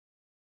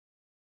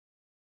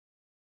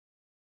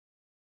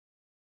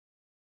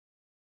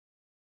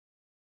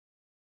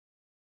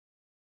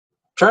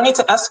Journey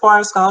to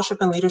Esquire Scholarship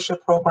and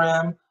Leadership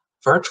Program,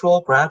 virtual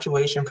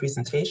graduation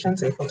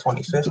presentations, April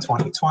 25th,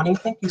 2020.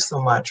 Thank you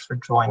so much for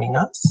joining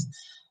us.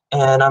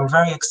 And I'm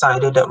very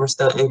excited that we're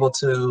still able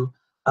to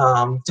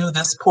do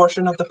this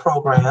portion of the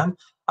program.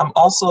 I'm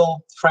also,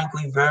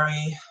 frankly,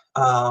 very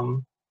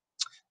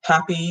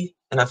happy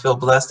and I feel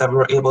blessed that we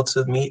were able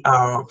to meet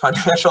our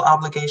financial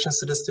obligations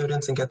to the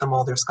students and get them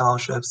all their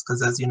scholarships,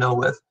 because as you know,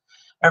 with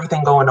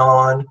everything going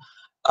on,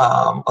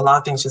 a lot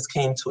of things just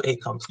came to a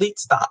complete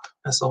stop.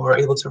 And so we're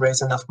able to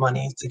raise enough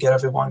money to get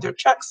everyone their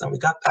checks, and we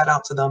got that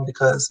out to them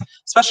because,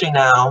 especially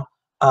now,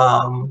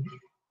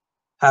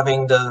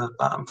 having the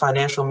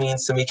financial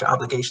means to meet your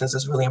obligations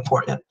is really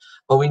important.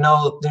 But we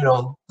know,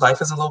 life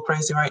is a little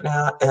crazy right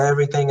now.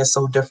 Everything is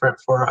so different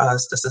for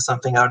us. This is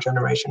something our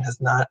generation has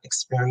not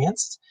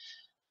experienced.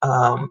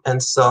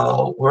 And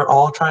so we're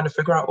all trying to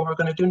figure out what we're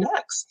going to do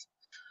next.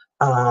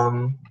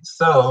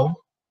 So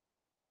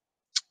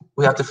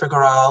we have to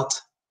figure out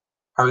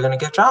how we're going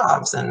to get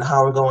jobs and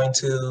how we're going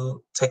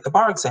to take the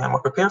bar exam or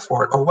prepare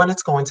for it or when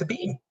it's going to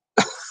be.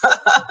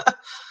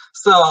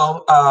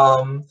 So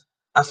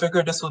I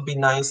figured this would be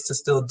nice to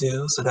still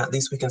do so that at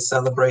least we can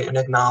celebrate and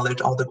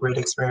acknowledge all the great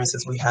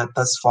experiences we had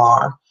thus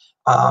far.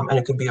 And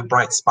it could be a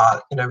bright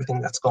spot in everything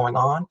that's going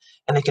on.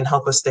 And it can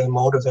help us stay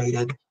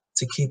motivated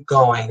to keep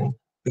going,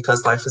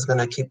 because life is going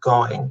to keep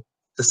going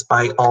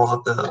despite all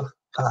of the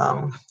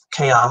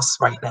chaos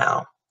right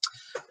now.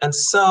 And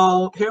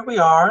so here we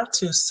are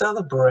to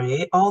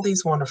celebrate all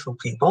these wonderful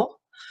people.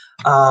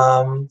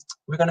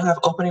 We're going to have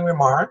opening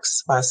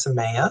remarks by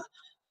Samaya,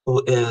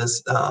 who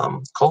is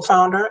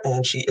co-founder,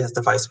 and she is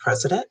the vice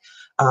president.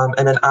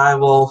 And then I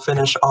will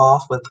finish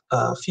off with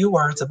a few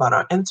words about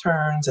our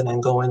interns and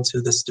then go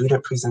into the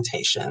student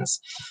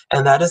presentations.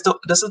 And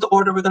this is the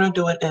order we're going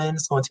to do it in.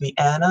 It's going to be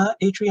Anna,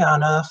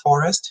 Adriana,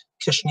 LaForest,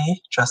 Kishnee,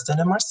 Justin,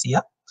 and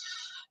Marcia.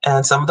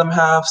 And some of them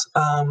have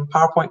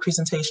PowerPoint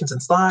presentations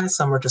and slides.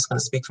 Some are just going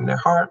to speak from their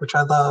heart, which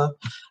I love.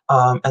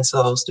 And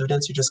so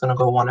students, you're just going to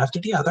go one after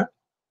the other.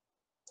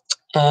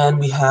 And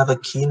we have a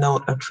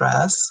keynote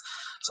address.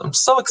 So I'm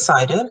so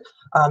excited.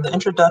 The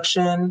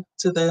introduction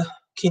to the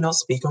keynote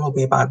speaker will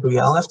be by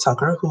Brielle F.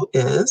 Tucker, who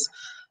is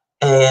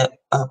a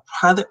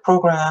pilot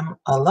program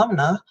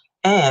alumna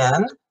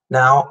and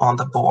now on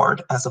the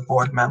board as a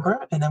board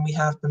member. And then we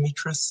have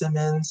Demetra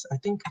Simmons, I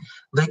think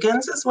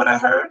Liggins is what I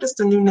heard, is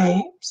the new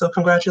name. So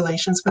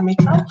congratulations,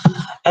 Demetra.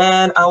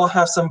 And I will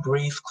have some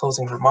brief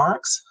closing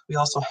remarks. We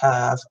also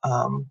have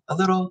a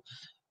little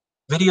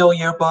video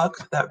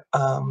yearbook that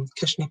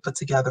Kishnee put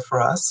together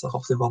for us. So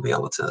hopefully we'll be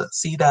able to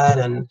see that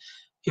and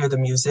hear the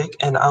music.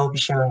 And I'll be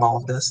sharing all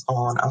of this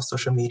on our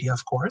social media,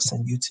 of course,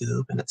 and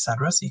YouTube and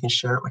etc. So you can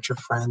share it with your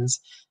friends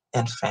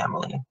and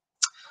family.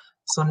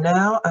 So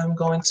now I'm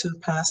going to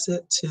pass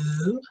it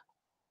to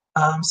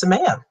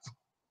Samaya.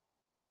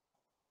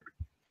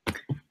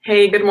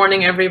 Hey, good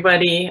morning,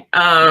 everybody.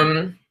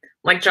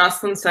 Like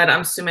Jocelyn said,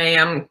 I'm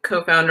Samaya. I'm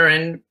co-founder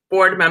and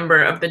board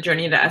member of the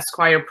Journey to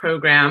Esquire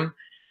program.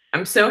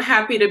 I'm so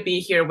happy to be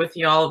here with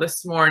y'all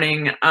this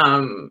morning.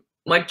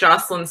 Like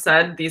Jocelyn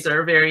said, these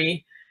are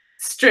very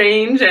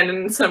strange and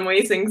in some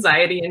ways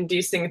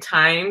anxiety-inducing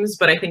times,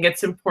 but I think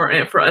it's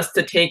important for us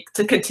to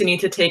continue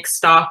to take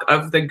stock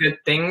of the good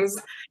things.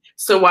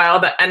 So while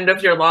the end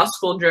of your law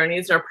school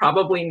journeys are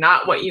probably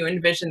not what you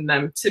envisioned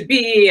them to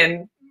be,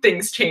 and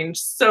things change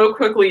so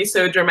quickly,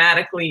 so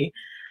dramatically,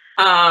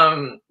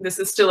 this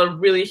is still a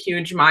really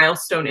huge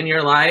milestone in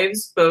your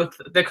lives, both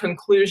the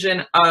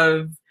conclusion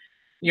of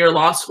your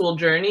law school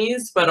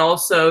journeys, but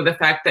also the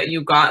fact that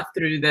you got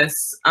through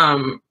this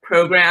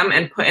program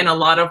and put in a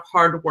lot of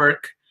hard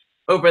work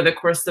over the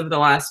course of the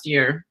last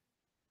year.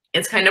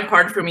 It's kind of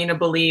hard for me to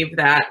believe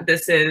that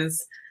this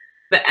is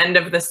the end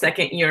of the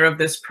second year of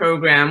this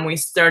program. We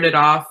started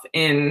off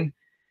in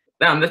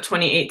the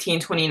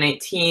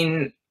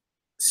 2018-2019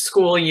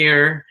 school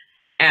year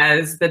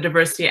as the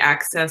Diversity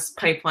Access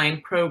Pipeline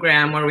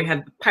program, where we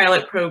had the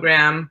pilot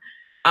program,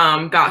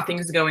 got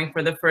things going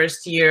for the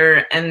first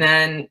year, and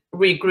then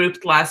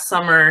regrouped last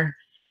summer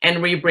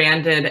and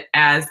rebranded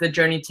as the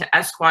Journey to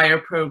Esquire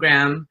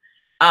program.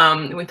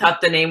 We thought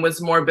the name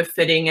was more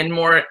befitting and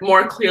more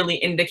clearly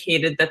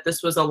indicated that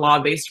this was a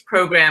law-based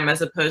program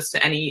as opposed to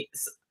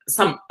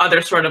some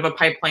other sort of a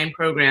pipeline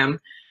program.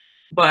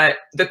 But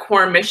the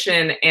core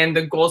mission and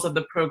the goals of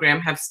the program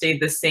have stayed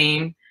the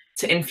same: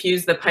 to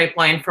infuse the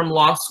pipeline from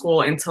law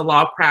school into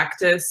law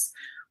practice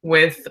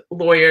with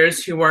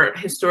lawyers who are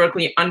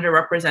historically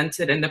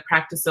underrepresented in the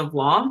practice of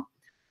law.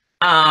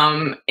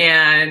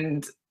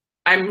 And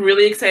I'm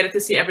really excited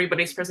to see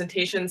everybody's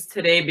presentations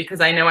today,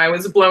 because I know I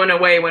was blown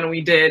away when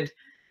we did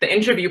the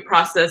interview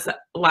process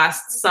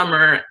last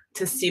summer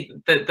to see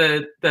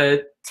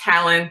the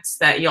talents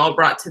that y'all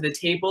brought to the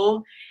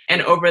table.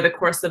 And over the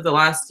course of the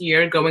last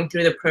year, going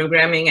through the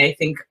programming, I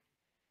think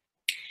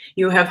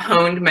you have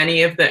honed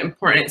many of the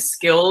important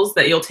skills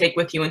that you'll take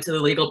with you into the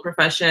legal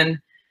profession,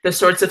 the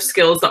sorts of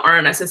skills that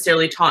aren't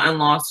necessarily taught in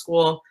law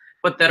school,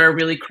 but that are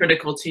really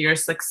critical to your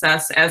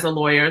success as a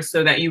lawyer,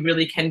 so that you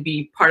really can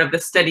be part of the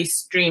steady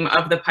stream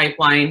of the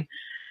pipeline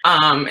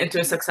into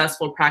a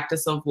successful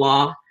practice of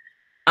law.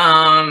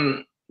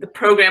 The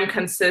program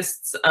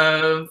consists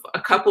of a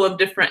couple of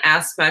different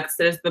aspects.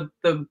 There's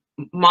the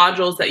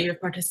modules that you've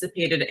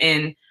participated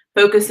in,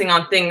 focusing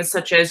on things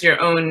such as your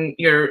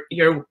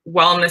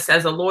wellness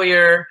as a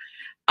lawyer,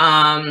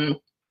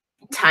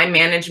 time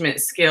management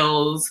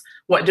skills,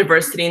 what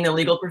diversity in the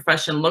legal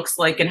profession looks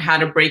like, and how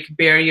to break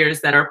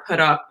barriers that are put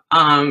up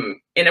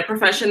in a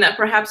profession that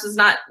perhaps is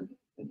not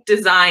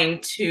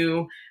designed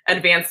to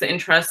advance the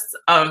interests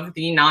of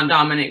the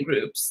non-dominant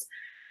groups.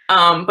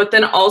 But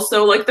then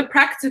also like the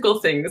practical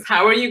things.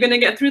 How are you going to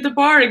get through the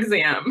bar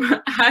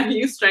exam? How do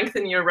you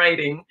strengthen your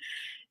writing?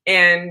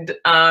 And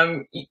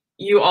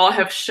you all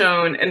have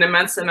shown an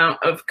immense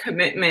amount of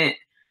commitment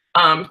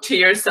to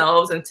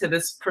yourselves and to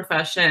this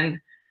profession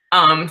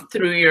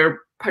through your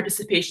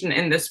participation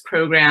in this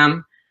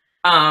program.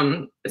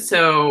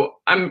 So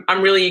I'm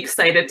really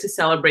excited to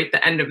celebrate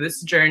the end of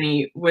this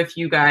journey with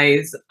you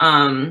guys.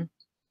 And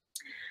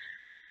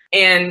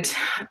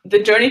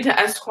the Journey to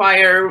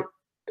Esquire,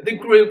 the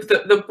group,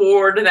 the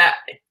board that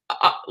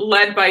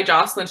led by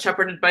Jocelyn,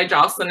 shepherded by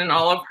Jocelyn and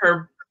all of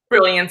her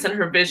brilliance and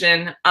her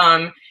vision,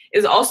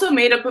 is also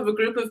made up of a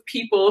group of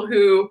people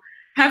who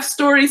have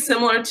stories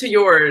similar to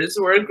yours.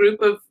 We're a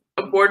group of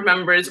board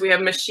members. We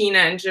have Machina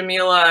and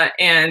Jamila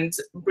and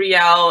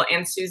Brielle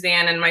and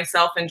Suzanne and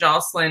myself and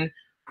Jocelyn,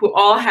 who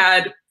all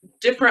had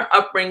different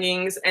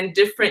upbringings and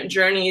different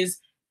journeys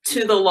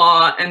to the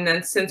law. And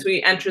then since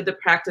we entered the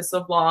practice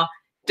of law,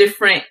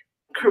 different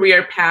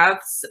career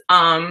paths,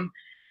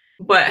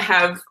 but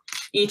have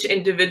each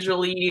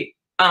individually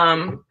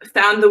found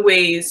the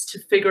ways to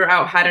figure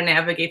out how to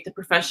navigate the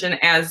profession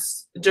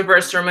as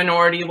diverse or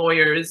minority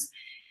lawyers.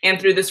 And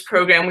through this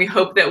program, we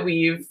hope that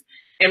we've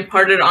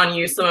imparted on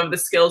you some of the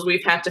skills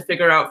we've had to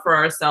figure out for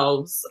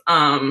ourselves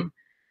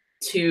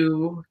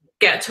to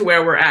get to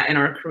where we're at in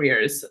our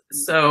careers.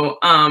 So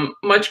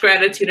much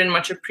gratitude and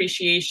much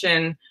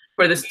appreciation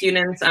for the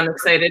students. I'm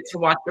excited to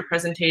watch the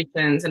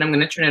presentations, and I'm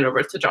going to turn it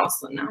over to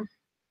Jocelyn now.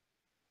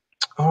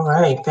 All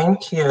right,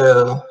 thank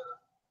you.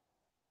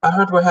 I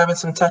heard we're having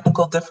some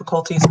technical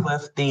difficulties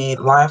with the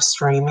live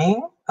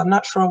streaming. I'm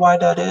not sure why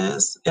that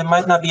is. It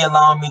might not be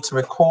allowing me to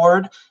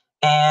record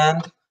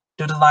and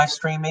do the live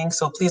streaming.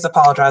 So please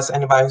apologize to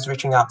anybody who's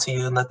reaching out to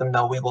you and let them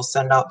know we will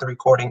send out the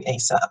recording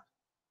ASAP.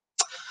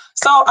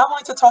 So I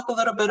wanted to talk a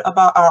little bit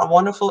about our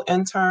wonderful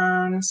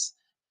interns.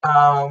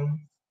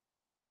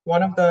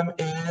 One of them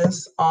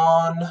is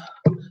on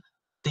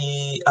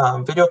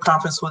the video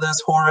conference with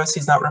us, Horace.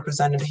 He's not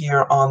represented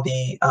here on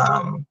the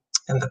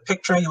in the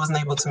picture. He wasn't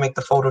able to make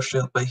the photo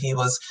shoot, but he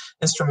was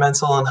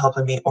instrumental in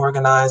helping me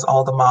organize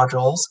all the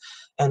modules.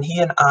 And he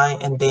and I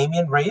and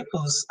Damien Rape,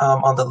 who's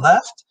on the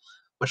left,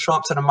 would show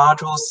up to the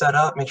modules, set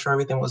up, make sure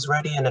everything was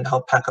ready, and then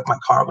help pack up my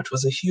car, which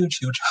was a huge,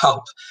 huge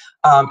help.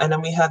 And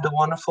then we had the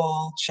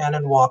wonderful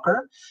Shannon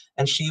Walker,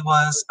 and she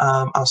was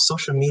our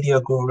social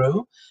media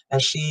guru.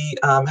 And she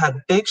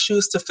had big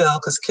shoes to fill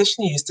because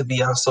Kishnee used to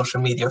be our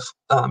social media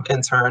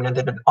intern and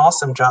did an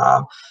awesome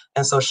job.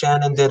 And so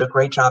Shannon did a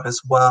great job as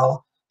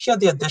well. She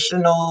had the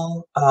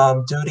additional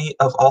duty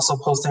of also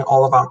posting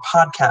all of our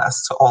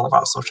podcasts to all of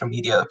our social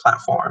media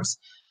platforms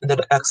and did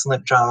an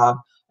excellent job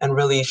and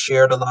really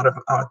shared a lot of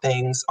our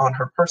things on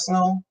her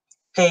personal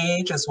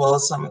page as well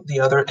as some of the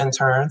other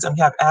interns. And we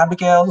have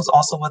Abigail, who's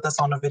also with us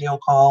on the video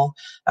call.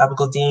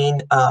 Abigail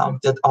Dean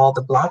did all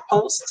the blog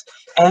posts,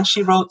 and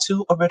she wrote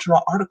 2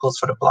 original articles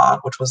for the blog,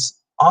 which was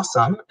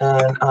awesome.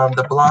 And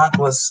the blog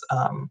was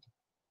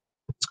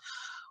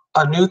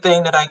a new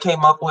thing that I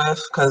came up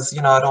with because,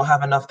 you know, I don't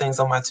have enough things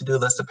on my to-do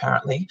list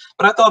apparently.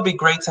 But I thought it'd be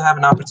great to have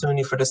an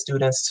opportunity for the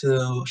students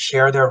to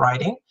share their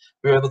writing.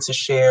 We were able to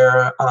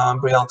share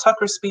Brielle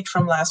Tucker's speech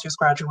from last year's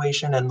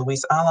graduation, and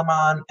Luis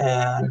Alaman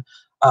and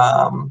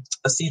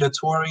Asita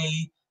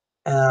Tori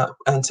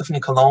and Tiffany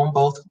Colon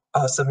both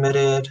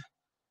submitted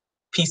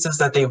pieces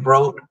that they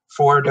wrote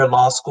for their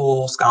law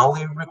school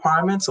scholarly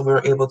requirements. So we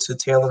were able to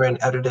tailor and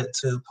edit it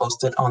to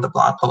post it on the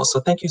blog post. So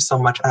thank you so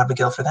much,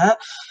 Abigail, for that.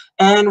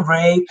 And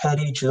Ray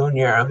Petty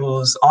Jr.,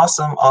 who's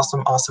awesome,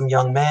 awesome, awesome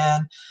young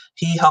man.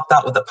 He helped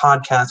out with the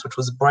podcast, which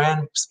was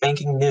brand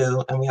spanking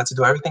new, and we had to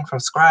do everything from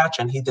scratch,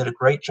 and he did a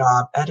great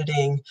job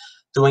editing,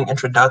 doing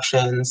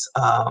introductions,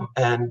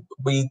 and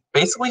we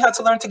basically had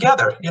to learn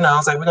together. You know, I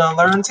was like, we're gonna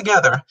learn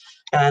together,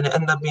 and it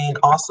ended up being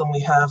awesome. We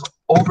have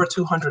over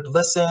 200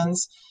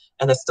 listens,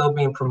 and it's still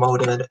being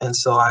promoted, and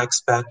so I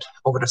expect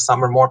over the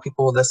summer more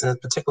people will listen,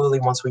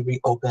 particularly once we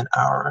reopen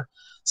our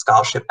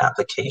scholarship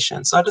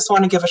application. So I just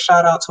want to give a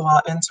shout out to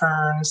our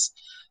interns.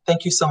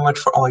 Thank you so much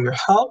for all your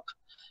help.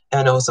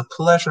 And it was a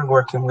pleasure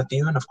working with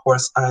you. And of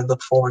course, I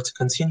look forward to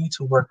continue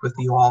to work with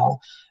you all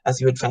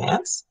as you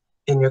advance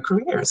in your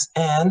careers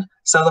and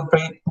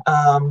celebrate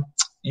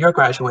your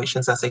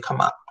graduations as they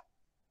come up.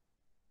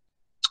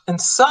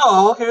 And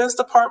so here's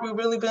the part we've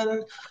really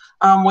been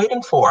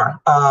waiting for.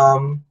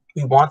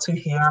 We want to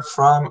hear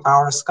from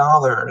our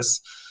scholars.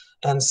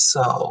 And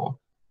so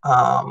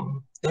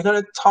they're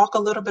going to talk a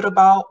little bit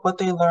about what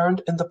they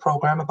learned in the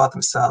program about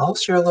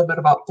themselves, share a little bit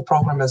about the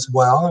program as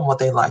well and what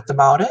they liked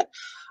about it.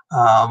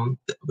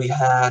 We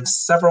had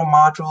several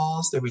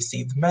modules. They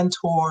received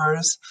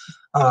mentors.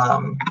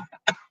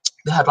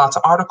 They had lots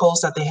of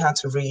articles that they had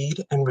to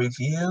read and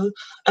review,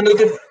 and they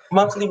did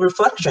monthly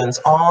reflections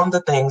on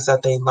the things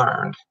that they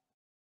learned.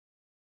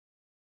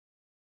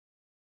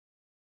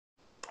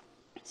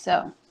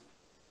 So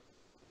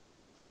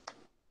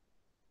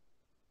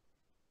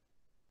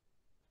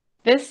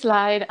this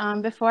slide,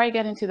 before I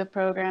get into the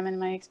program and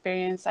my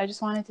experience, I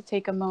just wanted to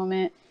take a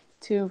moment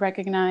to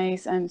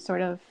recognize and sort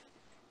of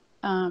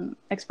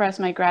express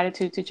my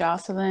gratitude to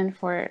Jocelyn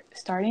for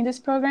starting this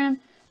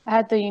program. I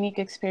had the unique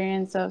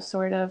experience of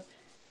sort of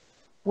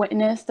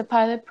witness the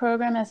pilot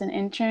program as an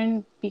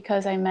intern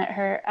because I met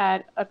her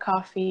at a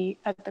coffee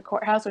at the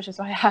courthouse, which is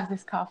why I have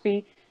this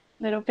coffee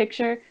little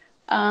picture.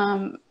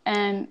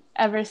 And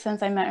ever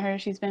since I met her,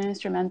 she's been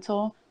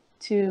instrumental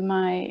to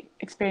my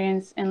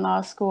experience in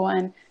law school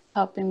and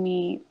helping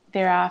me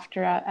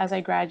thereafter as I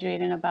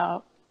graduate in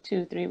about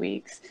 2-3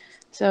 weeks.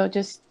 So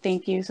just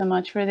thank you so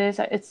much for this.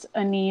 It's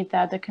a need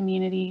that the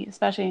community,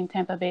 especially in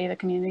Tampa Bay, the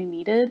community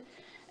needed.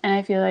 And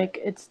I feel like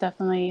it's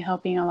definitely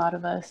helping a lot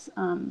of us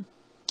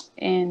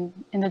in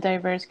the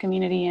diverse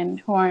community and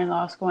who are in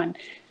law school and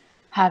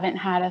haven't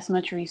had as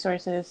much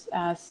resources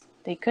as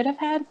they could have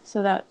had.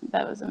 So that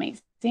was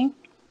amazing.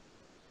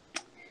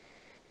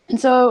 And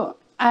so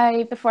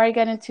before I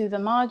get into the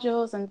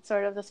modules and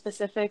sort of the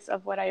specifics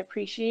of what I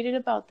appreciated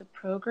about the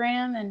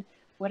program and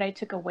what I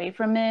took away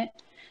from it,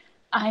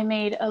 I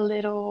made a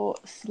little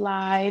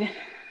slide,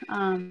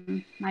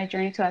 my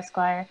journey to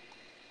Esquire,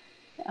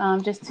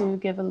 just to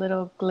give a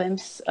little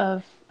glimpse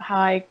of how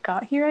I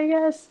got here, I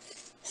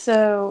guess.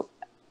 So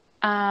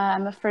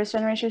I'm a first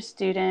generation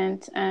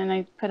student, and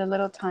I put a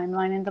little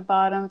timeline in the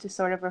bottom to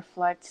sort of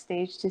reflect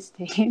stage to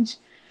stage.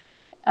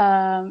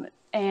 And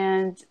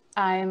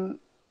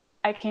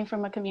I came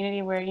from a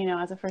community where, you know,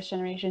 as a first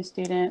generation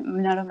student,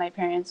 none of my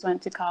parents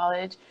went to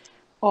college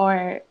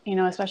or, you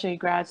know, especially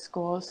grad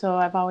school. So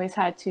I've always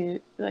had to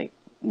like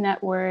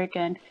network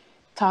and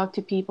talk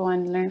to people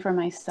and learn for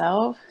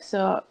myself.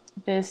 So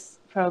this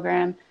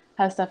program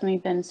has definitely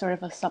been sort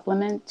of a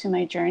supplement to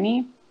my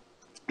journey.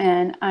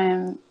 And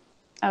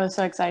I was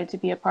so excited to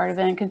be a part of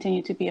it and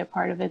continue to be a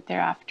part of it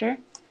thereafter.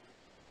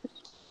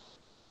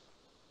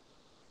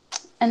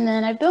 And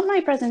then I built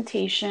my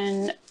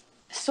presentation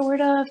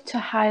sort of to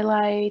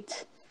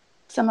highlight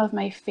some of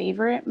my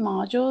favorite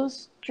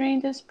modules during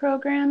this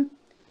program.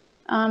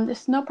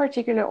 There's no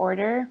particular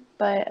order,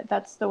 but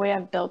that's the way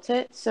I've built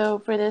it. So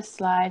for this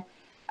slide,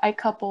 I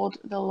coupled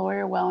the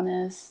lawyer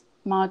wellness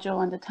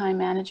module and the time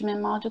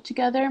management module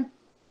together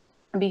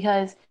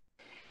because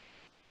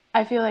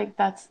I feel like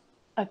that's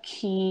a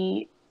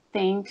key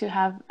thing to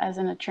have as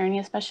an attorney,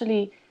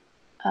 especially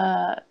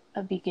a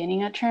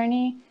beginning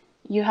attorney.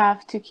 You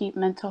have to keep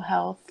mental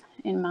health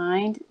in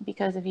mind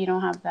because if you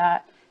don't have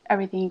that,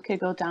 everything could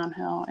go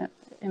downhill,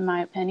 in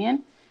my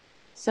opinion.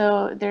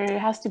 So there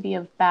has to be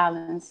a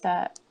balance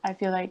that I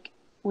feel like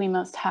we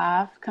must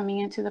have coming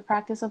into the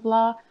practice of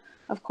law.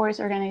 Of course,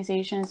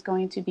 organization is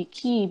going to be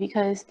key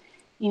because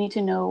you need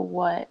to know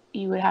what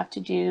you would have to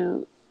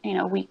do, you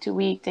know, week to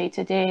week, day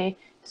to day.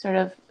 Sort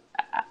of,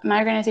 my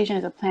organization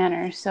is a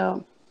planner,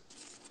 so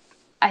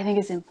I think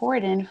it's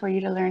important for you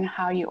to learn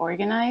how you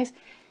organize.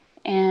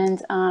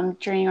 And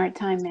during our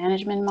time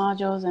management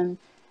modules and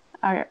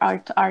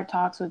our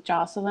talks with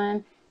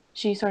Jocelyn,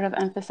 she sort of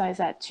emphasized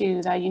that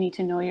too, that you need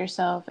to know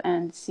yourself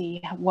and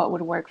see what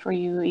would work for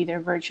you, either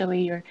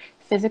virtually or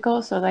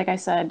physical. So like I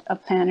said, a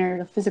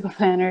physical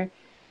planner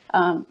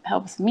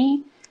helps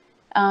me.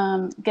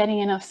 Getting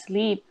enough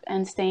sleep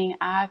and staying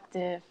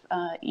active,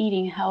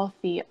 eating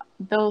healthy,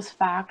 those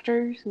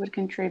factors would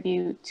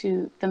contribute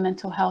to the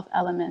mental health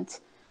element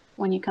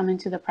when you come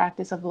into the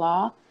practice of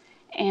law.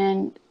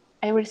 And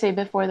I would say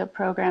before the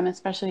program,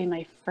 especially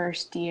my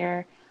first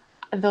year,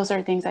 those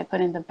are things I put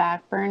in the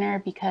back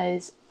burner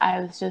because I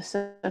was just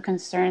so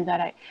concerned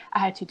that I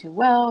had to do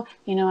well,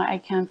 you know, I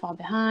can't fall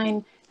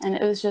behind. And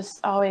it was just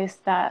always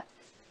that,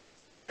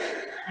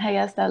 I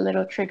guess, that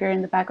little trigger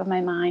in the back of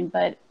my mind.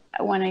 But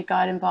when I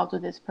got involved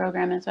with this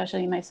program,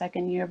 especially in my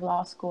second year of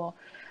law school,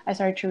 I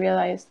started to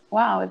realize,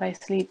 wow, if I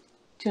sleep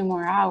 2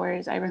 more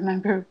hours, I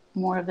remember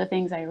more of the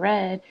things I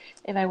read.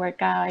 If I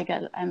work out,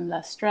 I'm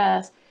less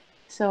stressed.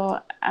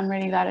 So I'm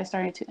really glad I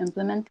started to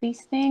implement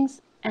these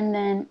things. And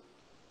then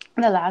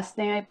the last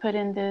thing I put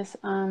in this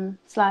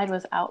slide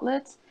was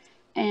outlets.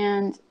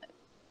 And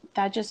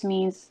that just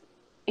means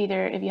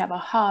either if you have a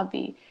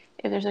hobby,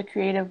 if there's a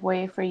creative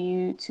way for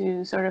you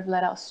to sort of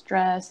let out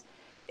stress,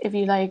 if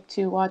you like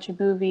to watch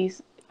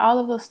movies, all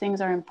of those things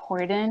are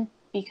important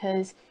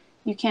because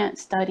you can't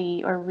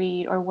study or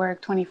read or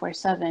work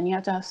 24/7. You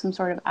have to have some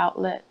sort of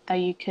outlet that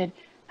you could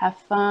have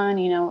fun,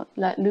 you know,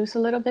 let loose a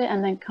little bit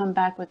and then come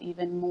back with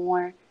even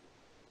more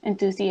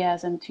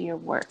enthusiasm to your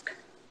work.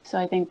 So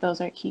I think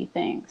those are key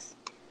things.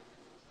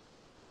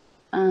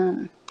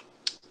 Another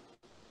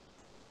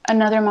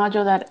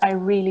module that I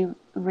really,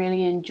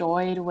 really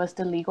enjoyed was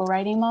the legal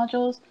writing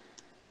modules.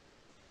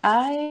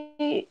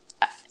 I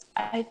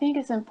think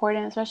it's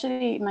important,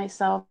 especially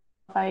myself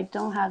I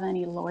don't have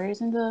any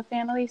lawyers in the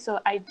family, so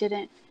I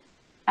didn't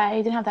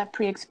have that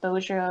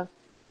pre-exposure of,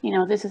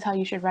 this is how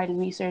you should write in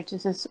research.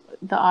 This is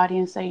the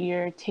audience that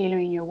you're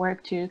tailoring your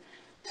work to.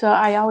 So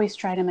I always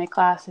tried in my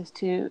classes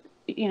to,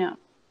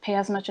 pay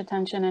as much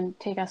attention and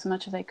take as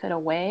much as I could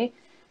away.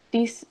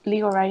 These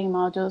legal writing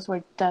modules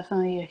were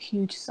definitely a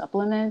huge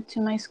supplement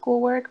to my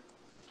schoolwork.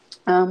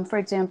 For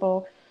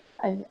example,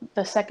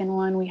 the second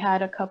one, we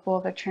had a couple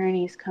of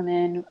attorneys come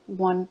in,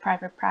 one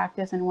private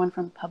practice and one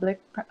from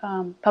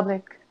the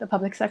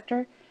public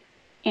sector.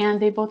 And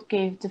they both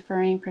gave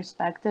differing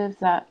perspectives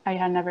that I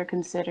had never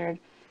considered.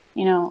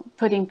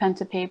 Putting pen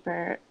to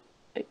paper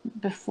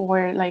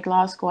before like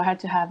law school, I had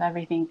to have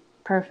everything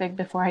perfect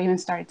before I even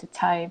started to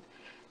type.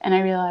 And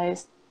I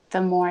realized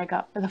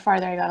the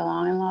farther I got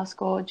along in law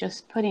school,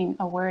 just putting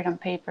a word on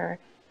paper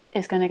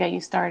is going to get you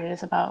started.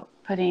 It's about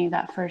putting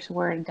that first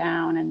word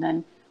down and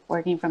then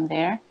working from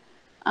there.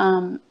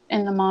 In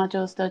the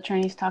modules, the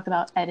attorneys talk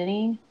about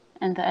editing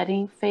and the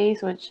editing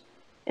phase, which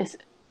is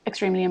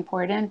extremely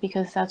important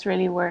because that's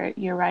really where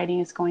your writing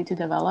is going to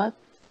develop.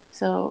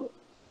 So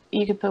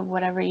you could put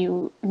whatever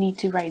you need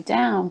to write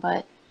down,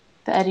 but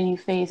the editing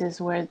phase is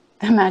where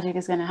the magic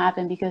is going to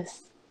happen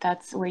because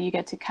that's where you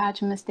get to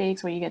catch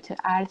mistakes, where you get to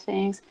add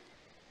things.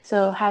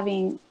 So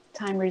having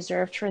time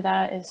reserved for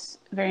that is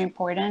very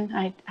important.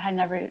 I had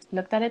never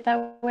looked at it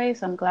that way,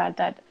 so I'm glad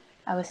that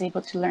I was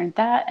able to learn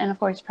that. And of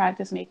course,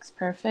 practice makes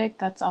perfect.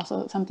 That's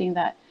also something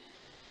that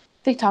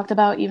they talked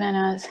about. Even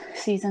as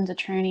seasoned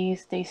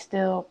attorneys, they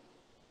still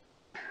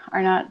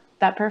are not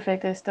that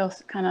perfect. It still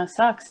kind of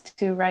sucks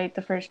to write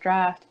the first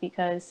draft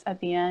because at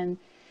the end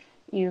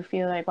you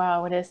feel like,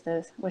 wow, what is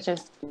this? Which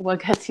is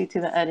what gets you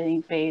to the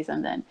editing phase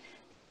and then,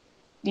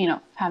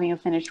 having a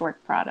finished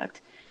work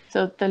product.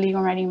 So the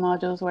legal writing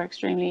modules were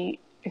extremely,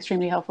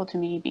 extremely helpful to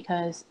me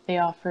because they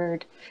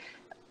offered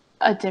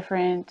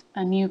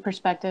a new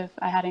perspective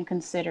I hadn't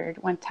considered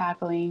when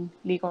tackling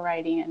legal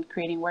writing and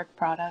creating work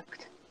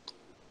product.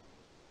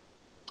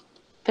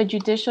 The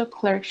judicial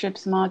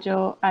clerkships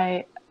module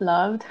I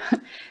loved.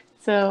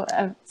 So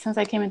since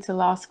I came into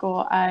law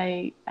school,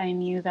 I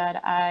knew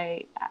that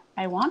I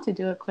want to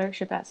do a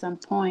clerkship at some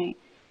point.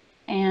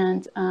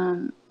 And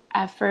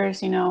at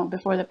first,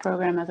 before the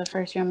program as a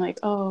first year, I'm like,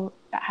 oh,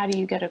 how do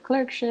you get a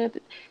clerkship?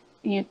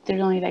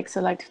 There's only like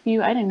select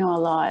few. I didn't know a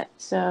lot.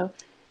 So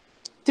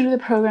through the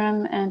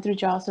program and through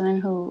Jocelyn,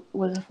 who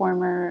was a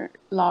former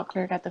law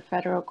clerk at the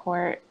federal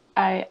court,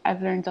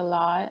 I've learned a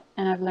lot.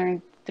 And I've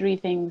learned 3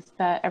 things: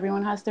 that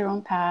everyone has their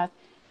own path.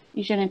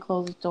 You shouldn't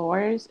close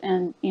doors.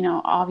 And,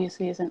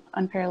 obviously it's an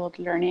unparalleled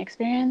learning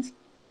experience.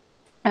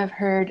 I've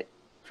heard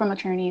from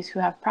attorneys who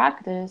have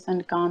practiced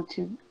and gone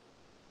to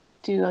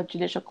do a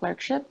judicial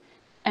clerkship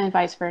and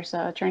vice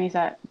versa. Attorneys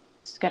that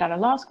get out of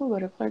law school, go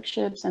to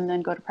clerkships and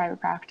then go to private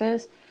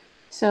practice.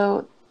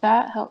 So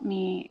that helped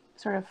me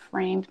sort of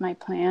framed my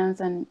plans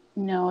and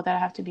know that I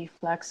have to be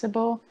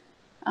flexible.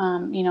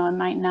 It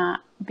might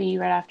not be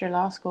right after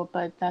law school,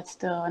 but that's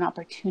still an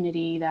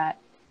opportunity that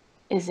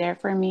is there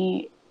for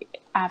me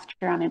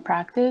after I'm in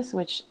practice,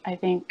 which I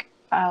think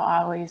I'll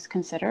always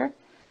consider.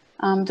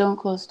 Don't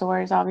close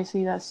doors.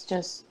 Obviously, that's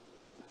just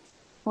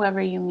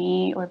whoever you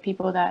meet or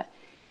people that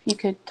you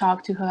could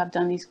talk to who have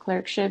done these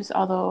clerkships.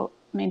 Although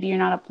maybe you're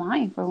not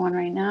applying for one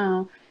right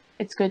now,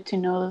 it's good to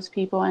know those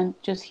people and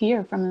just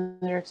hear from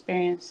their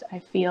experience. I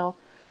feel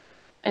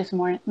is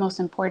most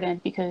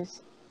important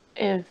because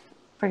if,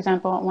 for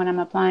example, when I'm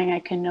applying, I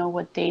can know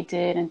what they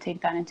did and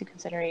take that into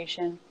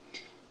consideration.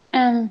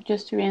 And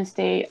just to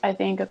reinstate, I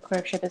think a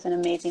clerkship is an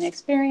amazing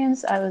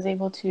experience. I was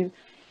able to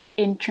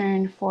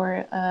intern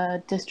for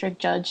a district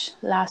judge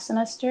last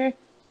semester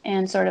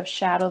and sort of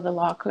shadow the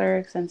law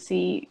clerks and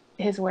see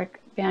his work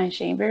behind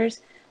chambers.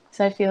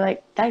 So I feel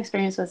like that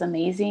experience was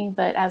amazing,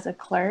 but as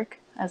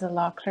a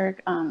law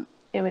clerk,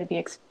 it would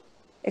be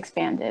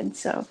expanded.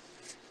 So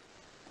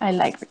I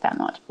liked that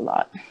module a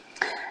lot.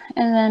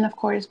 And then of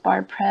course,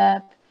 bar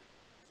prep.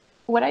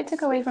 What I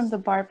took away from the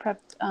bar prep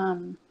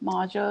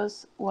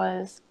modules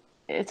was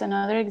it's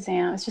another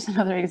exam. It's just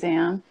another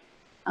exam.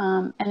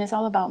 And it's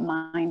all about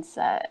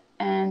mindset.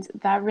 And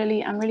I'm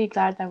really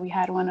glad that we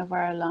had one of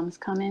our alums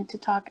come in to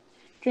talk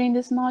during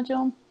this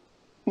module,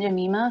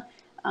 Jamima,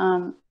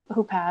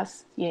 who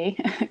passed, yay.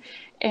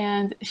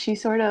 And she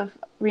sort of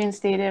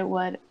reinstated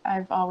what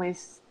I've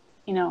always,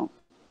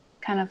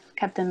 kind of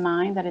kept in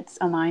mind, that it's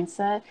a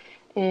mindset.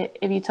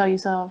 If you tell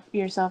yourself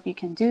you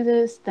can do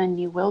this, then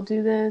you will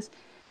do this.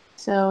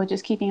 So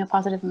just keeping a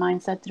positive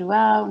mindset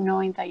throughout,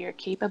 knowing that you're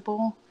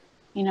capable.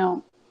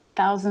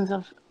 Thousands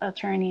of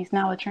attorneys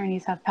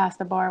have passed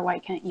the bar. Why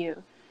can't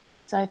you?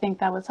 So I think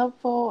that was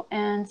helpful.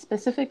 And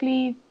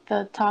specifically,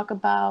 the talk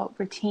about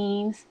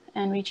routines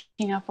and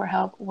reaching out for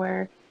help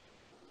were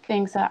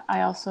things that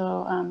I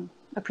also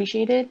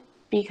appreciated,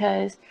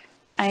 because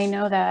I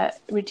know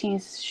that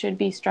routines should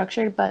be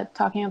structured, but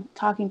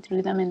talking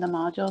through them in the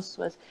modules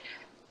was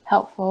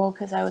helpful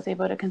because I was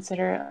able to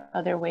consider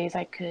other ways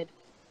I could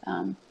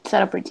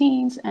set up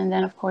routines, and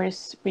then of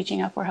course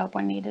reaching out for help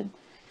when needed.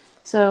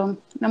 So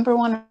number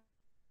one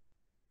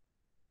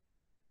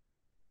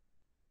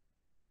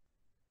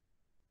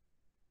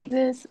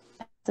this,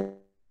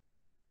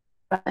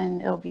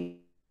 and it'll be,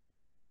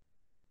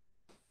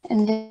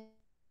 and then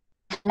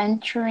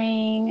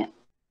mentoring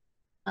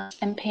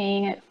and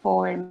paying it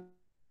forward,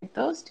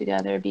 those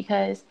together,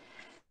 because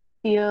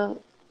I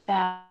feel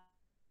that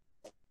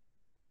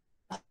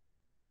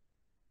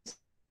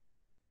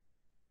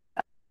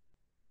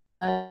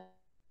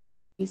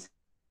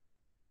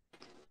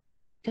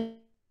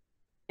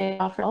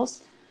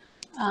offers.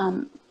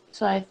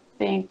 So I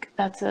think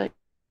that's a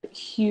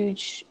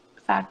huge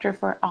factor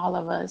for all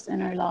of us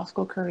in our law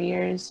school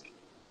careers,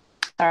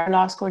 our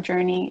law school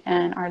journey,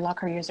 and our law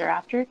careers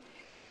thereafter.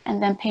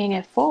 And then paying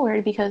it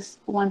forward, because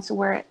once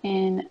we're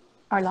in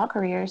our law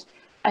careers,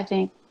 I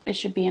think it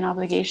should be an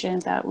obligation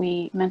that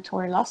we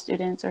mentor law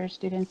students or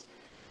students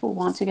who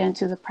want to get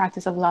into the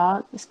practice of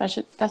law.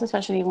 That's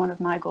especially one of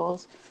my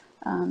goals.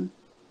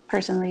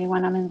 Personally,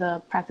 when I'm in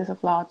the practice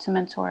of law, to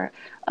mentor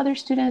other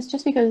students,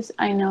 just because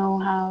I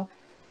know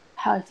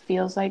how it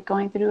feels like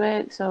going through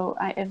it. So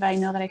if I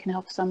know that I can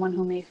help someone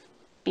who may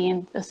be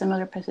in a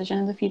similar position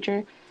in the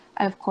future,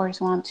 I of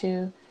course want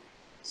to.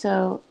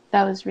 So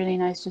that was really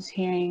nice, just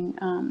hearing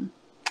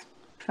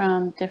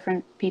from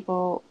different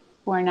people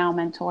who are now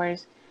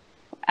mentors,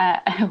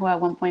 who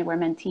at one point were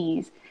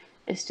mentees.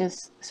 It's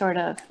just sort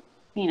of,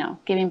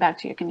 giving back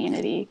to your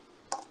community.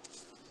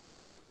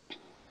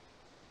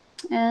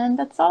 And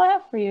that's all I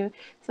have for you.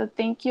 So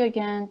thank you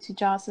again to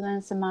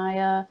Jocelyn,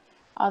 Samaya.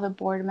 All the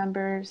board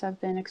members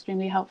have been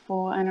extremely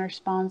helpful, and our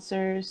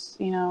sponsors,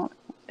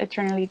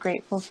 eternally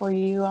grateful for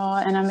you all.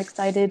 And I'm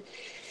excited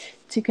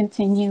to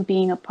continue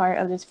being a part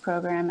of this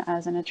program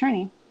as an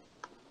attorney.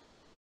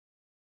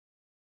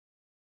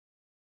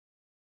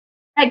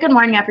 Hi, good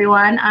morning,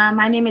 everyone.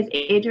 My name is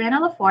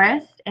Adriana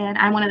LaForest, and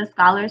I'm one of the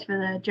scholars for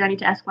the Journey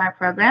to Esquire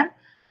program.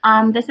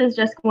 This is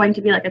just going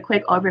to be like a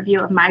quick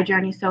overview of my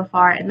journey so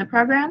far in the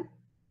program.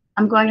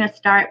 I'm going to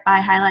start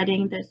by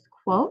highlighting this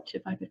quote,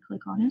 if I could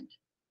click on it.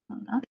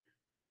 Hold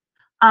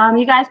on.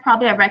 You guys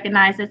probably have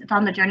recognized this. It's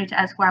on the Journey to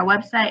Esquire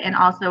website, and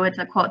also it's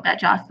a quote that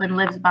Jocelyn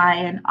lives by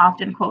and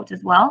often quotes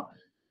as well.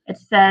 It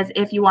says,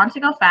 if you want to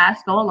go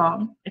fast, go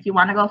alone. If you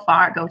want to go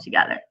far, go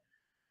together.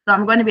 So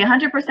I'm going to be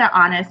 100%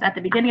 honest. At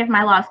the beginning of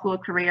my law school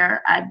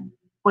career, I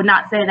would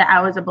not say that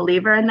I was a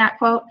believer in that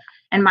quote.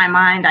 In my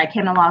mind, I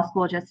came to law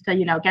school just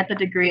to, get the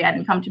degree. I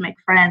didn't come to make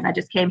friends. I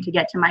just came to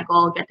get to my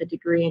goal, get the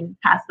degree, and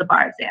pass the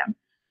bar exam.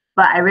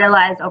 But I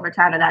realized over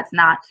time that that's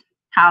not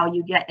how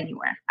you get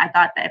anywhere. I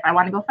thought that if I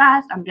want to go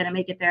fast, I'm going to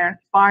make it there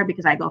far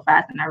because I go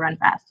fast and I run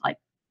fast. Like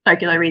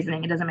circular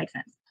reasoning, it doesn't make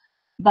sense.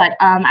 But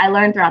I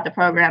learned throughout the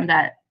program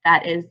that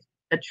that is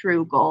the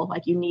true goal.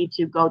 Like you need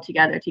to go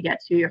together to get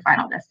to your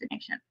final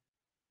destination.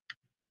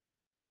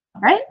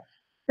 All right.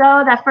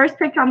 So that first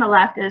picture on the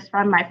left is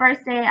from my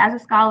first day as a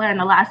scholar, and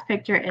the last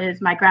picture is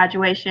my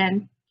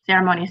graduation.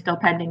 Ceremony is still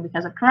pending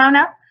because of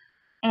Corona.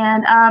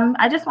 And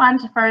I just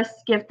wanted to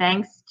first give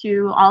thanks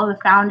to all of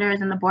the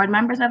founders and the board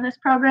members of this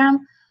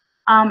program.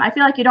 I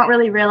feel like you don't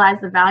really realize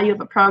the value of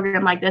a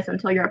program like this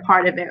until you're a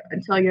part of it,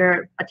 until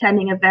you're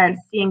attending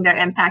events, seeing their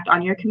impact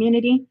on your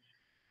community.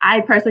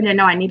 I personally didn't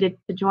know I needed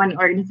to join an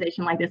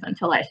organization like this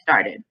until I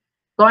started.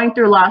 Going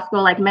through law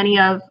school, like many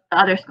of the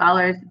other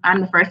scholars,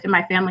 I'm the first in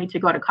my family to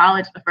go to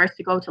college, the first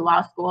to go to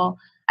law school.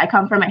 I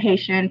come from a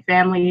Haitian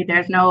family.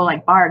 There's no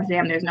bar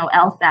exam, there's no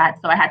LSAT,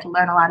 so I had to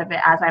learn a lot of it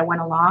as I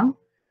went along,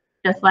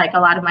 just like a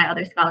lot of my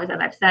other scholars, as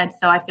I've said.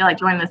 So I feel like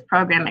joining this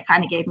program, it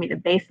kind of gave me the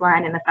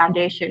baseline and the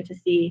foundation to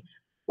see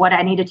what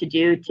I needed to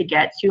do to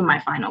get to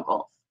my final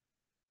goals.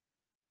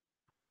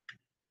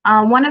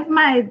 One of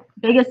my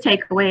biggest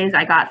takeaways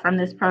I got from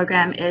this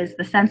program is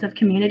the sense of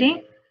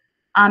community.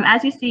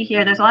 As you see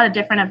here, there's a lot of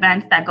different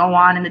events that go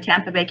on in the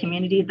Tampa Bay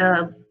community.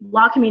 The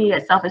law community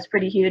itself is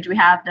pretty huge. We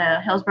have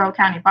the Hillsborough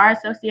County Bar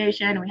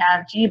Association, we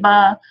have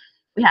GBA,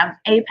 we have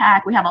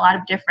APAC, we have a lot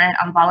of different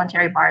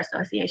voluntary bar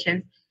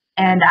associations.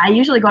 And I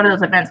usually go to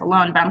those events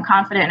alone, but I'm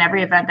confident in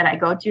every event that I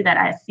go to that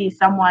I see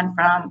someone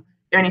from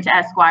Journey to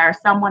Esquire,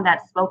 someone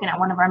that's spoken at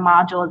one of our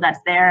modules that's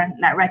there and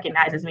that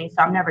recognizes me.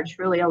 So I'm never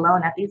truly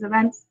alone at these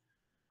events.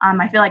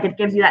 I feel like it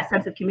gives you that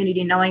sense of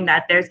community, knowing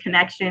that there's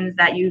connections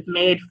that you've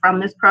made from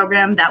this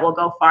program that will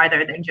go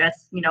farther than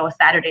just, a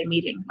Saturday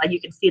meeting. Like you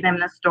can see them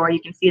in the store,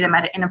 you can see them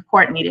at an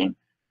in-court meeting,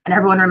 and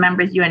everyone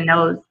remembers you and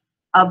knows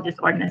of this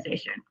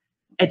organization.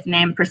 Its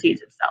name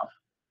precedes itself.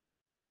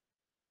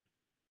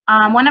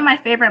 One of my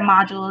favorite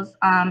modules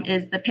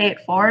is the Pay It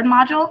Forward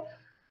module.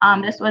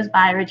 This was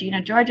by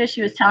Regina Georgia.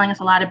 She was telling us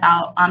a lot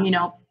about,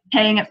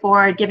 paying it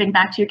forward, giving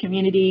back to your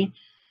community,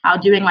 how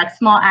doing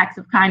small acts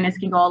of kindness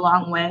can go a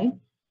long way.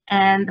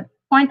 And the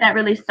point that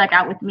really stuck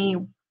out with me,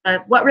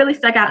 what really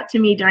stuck out to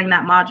me during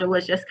that module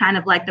was just kind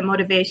of the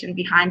motivation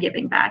behind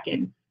giving back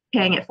and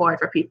paying it forward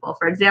for people.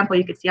 For example,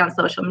 you could see on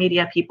social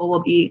media, people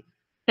will be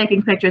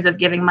taking pictures of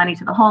giving money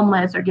to the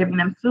homeless or giving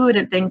them food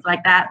and things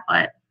like that,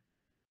 but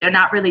they're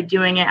not really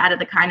doing it out of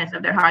the kindness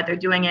of their heart. They're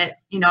doing it,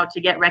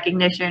 to get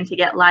recognition, to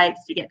get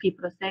likes, to get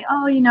people to say,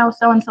 oh,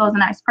 so-and-so is a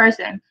nice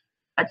person.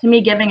 But to me,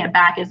 giving it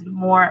back is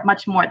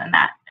much more than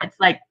that. It's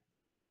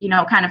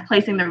kind of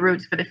placing the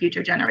roots for the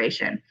future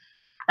generation.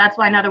 That's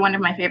why another one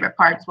of my favorite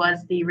parts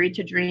was the Read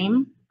to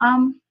Dream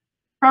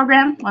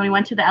program, when we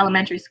went to the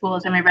elementary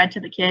schools and we read to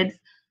the kids.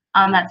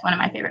 That's one of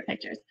my favorite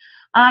pictures.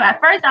 At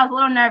first, I was a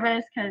little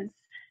nervous because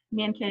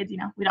me and kids,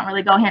 we don't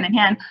really go hand in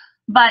hand.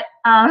 But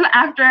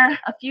after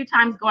a few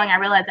times going, I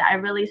realized that I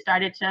really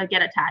started to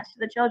get attached to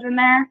the children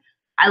there.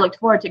 I looked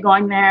forward to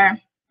going there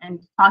and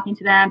talking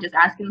to them, just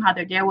asking them how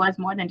their day was,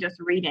 more than just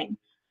reading.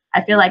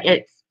 I feel like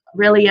it's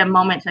really a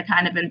moment to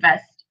kind of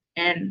invest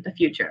in the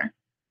future.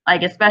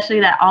 Like,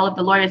 especially that all of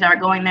the lawyers that were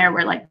going there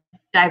were like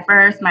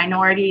diverse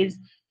minorities.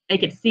 They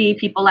could see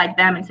people like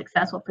them in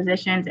successful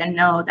positions and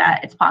know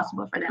that it's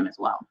possible for them as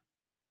well.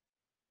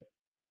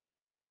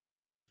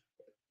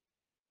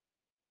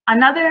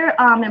 Another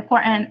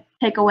important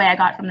takeaway I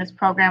got from this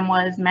program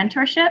was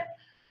mentorship.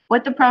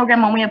 With the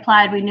program, when we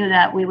applied, we knew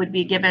that we would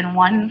be given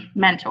one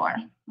mentor.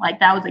 Like,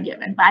 that was a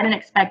given, but I didn't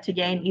expect to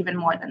gain even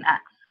more than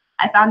that.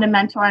 I found a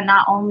mentor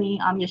not only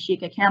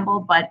Yashika Campbell,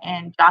 but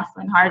in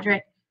Jocelyn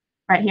Hardrick,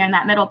 right here in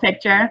that middle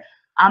picture.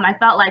 I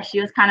felt like she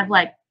was kind of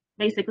like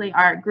basically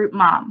our group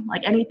mom.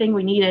 Like, anything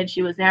we needed,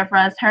 she was there for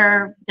us.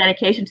 Her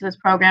dedication to this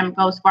program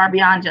goes far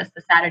beyond just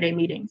the Saturday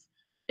meetings.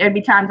 There'd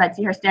be times I'd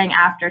see her staying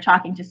after,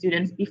 talking to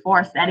students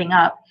before setting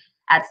up,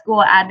 at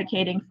school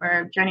advocating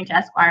for Journey to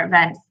Esquire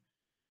events.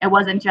 It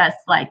wasn't just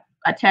like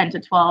a 10 to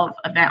 12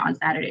 event on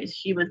Saturdays.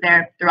 She was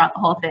there throughout the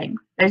whole thing.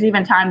 There's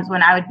even times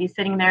when I would be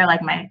sitting there,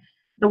 like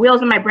the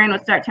wheels in my brain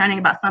would start turning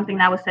about something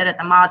that was said at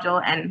the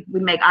module, and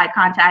we'd make eye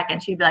contact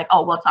and she'd be like,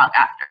 oh, we'll talk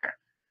after.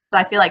 So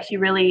I feel like she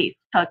really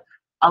took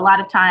a lot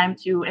of time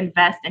to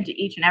invest into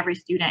each and every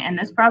student in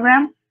this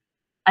program.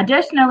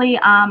 Additionally,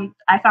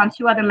 I found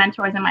two other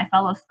mentors in my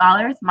fellow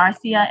scholars,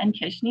 Marcia and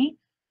Kishnee.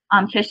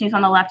 Kishnee's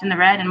on the left in the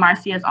red and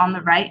Marcia is on the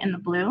right in the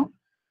blue.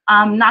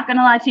 Not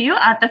gonna lie to you,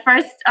 at the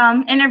first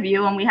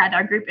interview, when we had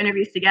our group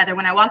interviews together,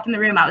 when I walked in the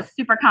room, I was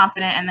super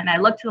confident, and then I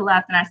looked to the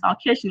left and I saw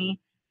Kishnee,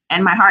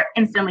 and my heart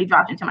instantly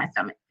dropped into my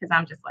stomach, because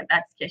I'm just like,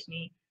 that's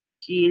Kishnee.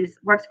 She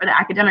works for the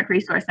Academic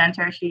Resource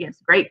Center. She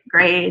gets great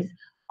grades.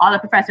 All the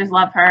professors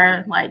love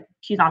her. Like,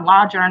 she's on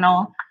Law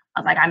Journal. I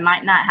was like, I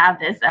might not have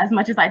this as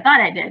much as I thought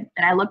I did.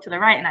 Then I looked to the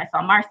right and I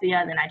saw Marcia,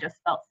 and then I just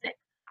felt sick.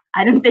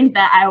 I didn't think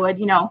that I would,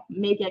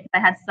 make it, because I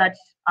had such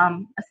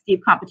a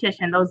steep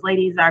competition. Those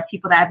ladies are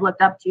people that I've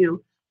looked up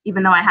to,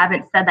 even though I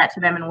haven't said that to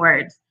them in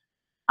words.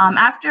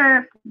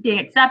 After being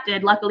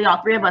accepted, luckily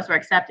all three of us were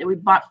accepted. We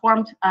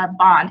formed a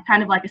bond,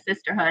 kind of like a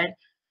sisterhood.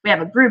 We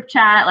have a group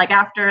chat. Like,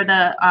 after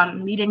the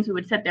meetings, we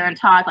would sit there and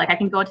talk. Like, I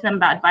can go to them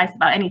about advice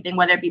about anything,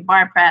 whether it be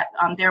bar prep.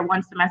 They're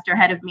one semester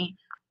ahead of me,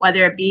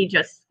 whether it be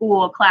just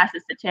school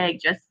classes to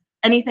take, just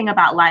anything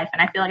about life.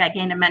 And I feel like I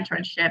gained a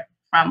mentorship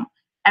from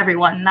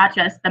everyone, not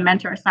just the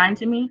mentor assigned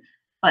to me,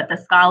 but the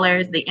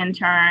scholars, the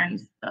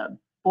interns, the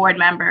board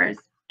members.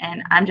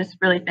 And I'm just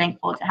really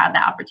thankful to have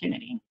that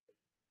opportunity.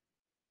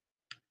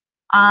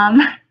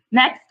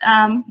 Next,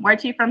 where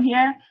to from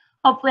here?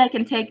 Hopefully I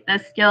can take the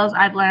skills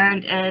I've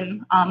learned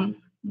and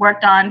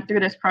worked on through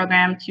this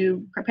program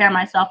to prepare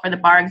myself for the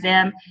bar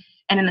exam,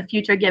 and in the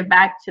future give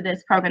back to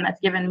this program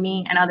that's given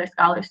me and other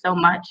scholars so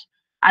much.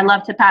 I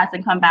love to pass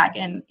and come back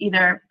and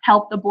either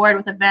help the board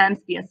with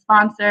events, be a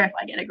sponsor if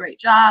I get a great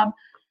job,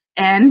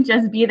 and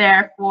just be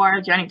there for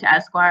Journey to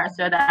Esquire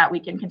so that we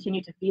can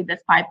continue to feed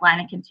this pipeline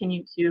and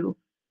continue to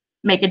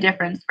make a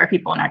difference for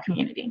people in our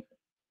community.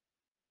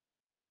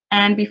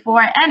 And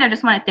before I end, I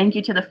just want to thank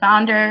you to the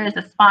founders,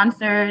 the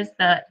sponsors,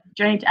 the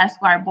Journey to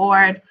Esquire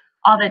board,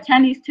 all the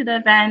attendees to the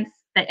events,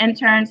 the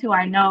interns who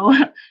I know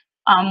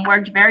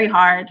worked very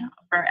hard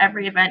for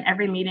every event,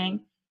 every meeting,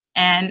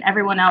 and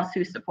everyone else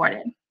who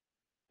supported.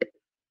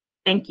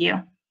 Thank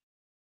you.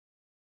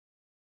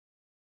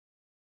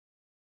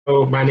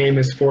 So my name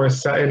is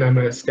Forrest Sutton. I'm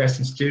a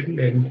Stetson student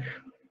and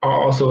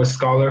also a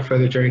scholar for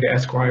the Journey to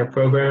Esquire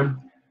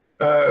program.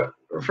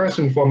 First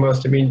and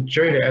foremost,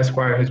 Journey to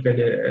Esquire has been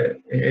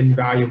an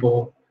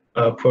invaluable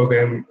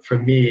program for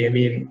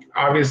me.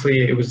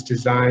 Obviously it was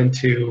designed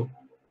to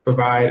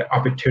provide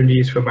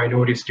opportunities for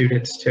minority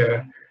students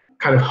to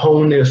kind of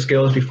hone their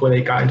skills before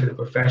they got into the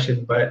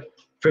profession. But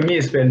for me,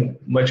 it's been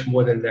much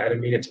more than that.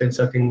 It's been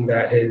something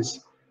that has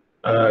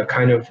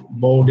kind of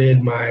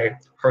molded my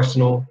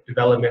personal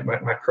development,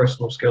 my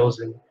personal skills,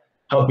 and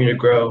helped me to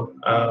grow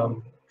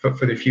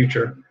for the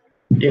future.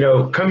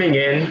 Coming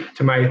in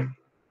to my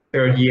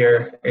third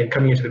year and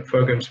coming into the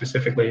program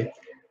specifically,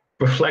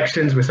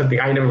 reflections was something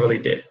I never really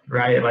did,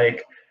 right?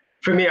 Like,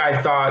 for me, I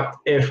thought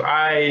if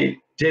I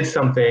did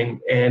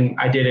something and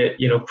I did it,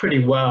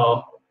 pretty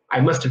well, I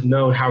must have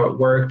known how it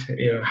worked,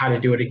 how to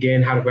do it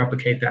again, how to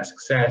replicate that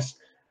success.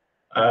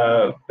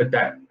 But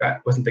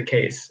that wasn't the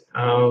case.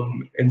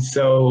 And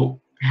so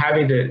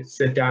having to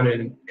sit down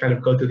and kind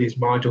of go through these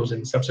modules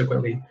and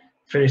subsequently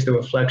finish the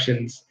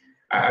reflections,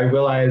 I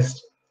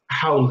realized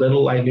how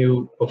little I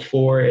knew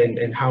before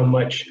and how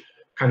much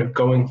kind of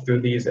going through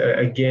these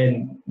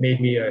again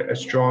made me a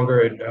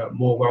stronger and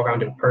more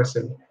well-rounded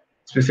person.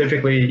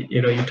 Specifically,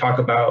 you talk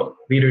about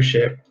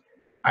leadership.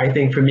 I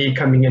think for me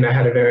coming in, I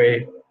had a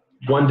very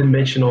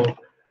one-dimensional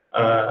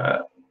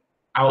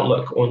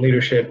outlook on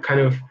leadership, kind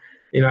of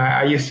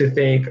I used to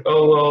think,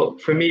 oh, well,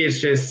 for me, it's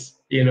just,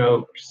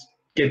 just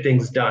get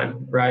things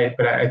done, right?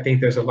 But I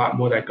think there's a lot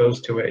more that goes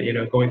to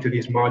it, going through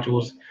these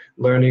modules,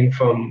 learning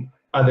from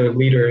other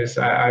leaders.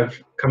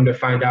 I've come to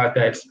find out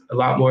that it's a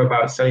lot more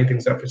about setting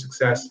things up for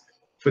success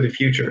for the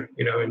future,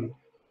 and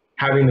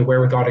having the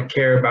wherewithal to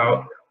care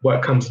about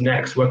what comes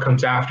next, what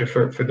comes after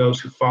for those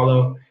who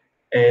follow,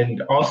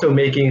 and also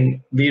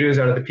making leaders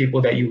out of the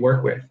people that you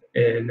work with.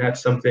 And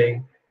that's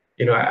something,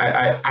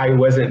 I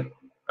wasn't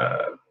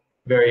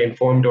very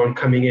informed on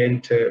coming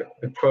into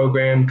the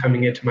program,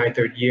 coming into my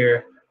third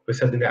year was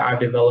something that I've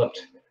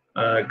developed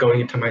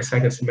going into my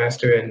second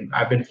semester. And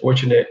I've been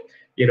fortunate,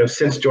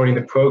 since joining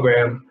the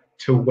program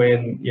to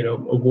win,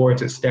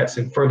 awards at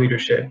Stetson for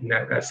leadership. And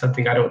that's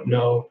something I don't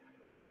know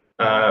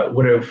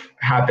would have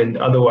happened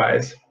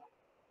otherwise.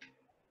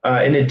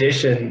 In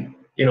addition,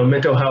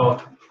 mental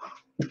health.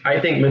 I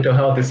think mental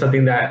health is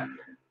something that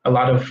a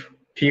lot of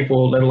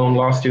people, let alone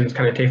law students,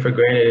 kind of take for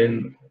granted.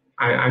 And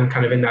I'm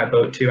kind of in that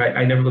boat too.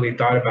 I never really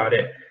thought about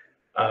it.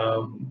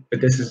 But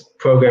this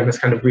program has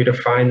kind of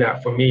redefined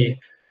that for me.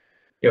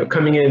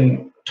 Coming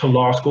in to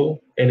law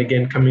school, and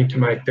again, coming to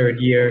my third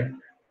year,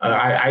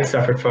 I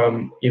suffered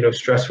from,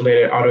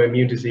 stress-related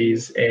autoimmune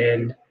disease.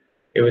 And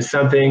it was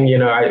something,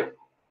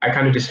 I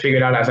kind of just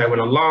figured out as I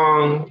went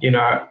along.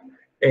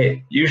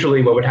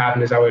 Usually what would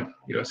happen is I would,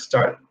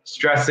 start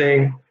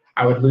stressing.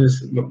 I would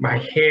lose my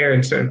hair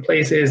in certain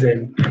places,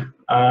 and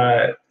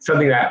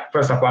something that,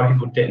 first off, a lot of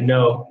people didn't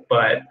know,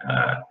 but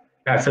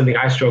that's something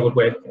I struggled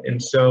with.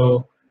 And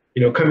so,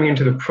 coming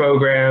into the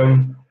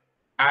program,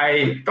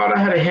 I thought I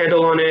had a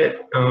handle on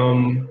it,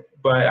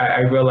 but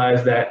I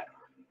realized that,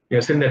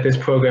 something that this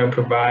program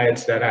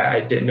provides that I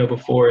didn't know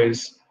before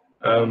is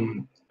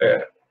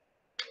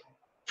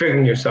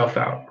figuring yourself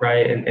out,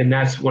 right? And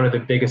that's one of the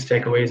biggest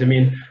takeaways. I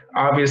mean,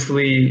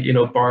 obviously,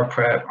 bar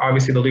prep,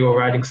 obviously the legal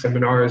writing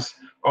seminars,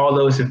 all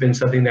those have been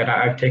something that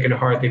I've taken to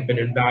heart. They've been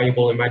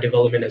invaluable in my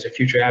development as a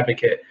future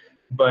advocate.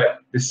 But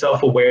the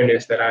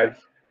self-awareness that I've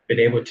been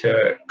able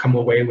to come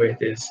away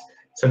with is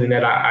something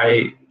that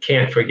I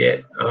can't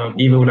forget,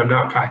 even when I'm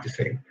not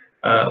practicing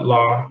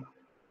law.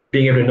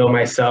 Being able to know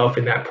myself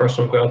and that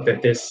personal growth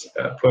that this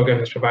program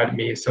has provided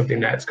me is something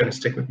that's going to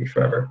stick with me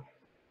forever.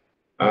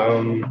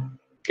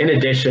 In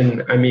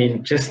addition, I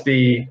mean, just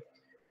the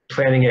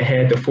planning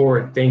ahead, the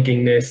forward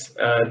thinkingness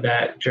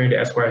that Journey to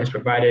Esquire has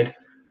provided.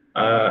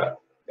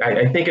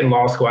 I think in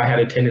law school, I had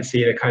a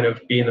tendency to kind of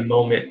be in the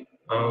moment.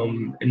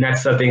 And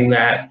that's something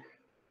that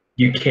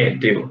you can't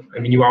do. I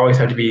mean, you always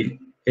have to be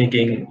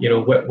thinking,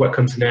 what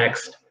comes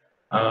next,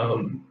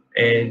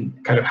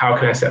 and kind of how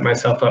can I set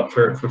myself up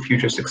for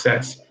future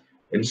success.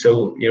 And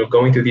so,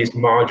 going through these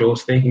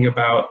modules, thinking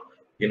about,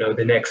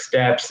 the next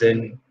steps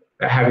and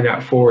having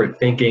that forward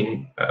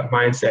thinking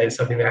mindset is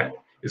something that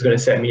is going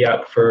to set me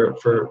up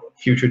for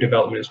future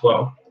development as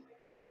well.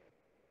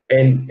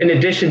 And in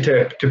addition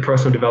to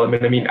personal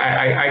development, I mean,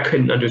 I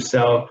couldn't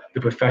undersell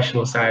the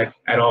professional side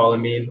at all. I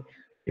mean,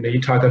 you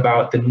talk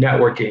about the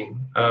networking,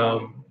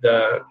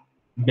 the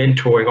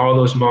mentoring, all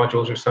those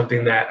modules are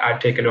something that I've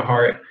taken to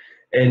heart.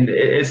 And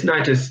it's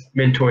not just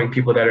mentoring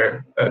people that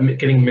are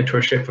getting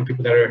mentorship from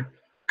people that are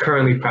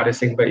currently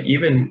practicing, but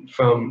even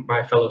from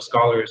my fellow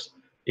scholars.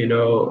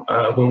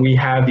 When we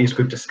have these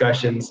group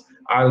discussions,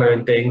 I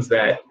learn things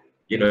that,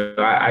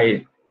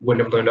 I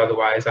wouldn't have learned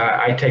otherwise.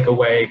 I take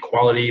away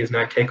qualities and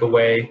I take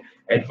away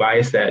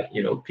advice that,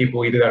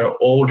 people either that are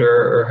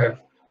older or have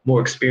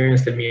more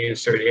experience than me in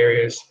certain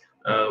areas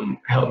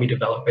help me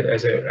develop it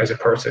as a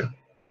person.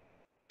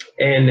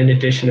 And in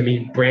addition, I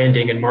mean,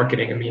 branding and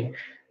marketing, I mean,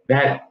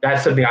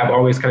 that's something I've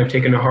always kind of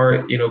taken to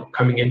heart,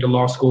 coming into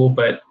law school,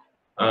 but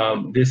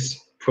this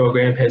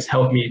program has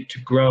helped me to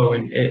grow.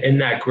 And in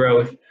that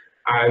growth,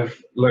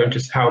 I've learned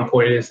just how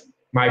important it is,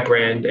 my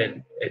brand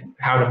and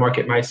how to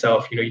market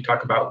myself. You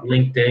talk about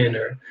LinkedIn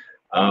or,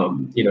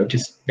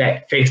 just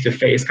that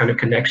face-to-face kind of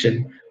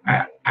connection.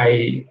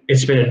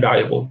 It's been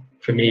invaluable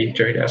for me.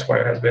 Journey to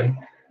Esquire has been.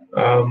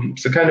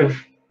 So kind of,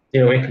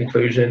 in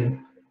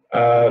conclusion,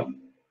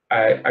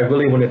 I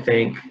really want to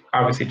thank,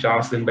 obviously,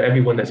 Jocelyn, but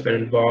everyone that's been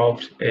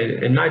involved,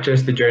 and not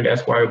just the Journey to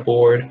Esquire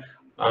board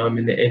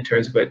and the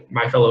interns, but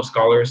my fellow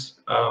scholars,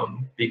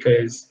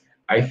 because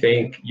I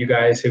think you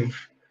guys have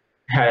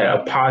had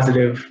a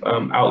positive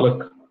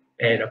outlook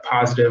and a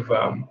positive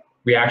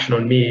reaction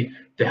on me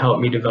to help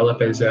me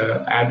develop as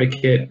an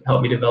advocate,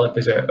 help me develop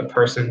as a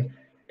person.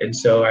 And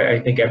so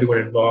I think everyone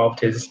involved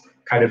has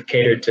kind of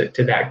catered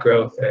to that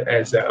growth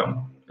as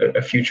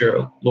a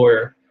future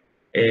lawyer.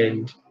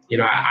 And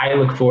I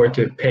look forward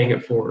to paying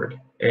it forward.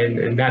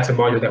 And that's a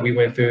module that we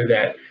went through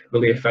that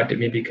really affected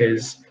me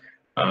because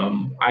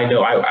I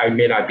know I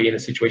may not be in the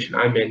situation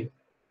I'm in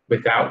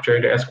without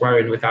Journey to Esquire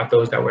and without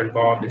those that were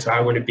involved. And so I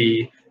want to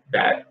be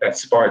that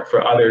spark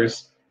for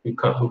others who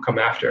come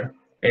after.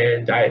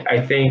 And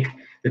I think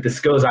that the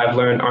skills I've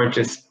learned aren't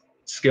just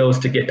skills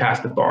to get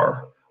past the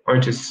bar,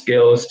 aren't just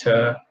skills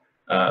to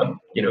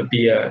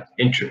be a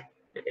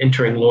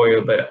entering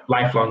lawyer, but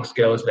lifelong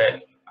skills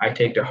that I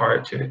take to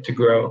heart to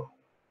grow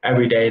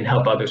every day and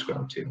help others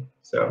grow too.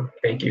 So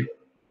thank you.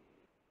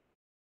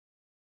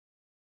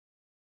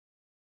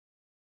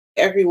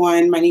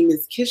 Everyone, my name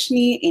is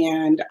Kishnee,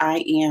 and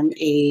I am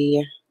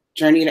a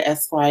Journey to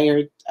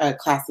Esquire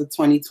class of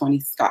 2020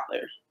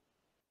 scholar.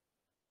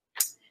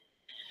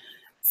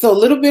 So a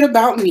little bit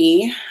about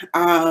me.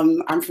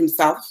 I'm from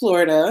South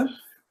Florida.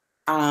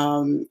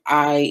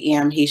 I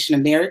am Haitian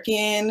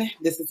American.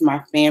 This is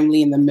my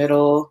family in the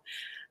middle.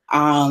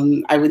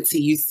 I went to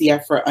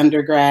UCF for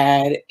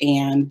undergrad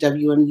and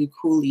WMU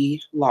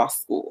Cooley Law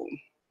School.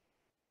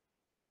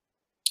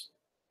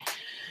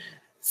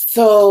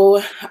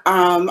 So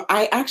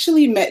I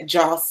actually met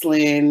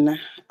Jocelyn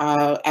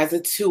as a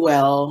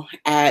 2L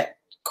at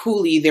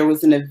Cooley. There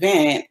was an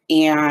event,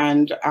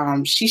 and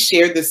she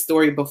shared this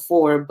story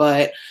before,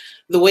 but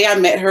the way I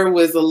met her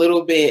was a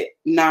little bit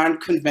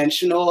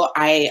non-conventional.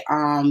 I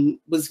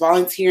was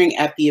volunteering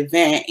at the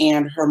event,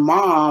 and her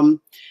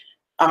mom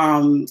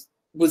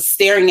was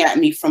staring at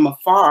me from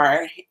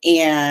afar,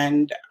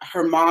 and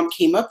her mom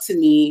came up to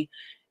me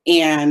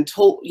and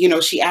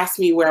she asked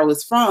me where I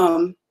was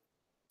from.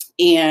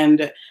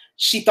 And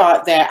she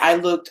thought that I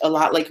looked a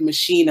lot like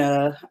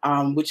Machina,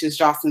 which is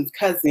Jocelyn's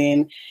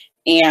cousin.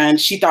 And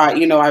she thought,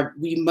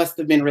 we must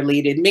have been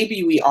related.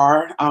 Maybe we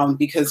are,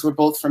 because we're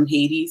both from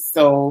Haiti.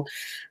 So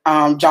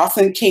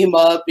Jocelyn came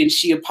up and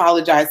she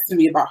apologized to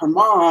me about her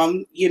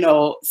mom,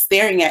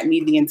 staring at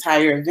me the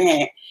entire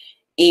event.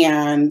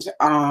 And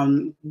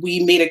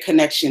we made a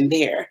connection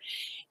there.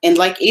 And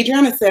like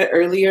Adriana said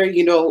earlier,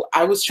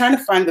 I was trying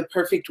to find the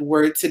perfect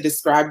word to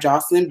describe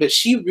Jocelyn, but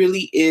she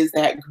really is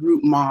that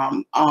group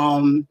mom.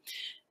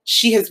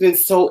 She has been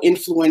so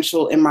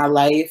influential in my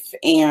life,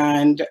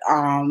 and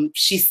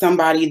she's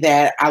somebody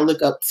that I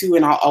look up to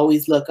and I'll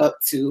always look up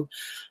to.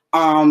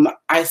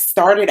 I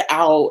started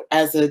out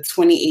as a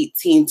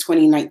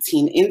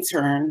 2018-2019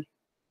 intern.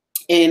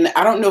 And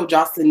I don't know if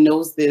Jocelyn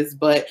knows this,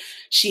 but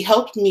she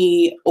helped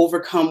me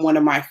overcome one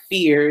of my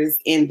fears,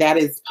 and that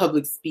is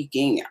public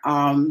speaking.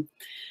 I'm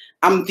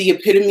the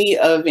epitome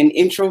of an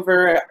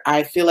introvert.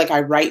 I feel like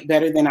I write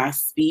better than I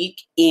speak.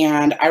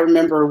 And I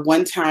remember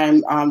one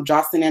time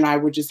Jocelyn and I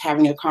were just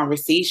having a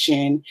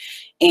conversation,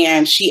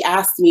 and she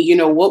asked me,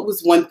 what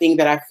was one thing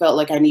that I felt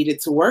like I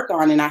needed to work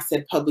on? And I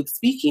said, public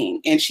speaking.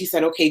 And she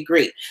said, okay,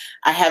 great.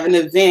 I have an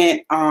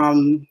event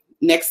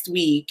next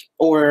week,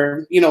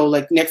 or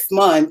like next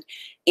month,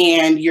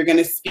 and you're going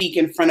to speak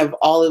in front of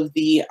all of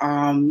the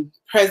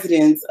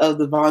presidents of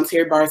the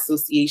voluntary bar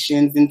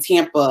associations in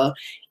Tampa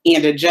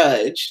and a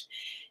judge.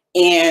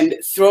 And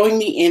throwing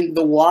me in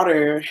the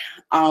water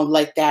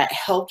like that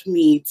helped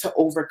me to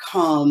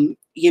overcome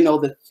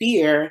the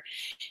fear.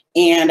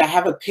 And I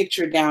have a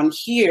picture down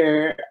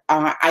here.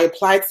 I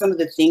applied some of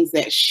the things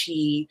that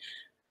she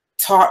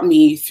taught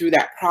me through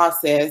that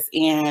process.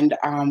 And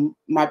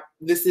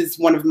this is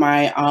one of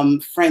my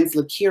friends,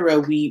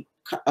 Lakira. We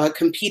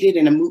competed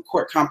in a moot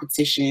court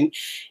competition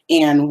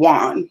and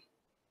won.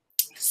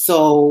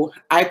 So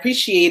I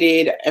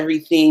appreciated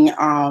everything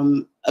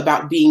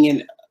about being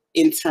an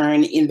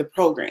intern in the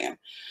program.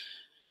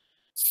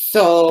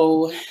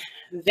 So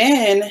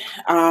then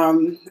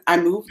I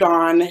moved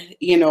on,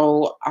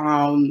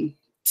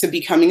 to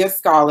becoming a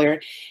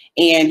scholar.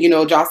 And,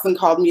 Jocelyn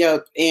called me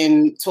up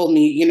and told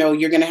me,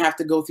 you're going to have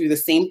to go through the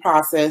same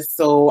process.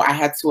 So I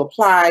had to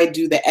apply,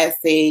 do the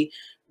essay,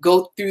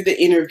 go through the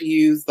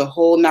interviews, the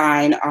whole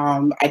nine.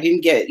 I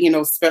didn't get,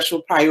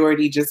 special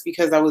priority just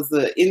because I was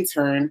an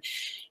intern.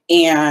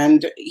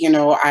 And,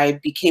 I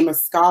became a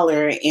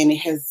scholar, and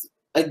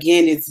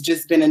it's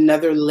just been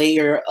another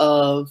layer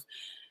of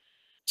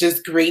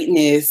just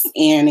greatness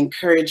and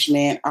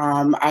encouragement.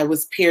 I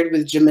was paired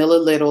with Jamila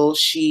Little.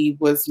 She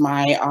was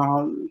my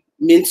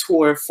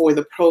mentor for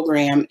the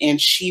program,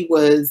 and she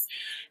was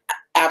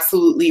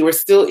absolutely, or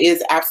still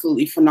is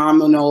absolutely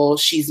phenomenal.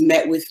 She's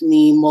met with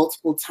me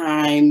multiple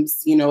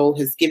times,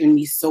 has given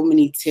me so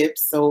many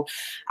tips. So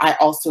I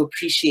also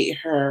appreciate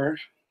her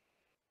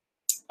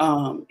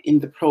in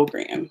the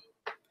program.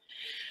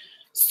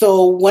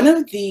 So one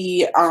of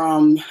the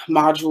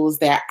modules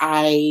that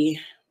I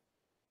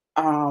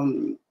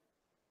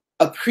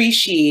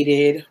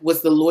appreciated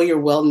was the lawyer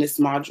wellness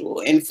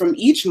module. And from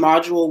each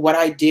module, what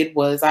I did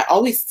was I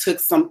always took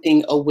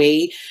something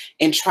away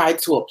and tried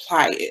to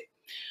apply it.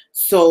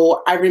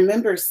 So I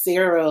remember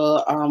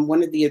Sarah,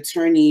 one of the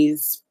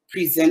attorneys,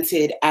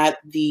 presented at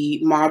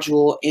the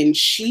module, and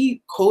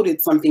she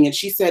quoted something, and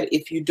she said,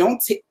 if you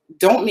don't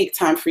make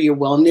time for your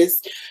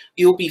wellness,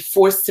 you'll be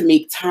forced to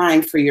make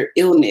time for your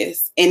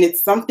illness. And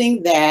it's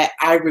something that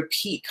I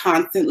repeat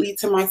constantly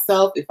to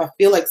myself. If I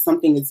feel like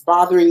something is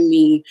bothering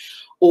me,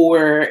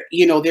 or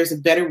there's a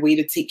better way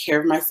to take care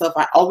of myself,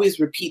 I always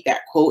repeat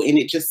that quote, and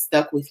it just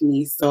stuck with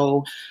me.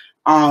 So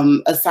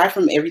aside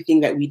from everything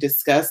that we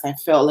discussed, I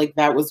felt like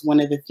that was one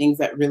of the things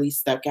that really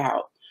stuck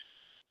out.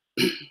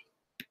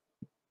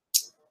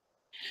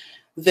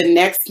 The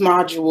next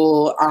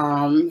module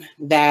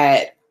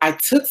that I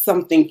took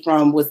something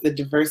from was the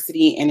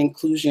diversity and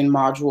inclusion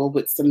module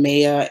with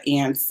Samaya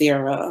and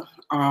Sarah.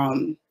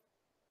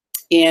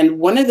 And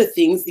one of the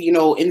things,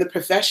 in the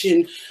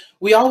profession,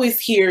 we always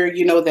hear,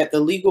 you know, that the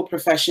legal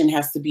profession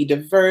has to be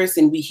diverse,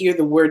 and we hear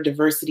the word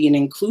diversity and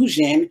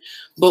inclusion,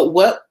 but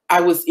what I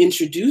was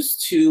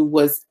introduced to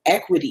was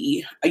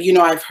equity. You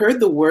know, I've heard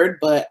the word,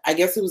 but I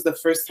guess it was the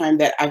first time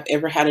that I've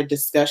ever had a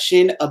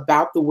discussion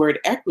about the word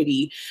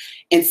equity.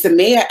 And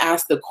Samaya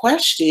asked the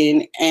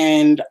question,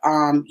 and,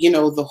 you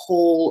know, the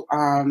whole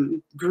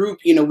group,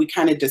 you know, we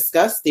kind of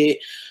discussed it.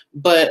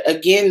 But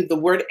again, the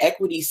word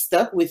equity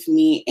stuck with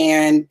me.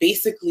 And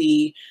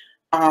basically,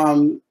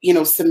 you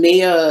know,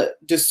 Samaya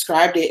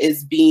described it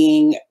as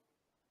being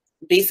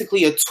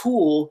basically a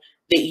tool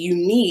that you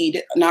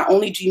need. Not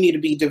only do you need to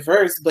be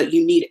diverse, but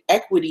you need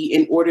equity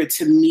in order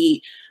to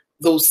meet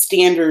those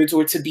standards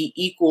or to be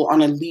equal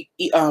on a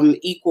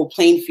equal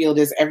playing field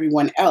as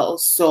everyone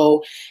else.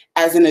 So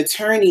as an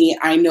attorney,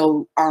 I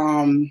know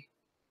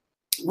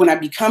when I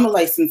become a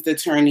licensed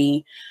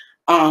attorney,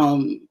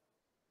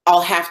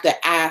 I'll have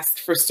to ask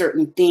for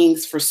certain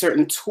things, for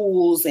certain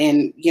tools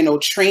and, you know,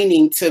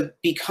 training to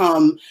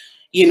become,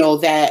 you know,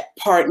 that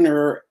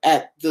partner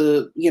at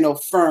the, you know,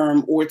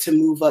 firm, or to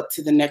move up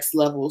to the next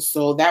level.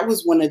 So that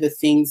was one of the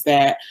things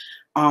that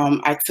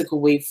I took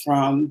away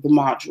from the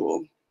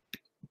module.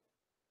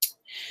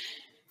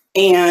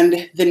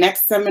 And the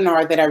next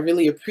seminar that I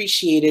really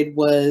appreciated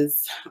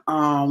was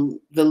the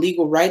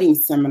legal writing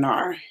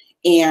seminar.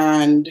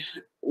 And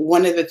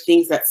one of the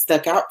things that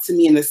stuck out to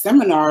me in the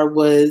seminar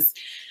was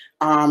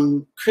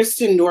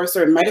Kristen Norris,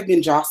 or it might have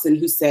been Jocelyn,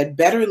 who said,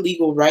 better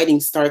legal writing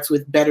starts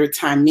with better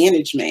time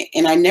management.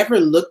 And I never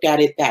looked at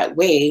it that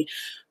way,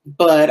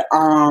 but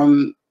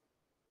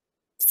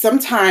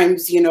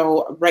sometimes, you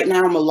know, right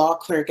now I'm a law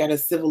clerk at a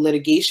civil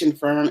litigation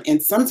firm,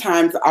 and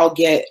sometimes I'll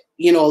get,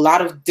 you know, a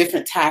lot of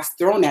different tasks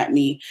thrown at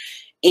me,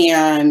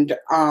 and,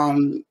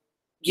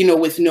 you know,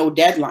 with no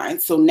deadline.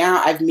 So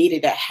now I've made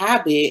it a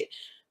habit.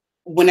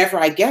 Whenever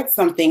I get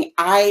something,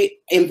 I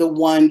am the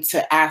one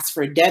to ask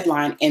for a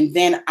deadline, and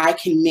then I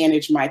can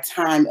manage my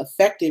time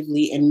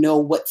effectively and know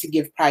what to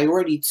give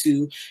priority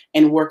to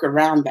and work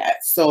around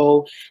that.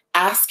 So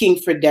asking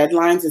for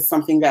deadlines is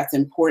something that's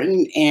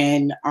important,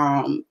 and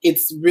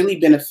it's really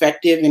been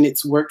effective and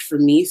it's worked for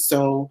me.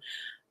 So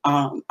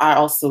I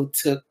also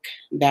took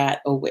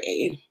that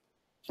away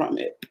from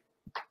it.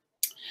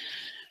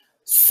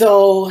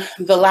 So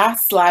the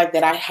last slide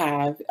that I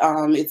have,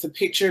 it's a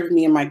picture of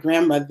me and my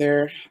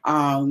grandmother.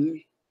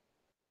 And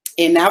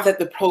now that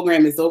the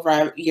program is over,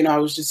 I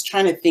was just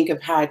trying to think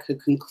of how I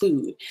could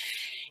conclude.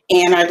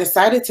 And I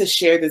decided to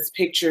share this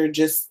picture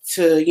just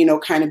to, you know,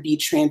 kind of be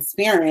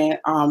transparent.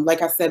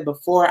 Like I said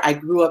before, I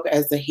grew up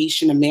as a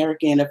Haitian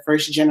American, a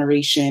first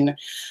generation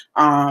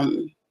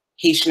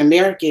Haitian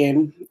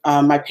American.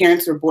 My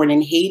parents were born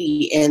in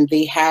Haiti, and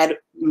they had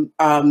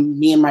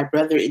me and my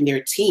brother in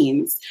their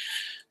teens.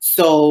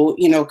 So,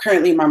 you know,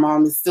 currently my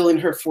mom is still in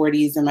her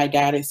 40s and my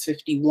dad is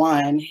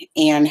 51.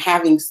 And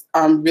having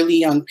really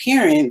young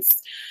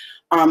parents,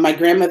 my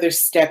grandmother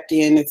stepped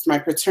in. It's my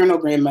paternal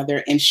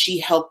grandmother, and she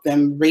helped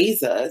them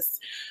raise us.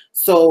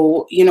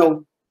 So, you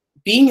know,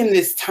 being in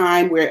this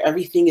time where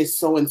everything is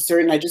so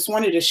uncertain, I just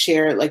wanted to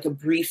share like a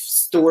brief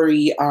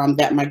story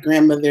that my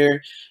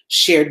grandmother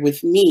shared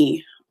with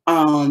me.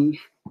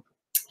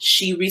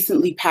 She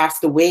recently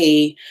passed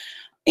away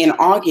in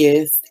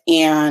August,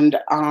 and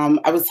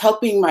I was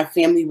helping my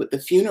family with the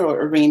funeral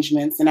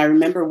arrangements. And I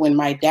remember when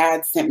my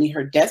dad sent me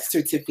her death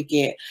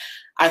certificate,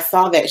 I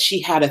saw that she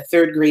had a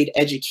 3rd grade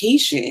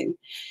education.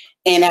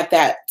 And at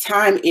that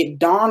time, it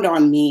dawned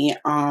on me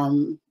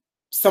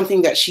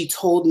something that she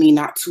told me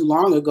not too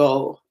long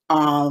ago.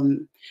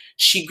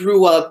 She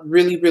grew up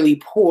really,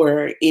 really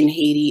poor in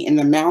Haiti in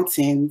the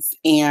mountains.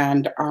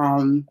 And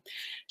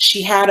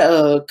she had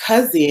a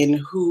cousin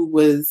who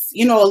was,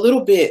 you know, a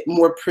little bit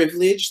more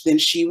privileged than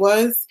she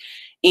was.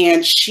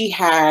 And she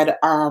had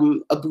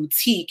a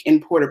boutique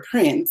in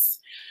Port-au-Prince.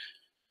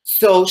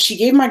 So she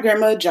gave my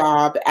grandma a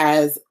job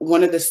as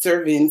one of the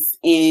servants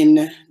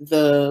in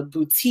the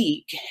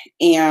boutique.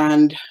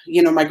 And,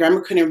 you know, my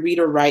grandma couldn't read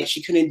or write.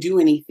 She couldn't do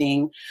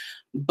anything.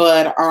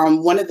 But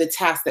one of the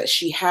tasks that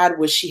she had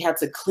was she had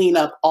to clean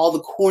up all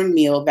the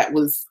cornmeal that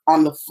was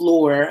on the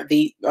floor.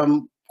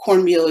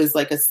 Cornmeal is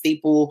like a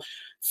staple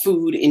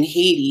food in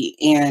Haiti.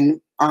 And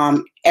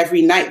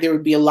every night there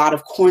would be a lot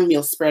of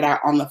cornmeal spread out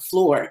on the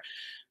floor.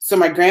 So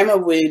my grandma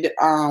would,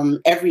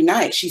 every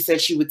night, she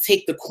said she would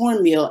take the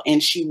cornmeal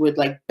and she would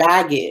like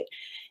bag it.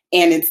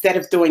 And instead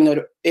of throwing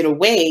it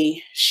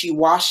away, she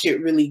washed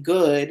it really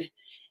good.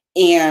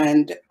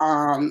 And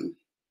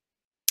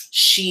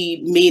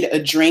she made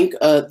a drink,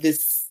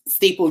 this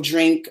staple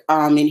drink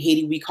in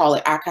Haiti, we call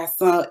it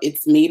acassin.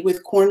 It's made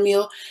with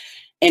cornmeal.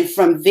 And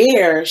from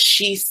there,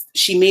 she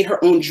made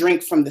her own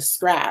drink from the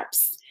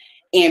scraps,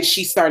 and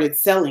she started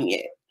selling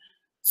it.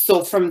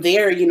 So from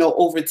there, you know,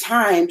 over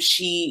time,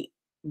 she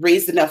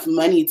raised enough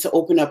money to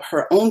open up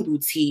her own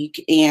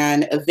boutique.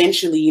 And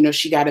eventually, you know,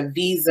 she got a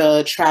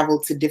visa,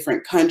 traveled to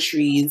different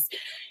countries,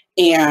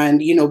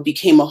 and, you know,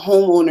 became a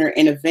homeowner.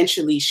 And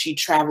eventually she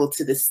traveled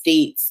to the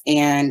States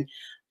and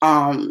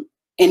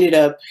ended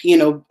up, you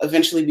know,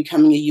 eventually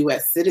becoming a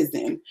US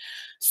citizen.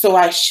 So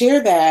I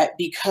share that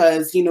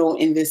because, you know,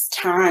 in this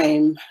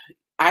time,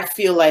 I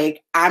feel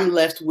like I'm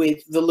left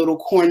with the little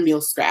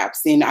cornmeal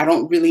scraps and I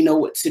don't really know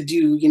what to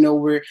do. You know,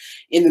 we're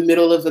in the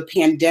middle of a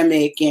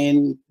pandemic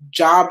and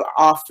job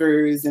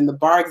offers and the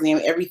bar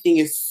exam, everything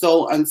is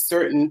so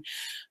uncertain.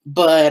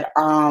 But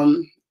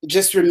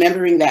just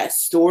remembering that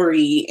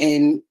story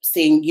and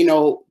saying, you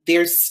know,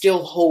 there's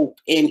still hope.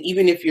 And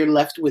even if you're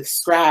left with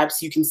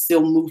scraps, you can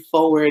still move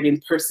forward and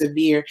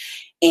persevere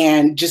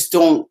and just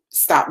don't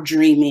stop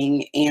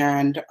dreaming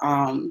and,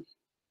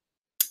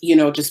 you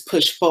know, just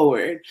push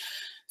forward.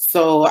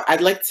 So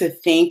I'd like to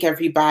thank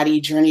everybody,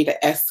 Journey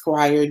to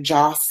Esquire,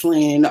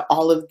 Jocelyn,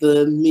 all of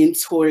the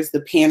mentors,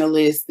 the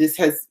panelists. This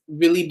has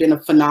really been a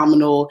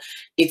phenomenal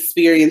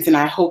experience and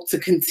I hope to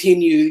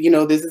continue. You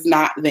know, this is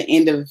not the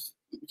end of,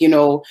 you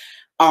know,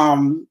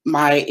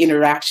 my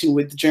interaction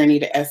with Journey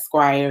to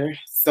Esquire.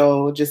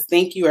 So just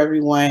thank you,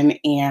 everyone,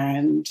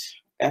 and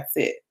that's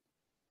it.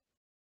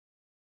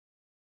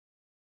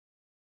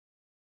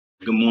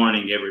 Good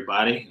morning,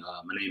 everybody.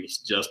 My name is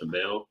Justin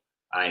Bell.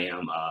 I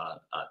am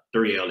a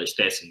 3L at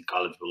Stetson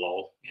College of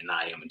Law, and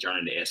I am a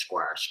Journey to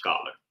Esquire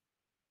scholar.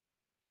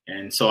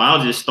 And so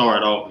I'll just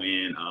start off,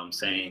 man,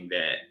 saying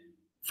that,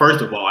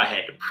 first of all, I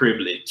had the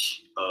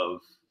privilege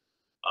of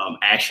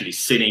actually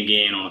sitting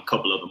in on a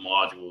couple of the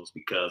modules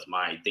because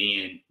my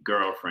then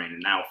girlfriend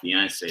and now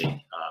fiance,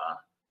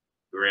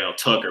 Garel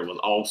Tucker, was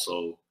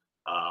also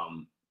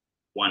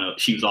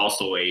she was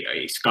also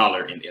a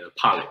scholar in the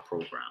pilot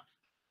program.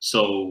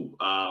 So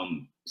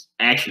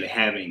actually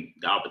having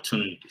the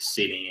opportunity to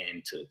sit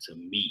in, to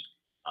meet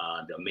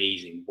the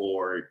amazing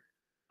board,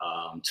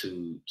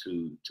 to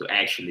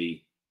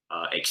actually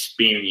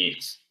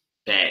experience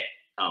that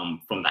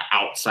from the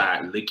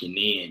outside looking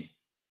in,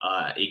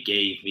 it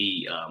gave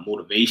me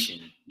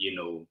motivation, you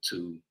know,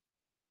 to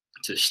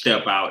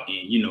step out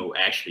and, you know,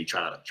 actually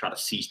try to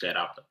seize that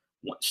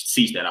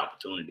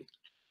opportunity.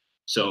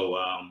 So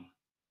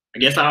I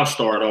guess I'll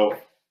start off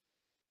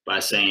by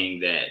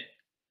saying that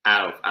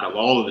out of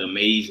all of the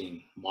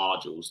amazing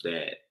modules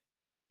that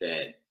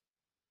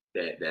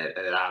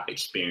I've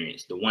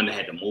experienced, the one that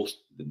had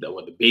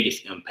the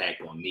biggest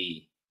impact on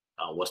me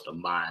was the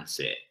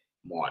mindset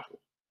module.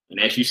 And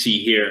as you see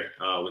here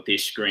with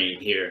this screen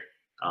here,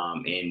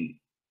 and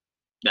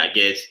I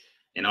guess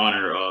in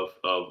honor of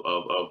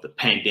the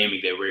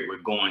pandemic that we're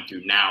going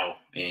through now,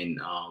 and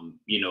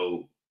you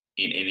know,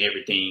 and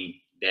everything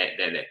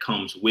that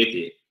comes with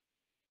it,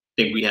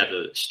 I think we have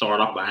to start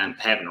off by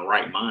having the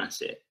right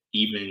mindset,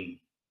 even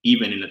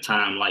in a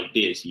time like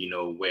this, you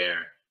know,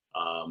 where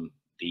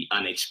the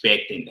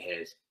unexpected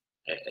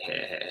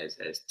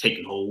has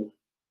taken hold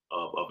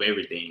of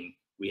everything.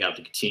 We have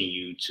to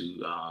continue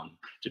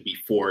to be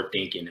forward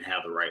thinking and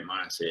have the right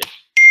mindset.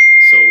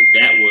 So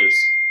that was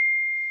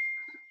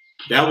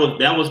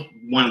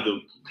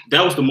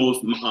the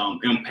most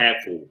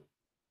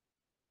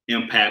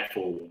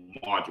impactful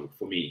module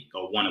for me,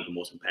 or one of the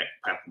most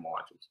impactful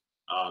modules,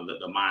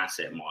 the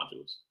mindset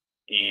modules,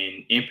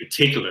 and in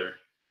particular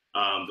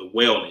the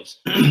wellness,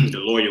 the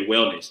lawyer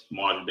wellness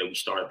module that we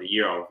started the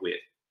year off with,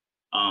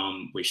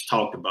 which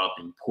talked about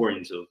the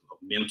importance of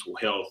mental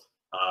health,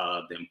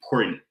 the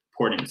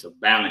importance of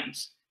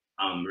balance,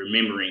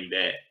 remembering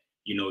that,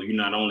 you know, you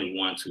not only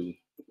want to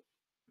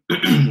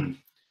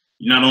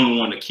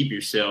keep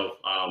yourself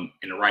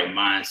in the right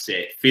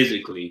mindset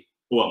physically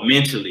or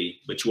mentally,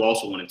 but you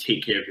also want to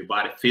take care of your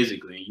body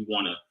physically, and you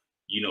want to,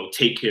 you know,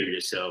 take care of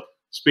yourself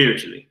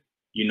spiritually.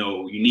 You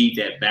know, you need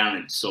that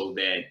balance so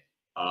that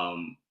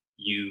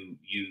you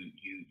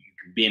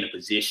can be in a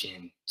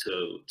position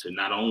to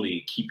not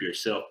only keep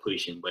yourself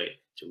pushing, but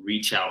to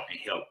reach out and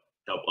help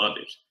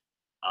others.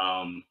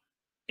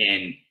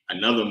 And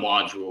another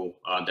module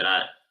that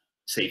I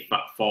say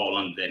fall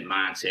under that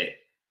mindset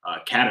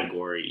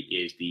category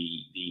is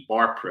the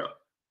bar prep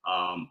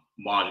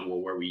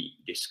module, where we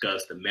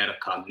discuss the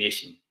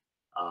metacognition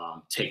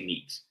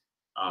techniques.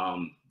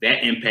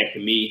 That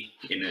impacted me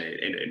in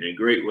a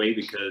great way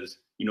because,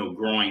 you know,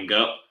 growing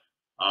up,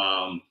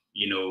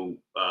 you know,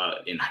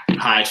 in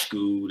high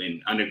school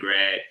and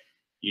undergrad,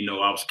 you know,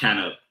 I was kind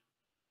of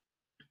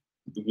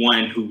the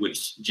one who would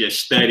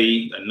just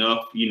study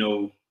enough, you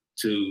know,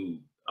 to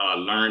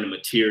learn the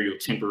material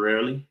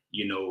temporarily,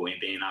 you know, and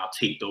then I'll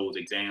take those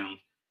exams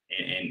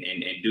and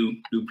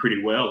do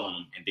pretty well on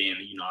them. And then,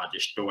 you know, I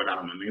just throw it out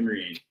of my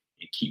memory and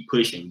keep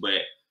pushing.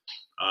 But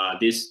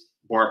this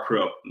bar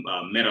prep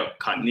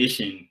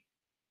metacognition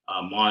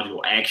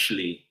module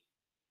actually,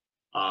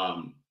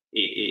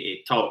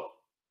 it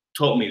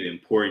taught me the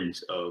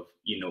importance of,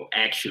 you know,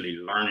 actually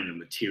learning the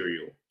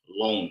material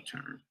long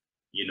term,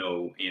 you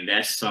know, and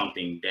that's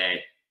something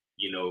that,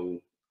 you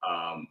know,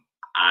 I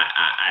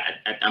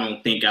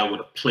don't think I would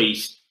have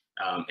placed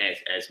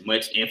as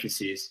much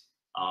emphasis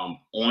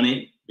on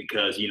it,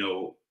 because, you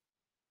know,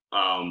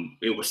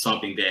 it was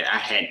something that I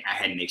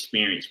hadn't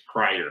experienced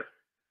prior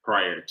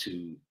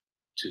to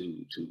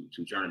Journey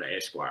to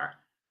Esquire.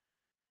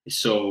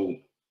 So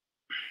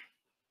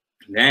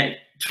that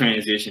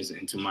transitions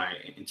into my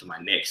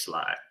next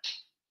slide.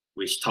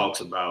 which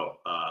talks about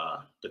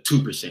the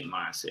 2%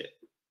 mindset.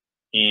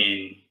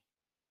 And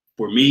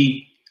for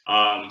me,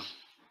 I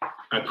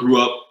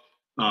grew up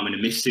in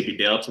the Mississippi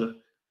Delta.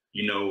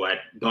 You know, I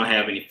don't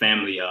have any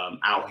family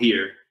out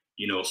here,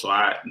 you know, so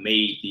I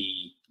made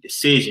the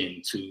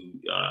decision to,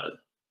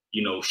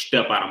 you know,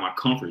 step out of my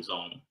comfort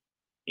zone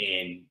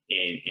and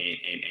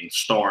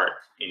start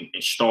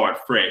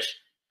fresh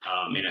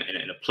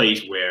in a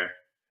place where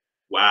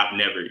I've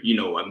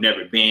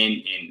never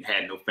been and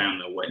had no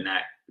family or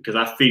whatnot, because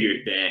I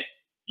figured that,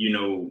 you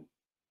know,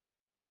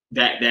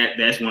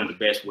 that's one of the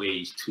best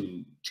ways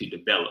to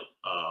develop,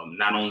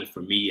 not only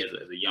for me as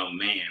a young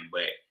man,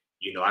 but,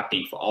 you know, I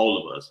think for all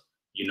of us.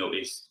 You know,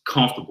 it's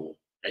comfortable,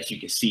 as you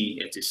can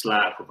see, as this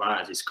slide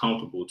provides, it's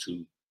comfortable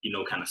to, you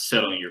know, kind of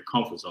settle in your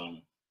comfort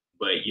zone.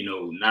 But, you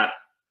know, not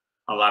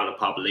a lot of the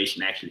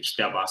population actually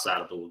step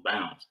outside of those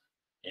bounds.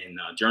 And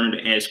Journey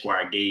to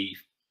Esquire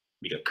gave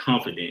me the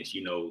confidence,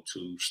 you know,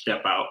 to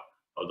step out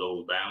of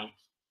those bounds,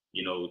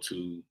 you know,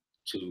 to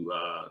through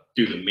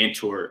the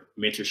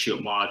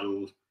mentorship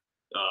modules,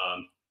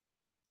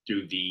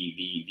 through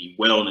the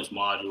wellness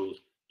modules,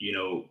 you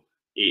know,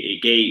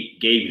 it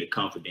gave me the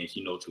confidence,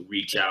 you know, to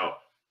reach out,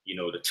 you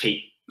know, to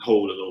take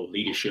hold of those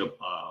leadership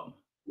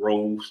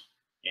roles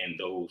and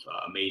those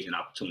amazing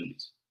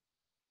opportunities.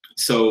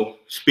 So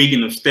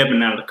speaking of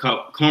stepping out of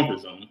the comfort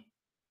zone,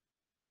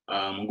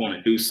 I'm going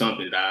to do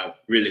something that I've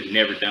really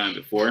never done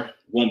before.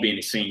 Won't be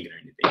any singing or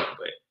anything,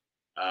 but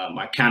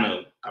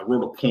I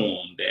wrote a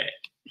poem that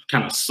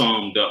kind of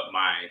summed up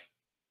my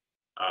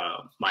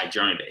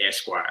Journey to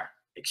Esquire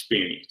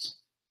experience.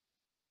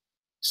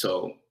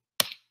 So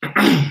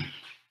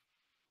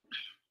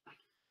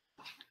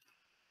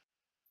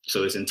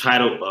so it's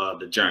entitled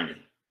The Journey.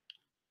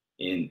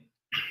 And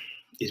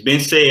it's been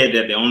said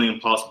that the only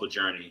impossible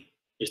journey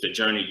is the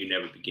journey you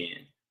never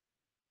began.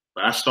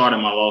 But I started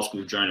my law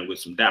school journey with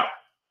some doubt.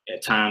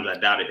 At times I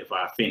doubted if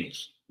I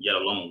finished, yet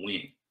alone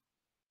win.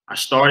 I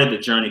started the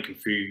journey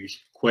confused,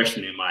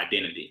 questioning my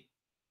identity.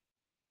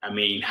 I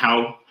mean,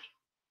 how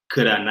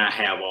could I not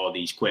have all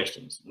these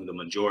questions when the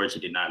majority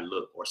did not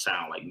look or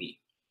sound like me?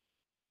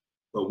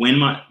 But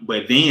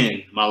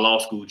then my law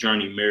school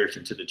journey merged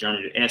into the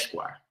Journey to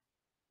Esquire,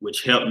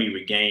 which helped me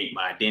regain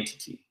my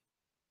identity.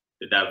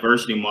 The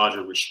diversity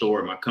module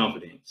restored my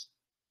confidence,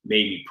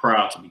 made me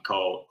proud to be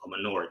called a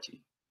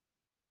minority.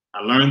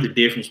 I learned the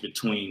difference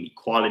between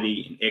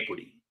equality and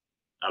equity.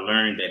 I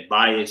learned that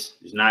bias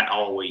is not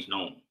always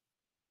known.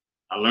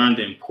 I learned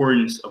the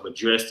importance of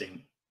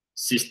addressing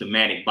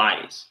systematic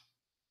bias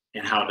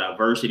and how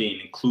diversity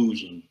and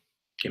inclusion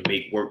can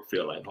make work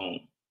feel like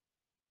home.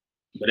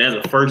 But as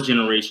a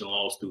first-generation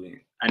law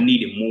student, I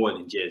needed more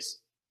than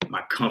just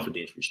my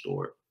confidence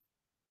restored.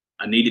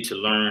 I needed to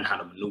learn how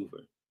to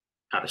maneuver,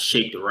 how to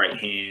shake the right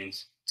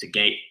hands to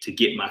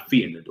get my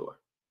feet in the door.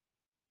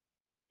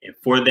 And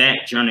for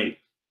that, Journey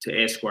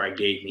to Esquire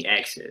gave me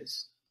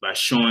access by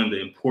showing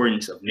the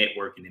importance of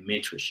networking and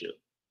mentorship.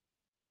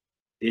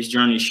 This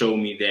journey showed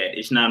me that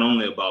it's not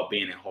only about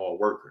being a hard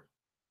worker,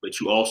 but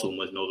you also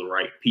must know the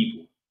right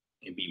people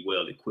and be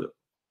well equipped.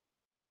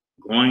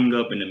 Growing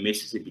up in the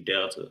Mississippi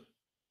Delta,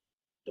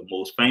 the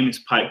most famous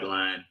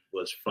pipeline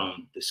was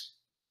from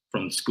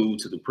the school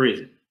to the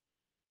prison.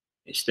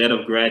 Instead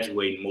of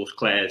graduating, most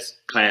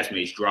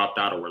classmates dropped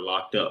out or were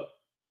locked up,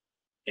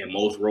 and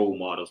most role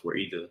models were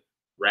either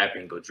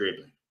rapping or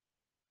dribbling.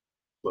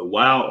 But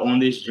while on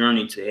this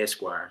journey to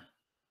Esquire,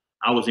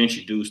 I was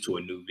introduced to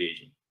a new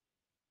vision,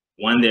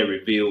 one that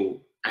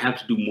revealed I have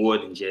to do more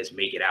than just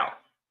make it out,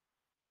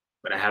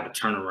 but I have to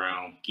turn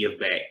around, give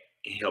back,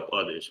 and help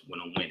others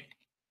when I'm winning.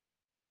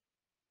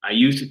 I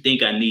used to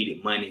think I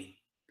needed money,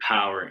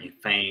 power, and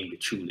fame to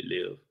truly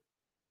live,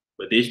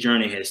 but this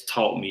journey has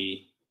taught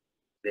me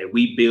that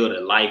we build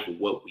a life of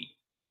what we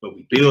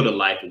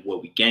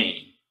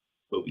gain,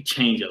 but we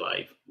change a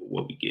life with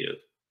what we give.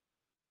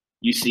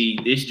 You see,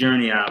 on this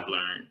journey I've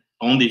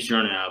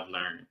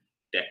learned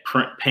that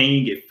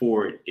paying it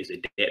forward is a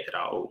debt that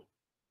I owe,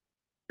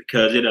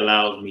 because it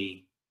allows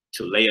me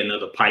to lay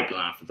another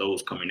pipeline for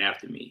those coming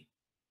after me,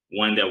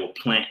 one that will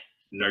plant,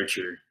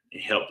 nurture,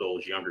 and help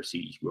those younger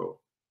seeds grow.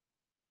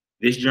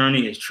 This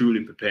journey has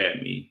truly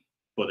prepared me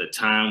for the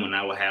time when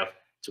I will have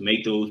to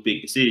make those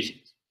big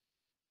decisions.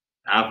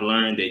 I've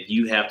learned that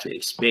you have to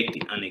expect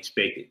the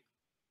unexpected,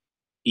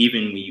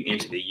 even when you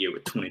enter the year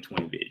with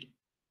 2020 vision.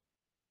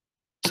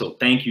 So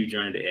thank you,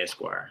 Journey to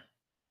Esquire,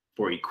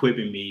 for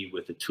equipping me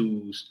with the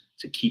tools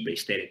to keep a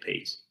steady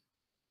pace.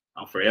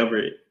 I'm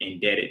forever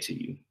indebted to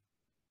you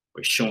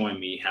for showing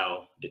me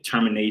how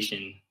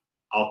determination,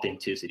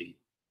 authenticity,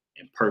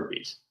 and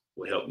purpose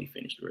will help me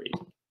finish the race.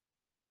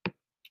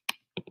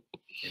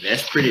 And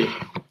that's pretty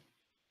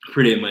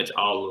much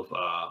all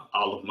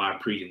of my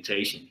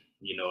presentation.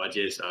 You know, I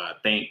just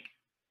thank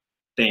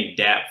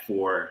DAP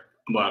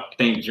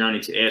thank Journey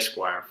to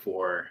Esquire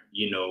for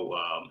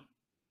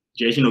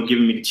just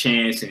giving me the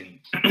chance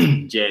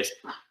and just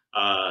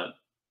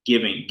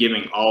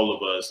giving all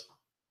of us.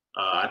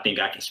 I think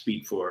I can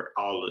speak for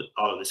all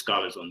of the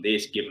scholars on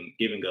this,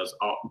 giving us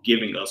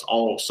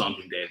all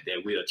something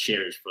that we'll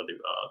cherish for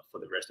the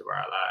rest of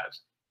our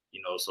lives.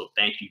 You know, so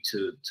thank you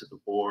to the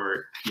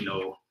board, you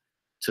know,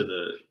 to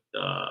the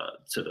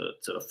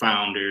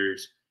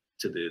founders,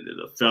 to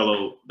the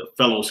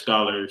fellow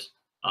scholars,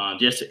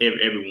 just to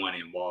everyone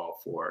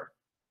involved for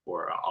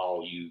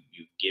all you've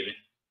given.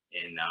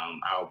 And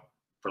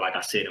like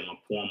I said in my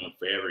poem, I'm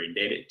forever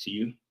indebted to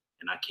you,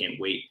 and I can't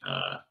wait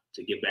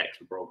to get back to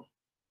the program.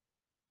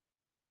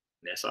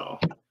 That's all.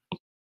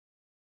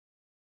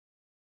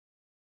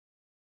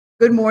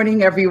 Good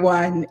morning,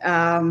 everyone.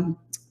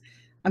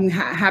 I'm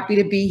happy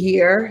to be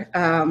here.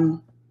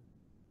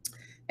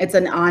 It's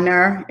an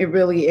honor. It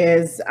really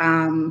is.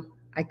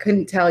 I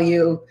couldn't tell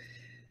you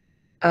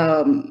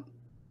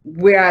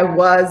where I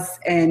was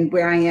and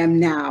where I am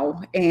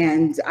now.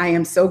 And I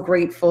am so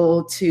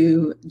grateful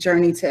to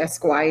Journey to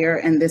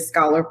Esquire and this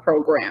scholar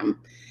program.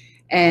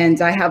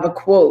 And I have a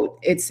quote.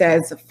 It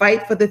says,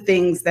 "Fight for the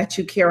things that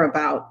you care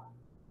about,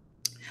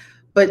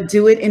 but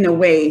do it in a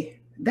way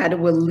that it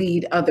will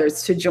lead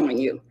others to join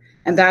you."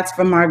 And that's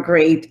from our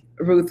great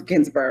Ruth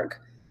Ginsburg.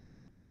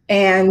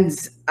 And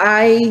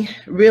I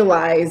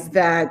realized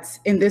that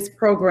in this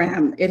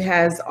program, it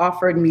has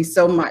offered me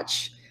so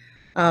much.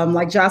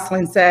 Like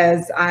Jocelyn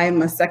says,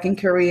 I'm a second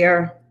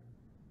career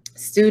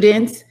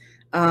student.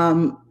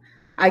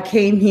 I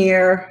came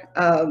here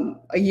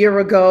a year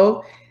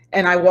ago,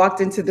 and I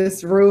walked into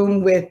this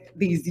room with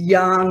these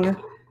young,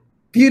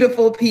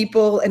 beautiful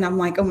people. And I'm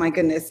like, oh my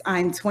goodness,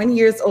 I'm 20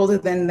 years older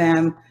than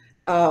them.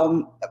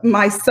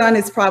 My son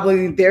is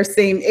probably their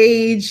same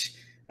age.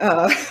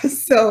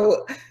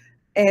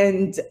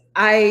 And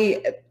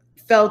I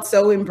felt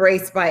so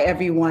embraced by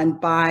everyone,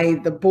 by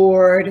the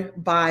board,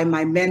 by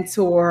my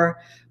mentor,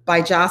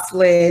 by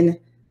Jocelyn,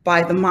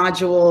 by the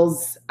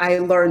modules. I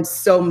learned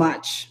so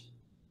much,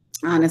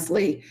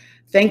 honestly.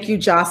 Thank you,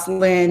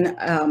 Jocelyn.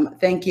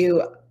 Thank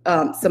you,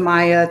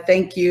 Samaya.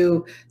 Thank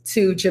you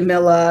to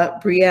Jamila,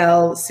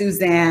 Brielle,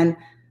 Suzanne,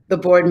 the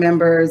board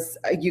members.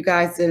 You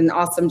guys did an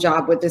awesome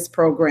job with this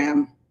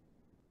program.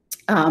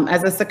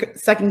 As a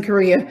second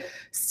career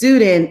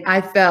student, I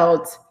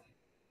felt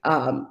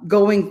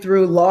going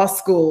through law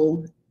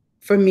school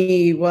for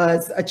me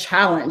was a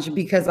challenge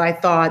because I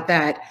thought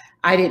that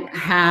I didn't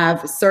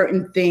have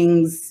certain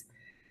things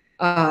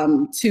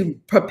to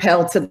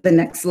propel to the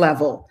next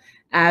level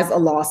as a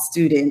law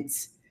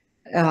student.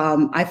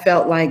 I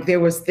felt like there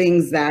was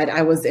things that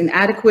I was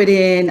inadequate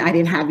in, I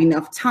didn't have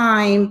enough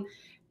time.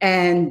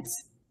 And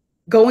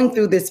going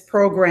through this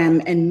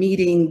program and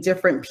meeting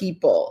different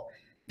people,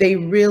 they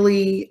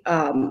really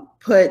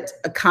put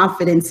a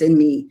confidence in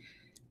me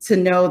to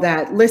know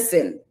that,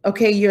 listen,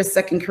 okay, you're a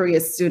second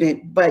career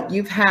student, but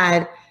you've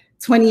had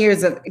 20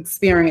 years of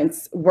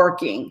experience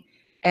working.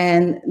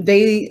 And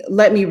they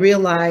let me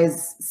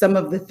realize some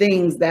of the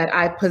things that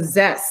I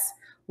possess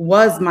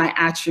was my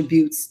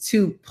attributes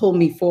to pull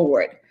me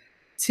forward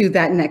to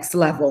that next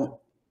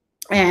level.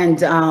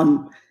 And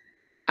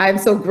I'm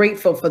so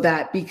grateful for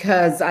that,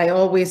 because I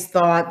always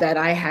thought that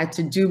I had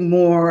to do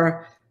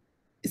more,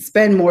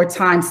 spend more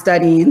time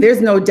studying.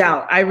 There's no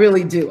doubt, I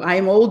really do. I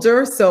am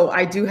older, so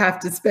I do have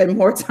to spend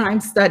more time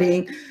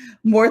studying,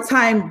 more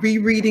time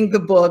rereading the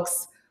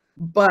books.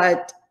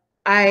 But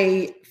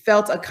I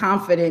felt a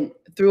confidence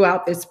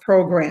throughout this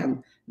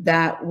program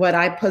that what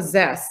I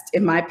possessed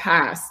in my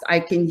past, I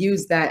can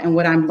use that and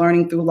what I'm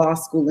learning through law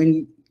school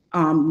and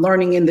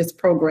learning in this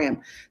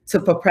program to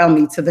propel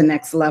me to the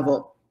next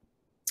level.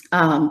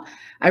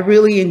 I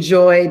really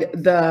enjoyed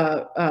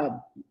the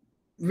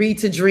Read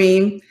to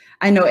Dream.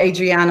 I know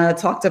Adriana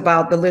talked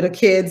about the little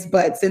kids,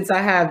 but since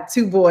I have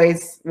two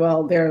boys,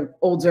 well, they're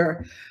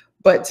older,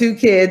 but two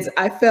kids,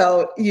 I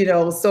felt, you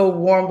know, so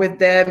warm with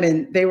them,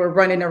 and they were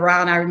running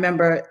around. I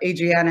remember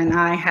Adriana and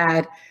I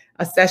had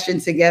a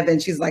session together,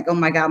 and she's like, oh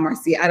my God,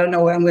 Marcia, I don't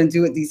know what I'm going to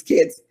do with these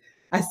kids.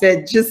 I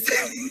said, just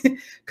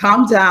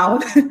calm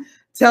down,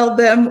 tell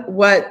them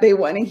what they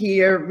want to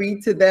hear,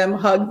 read to them,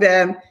 hug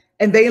them.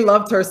 And they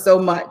loved her so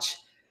much.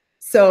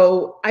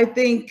 So I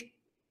think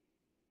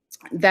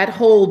that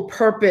whole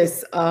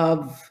purpose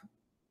of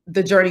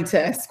the Journey to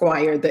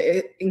Esquire,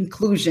 the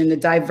inclusion, the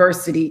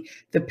diversity,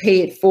 the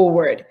pay it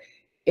forward,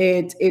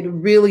 it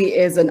really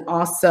is an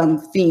awesome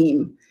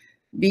theme,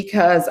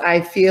 because I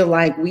feel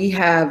like we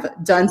have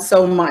done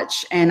so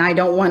much, and I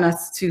don't want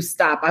us to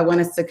stop. I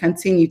want us to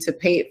continue to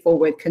pay it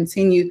forward,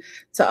 continue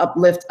to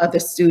uplift other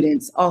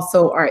students.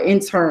 Also, our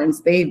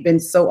interns, they've been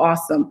so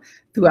awesome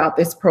throughout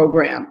this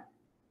program.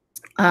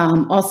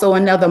 Also,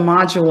 another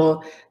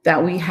module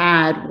that we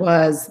had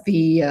was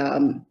the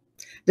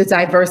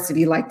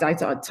diversity, like I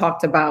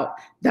talked about.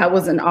 That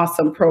was an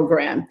awesome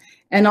program.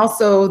 And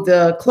also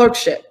the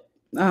clerkship,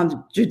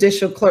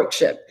 judicial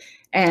clerkship.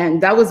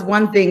 And that was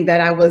one thing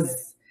that I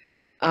was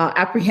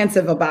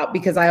apprehensive about,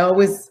 because I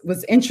always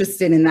was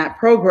interested in that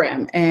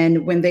program.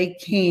 And when they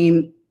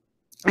came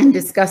and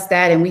discussed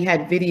that, and we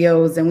had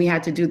videos and we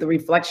had to do the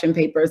reflection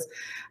papers,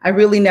 I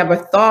really never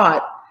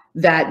thought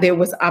that there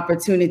was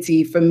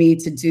opportunity for me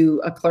to do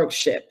a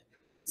clerkship.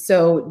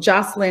 So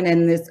Jocelyn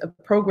and this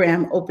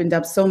program opened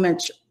up so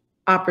much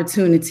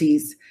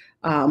opportunities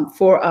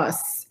for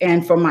us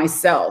and for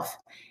myself.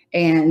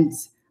 And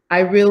I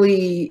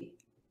really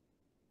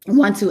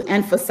want to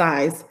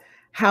emphasize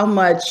how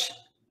much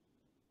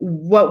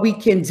what we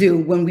can do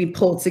when we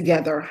pull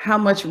together, how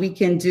much we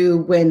can do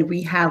when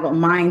we have a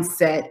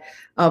mindset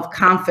of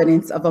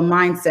confidence, of a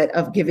mindset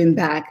of giving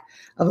back,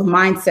 of a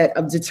mindset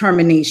of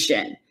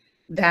determination,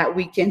 that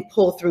we can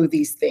pull through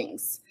these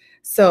things.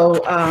 So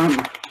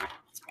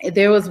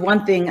there was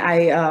one thing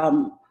I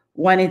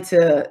wanted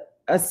to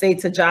say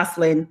to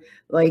Jocelyn.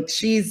 Like,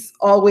 she's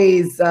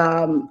always,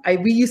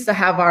 we used to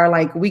have our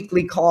like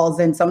weekly calls,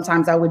 and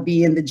sometimes I would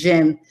be in the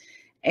gym,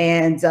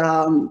 and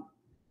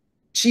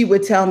she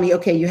would tell me,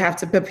 okay, you have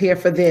to prepare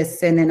for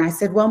this. And then I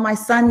said, well, my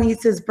son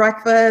needs his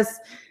breakfast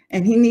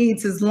and he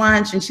needs his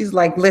lunch. And she's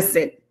like,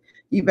 listen,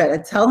 you better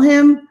tell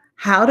him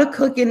how to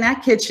cook in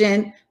that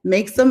kitchen,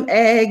 make some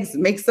eggs,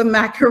 make some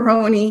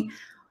macaroni.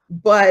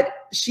 But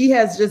she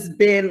has just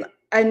been,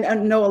 I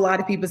know a lot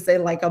of people say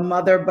like a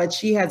mother, but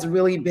she has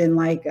really been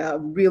like a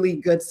really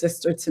good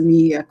sister to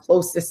me, a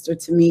close sister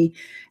to me.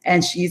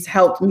 And she's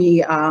helped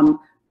me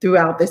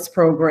throughout this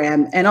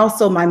program. And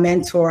also my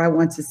mentor, I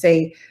want to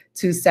say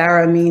to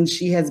Sarah, I mean,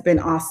 she has been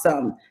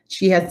awesome.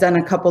 She has done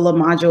a couple of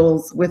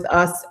modules with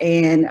us,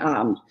 and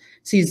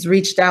she's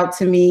reached out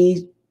to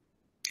me.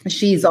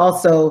 She's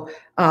also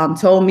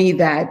told me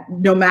that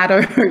no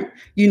matter,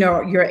 you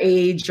know, your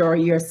age or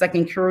your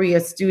second career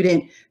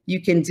student,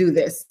 you can do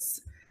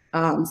this.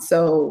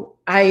 So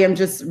I am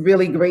just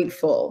really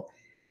grateful.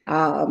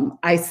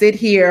 I sit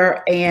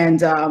here and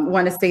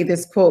want to say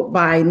this quote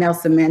by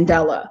Nelson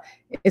Mandela.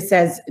 It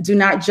says, "Do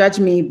not judge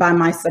me by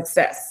my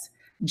success.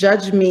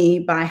 Judge me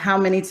by how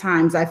many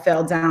times I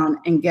fell down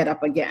and get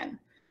up again."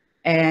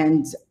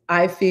 And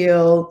I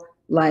feel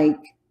like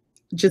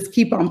just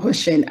keep on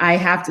pushing. I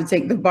have to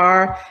take the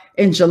bar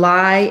in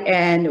July,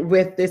 and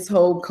with this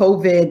whole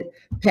COVID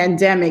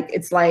pandemic,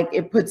 it's like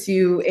it puts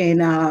you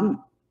in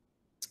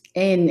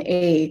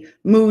a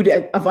mood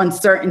of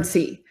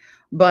uncertainty.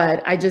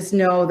 But I just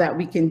know that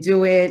we can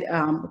do it,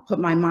 put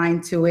my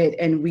mind to it,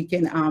 and we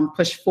can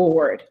push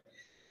forward.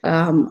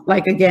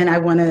 Like, again, I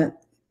want to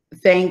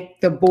thank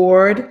the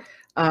board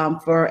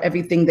for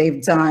everything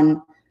they've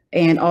done,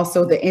 and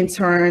also the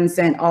interns,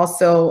 and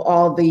also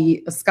all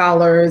the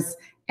scholars,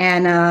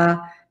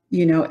 Anna,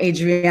 you know,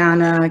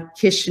 Adriana,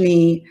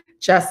 Kishnee,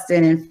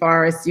 Justin, and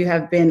Forrest. You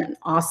have been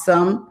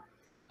awesome.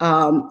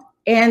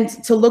 And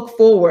to look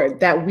forward,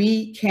 that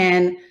we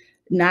can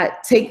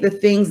not take the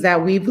things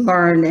that we've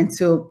learned and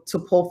to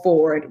pull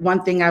forward.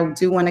 One thing I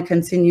do want to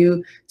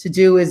continue to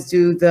do is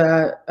do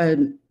the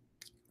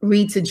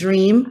Read to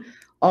Dream.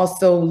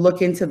 Also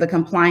look into the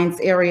compliance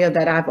area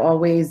that I've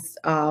always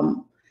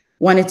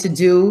wanted to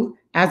do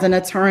as an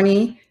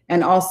attorney,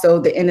 and also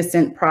the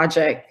Innocent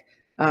Project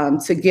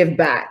to give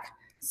back.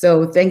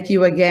 So thank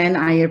you again.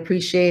 I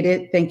appreciate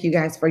it. Thank you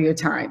guys for your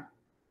time.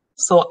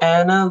 So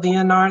Anna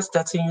Leonard,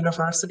 Stetson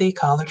University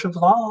College of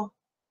Law.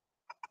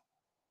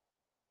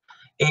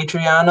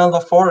 Adriana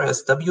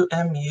LaForest,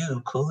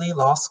 WMU, Cooley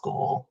Law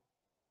School.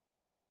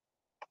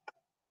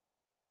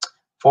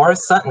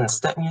 Forrest Sutton,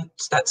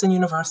 Stetson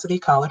University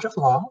College of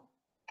Law.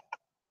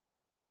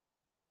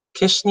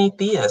 Kishnee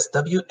Theus,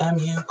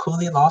 WMU,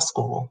 Cooley Law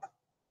School.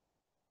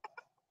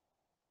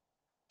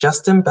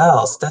 Justin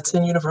Bell,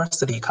 Stetson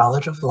University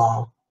College of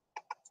Law.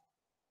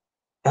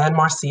 And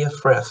Marcia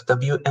Frith,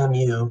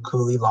 WMU,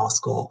 Cooley Law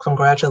School.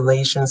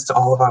 Congratulations to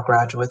all of our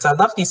graduates. I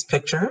love these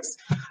pictures.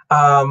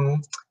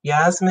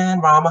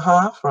 Yasmin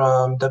Ramaha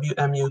from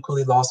WMU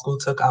Cooley Law School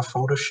took our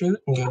photo shoot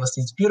and gave us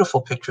these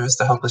beautiful pictures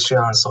to help us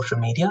share on social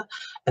media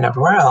and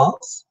everywhere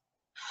else.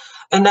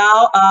 And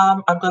now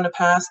I'm going to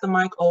pass the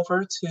mic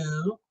over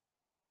to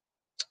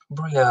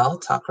Brielle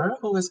Tucker,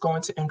 who is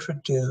going to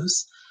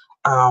introduce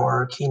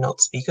our keynote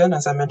speaker. And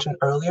as I mentioned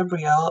earlier,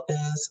 Brielle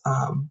is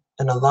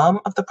an alum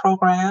of the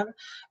program,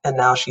 and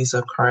now she's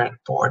a current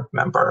board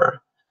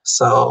member.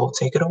 So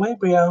take it away,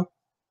 Brielle.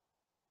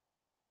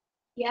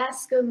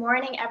 Yes, good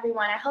morning,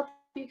 everyone. I hope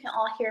you can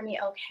all hear me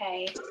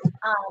okay.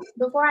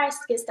 Before I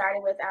get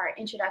started with our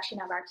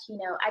introduction of our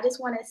keynote, I just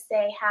want to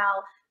say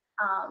how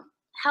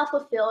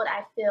fulfilled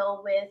I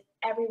feel with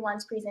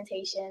everyone's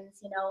presentations,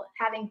 you know,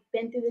 having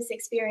been through this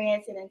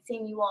experience and then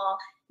seeing you all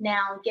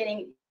now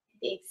getting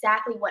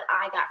exactly what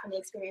I got from the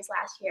experience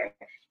last year.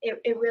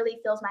 It really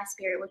fills my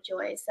spirit with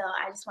joy. So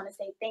I just want to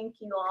say thank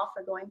you all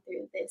for going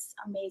through this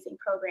amazing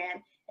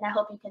program, and I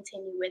hope you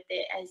continue with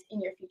it as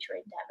in your future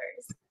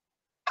endeavors.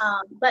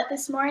 But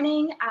this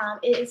morning,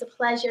 it is a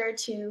pleasure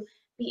to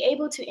be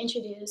able to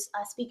introduce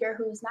a speaker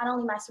who's not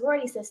only my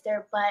sorority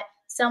sister, but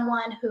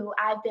someone who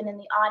I've been in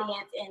the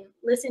audience and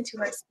listened to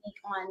her speak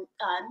on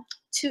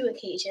 2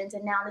 occasions,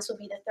 and now this will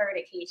be the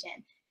 3rd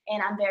occasion,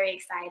 and I'm very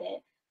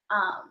excited.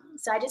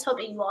 So I just hope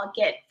that you all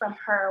get from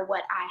her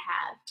what I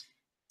have.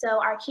 So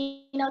our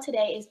keynote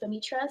today is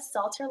Bamitra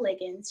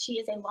Salter-Liggins. She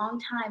is a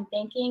longtime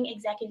banking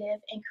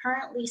executive and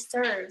currently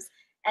serves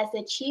as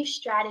the Chief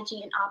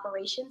Strategy and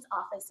Operations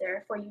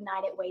Officer for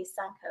United Way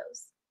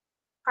Suncoast.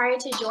 Prior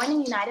to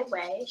joining United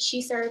Way,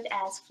 she served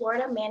as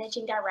Florida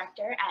Managing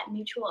Director at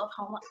Mutual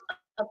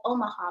of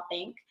Omaha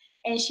Bank,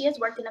 and she has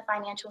worked in the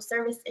financial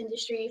service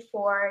industry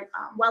for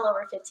well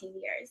over 15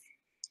 years.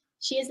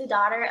 She is the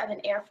daughter of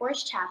an Air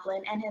Force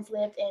chaplain and has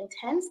lived in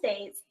 10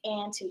 states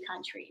and 2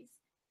 countries.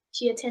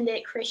 She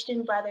attended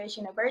Christian Brothers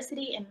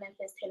University in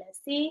Memphis,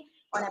 Tennessee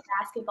on a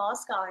basketball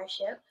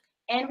scholarship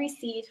and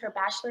received her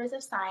Bachelor's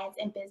of Science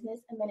in Business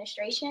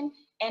Administration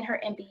and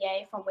her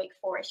MBA from Wake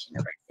Forest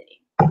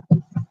University.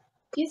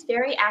 She's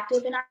very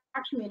active in our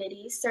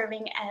community,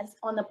 serving as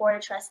on the Board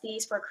of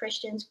Trustees for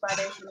Christian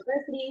Brothers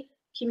University,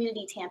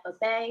 Community Tampa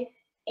Bay,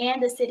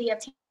 and the City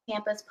of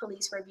Tampa's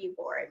Police Review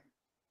Board.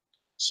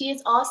 She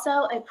is also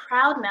a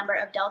proud member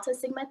of Delta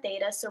Sigma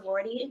Theta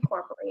Sorority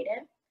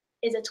Incorporated,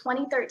 is a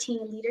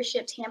 2013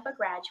 Leadership Tampa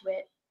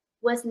graduate,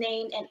 was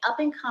named an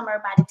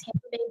up-and-comer by the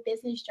Tampa Bay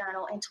Business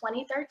Journal in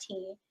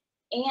 2013,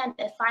 and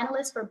a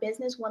finalist for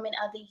Businesswoman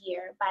of the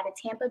Year by the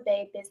Tampa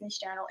Bay Business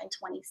Journal in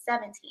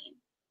 2017.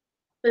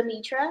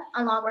 Bamitra,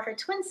 along with her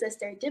twin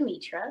sister,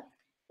 Demetra,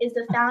 is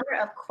the founder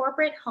of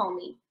Corporate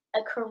Homie,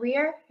 a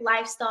career,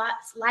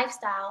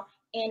 lifestyle,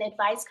 and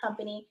advice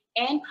company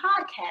and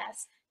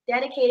podcast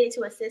dedicated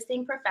to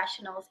assisting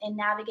professionals in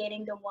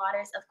navigating the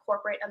waters of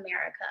corporate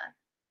America.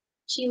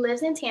 She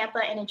lives in Tampa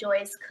and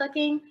enjoys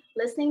cooking,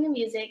 listening to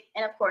music,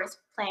 and of course,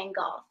 playing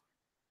golf.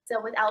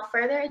 So without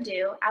further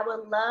ado, I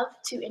would love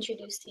to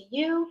introduce to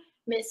you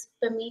Ms.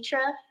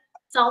 Bamitra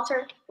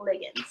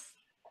Salter-Liggins.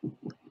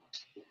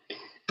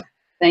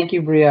 Thank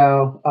you,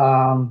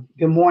 Brielle.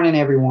 Good morning,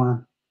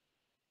 everyone.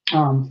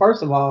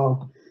 First of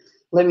all,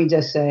 let me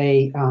just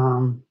say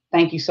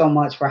thank you so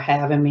much for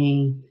having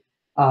me.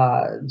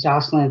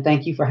 Jocelyn,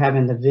 thank you for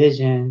having the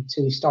vision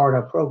to start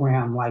a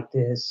program like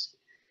this.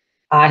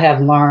 I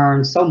have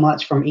learned so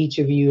much from each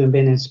of you and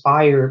been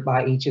inspired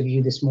by each of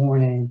you this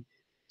morning,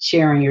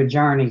 sharing your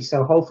journey.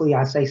 So hopefully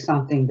I say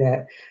something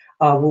that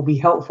will be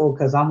helpful,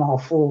 because I'm all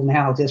full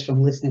now just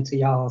from listening to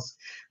y'all's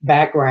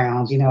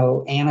backgrounds. You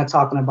know, Anna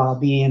talking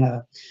about being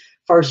a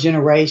first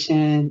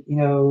generation,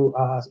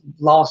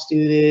 law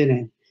student,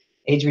 and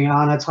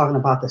Adriana talking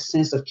about the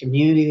sense of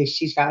community that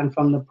she's gotten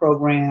from the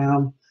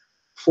program.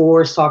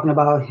 Forrest talking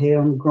about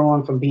him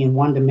growing from being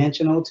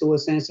one-dimensional to a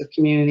sense of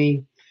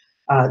community.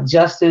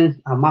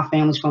 Justin, my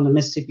family's from the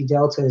Mississippi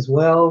Delta as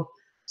well.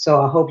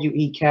 So I hope you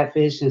eat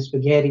catfish and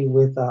spaghetti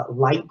with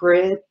light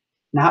bread,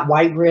 not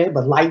white bread,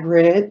 but light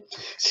bread.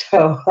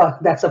 So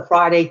that's a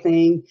Friday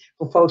thing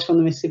for folks from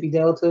the Mississippi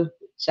Delta.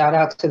 Shout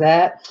out to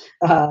that.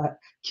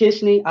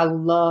 Kishnee, I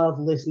love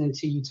listening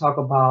to you talk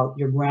about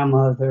your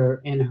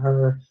grandmother and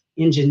her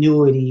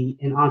ingenuity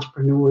in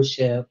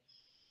entrepreneurship.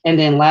 And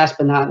then last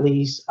but not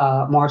least,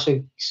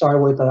 Marcia started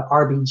with the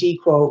RBG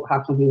quote,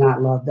 how can we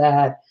not love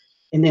that?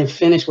 And then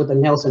finished with the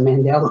Nelson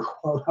Mandela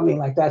quote. I mean,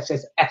 like, that's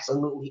just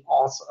absolutely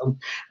awesome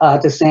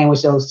to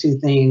sandwich those two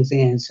things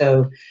in.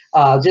 So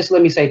just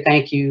let me say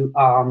thank you.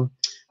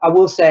 I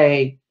will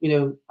say,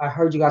 I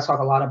heard you guys talk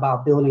a lot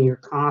about building your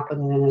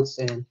confidence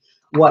and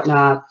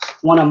whatnot.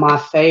 One of my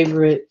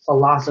favorite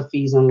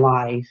philosophies in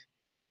life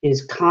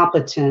is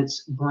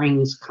competence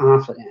brings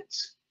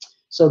confidence.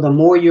 So the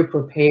more you're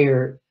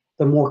prepared,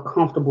 the more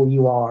comfortable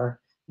you are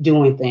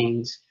doing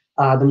things,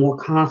 the more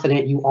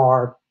confident you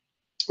are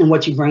in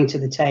what you bring to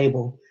the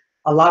table.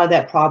 A lot of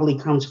that probably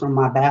comes from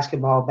my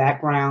basketball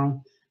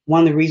background.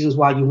 One of the reasons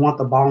why you want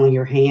the ball in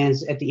your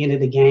hands at the end of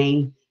the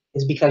game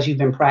is because you've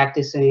been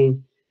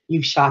practicing,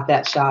 you've shot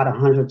that shot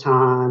 100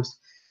 times,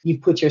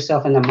 you've put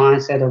yourself in the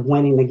mindset of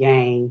winning the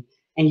game,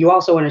 and you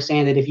also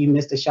understand that if you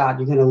miss the shot,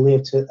 you're gonna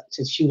live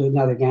to shoot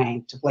another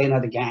game, to play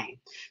another game.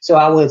 So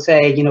I would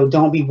say,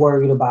 don't be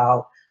worried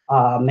about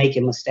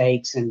making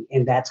mistakes and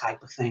that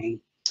type of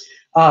thing.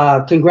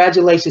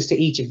 Congratulations to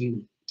each of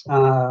you.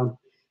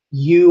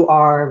 You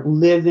are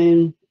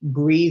living,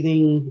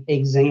 breathing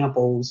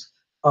examples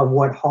of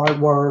what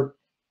hard work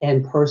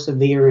and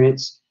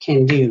perseverance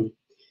can do,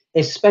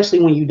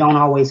 especially when you don't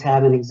always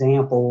have an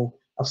example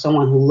of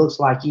someone who looks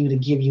like you to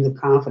give you the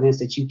confidence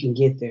that you can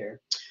get there.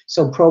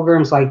 So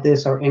programs like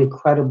this are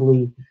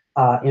incredibly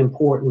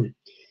important.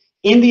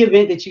 In the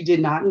event that you did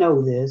not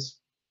know this,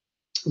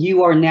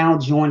 you are now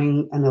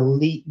joining an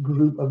elite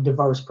group of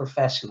diverse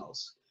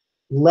professionals.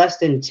 Less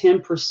than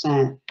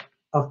 10%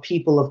 of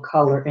people of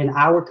color in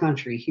our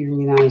country here in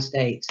the United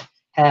States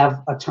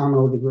have a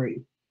terminal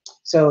degree.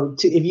 So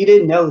if you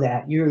didn't know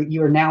that,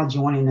 you're now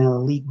joining an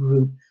elite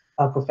group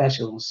of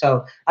professionals.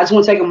 So I just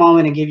want to take a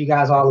moment and give you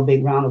guys all a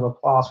big round of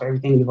applause for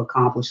everything you've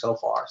accomplished so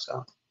far.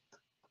 So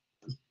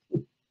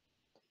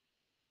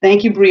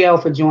thank you,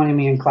 Brielle, for joining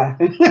me and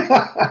clapping.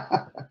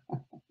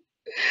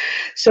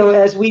 So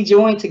as we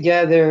join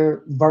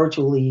together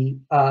virtually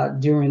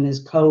during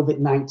this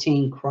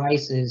COVID-19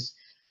 crisis,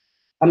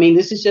 I mean,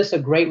 this is just a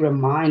great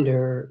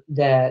reminder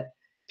that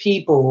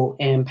people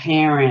and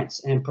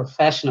parents and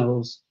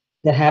professionals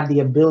that have the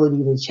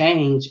ability to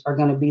change are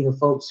going to be the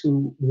folks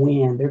who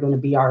win. They're going to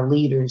be our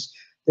leaders.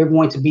 They're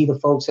going to be the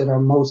folks that are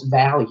most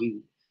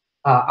valued.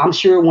 I'm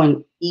sure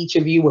when each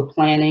of you were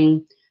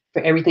planning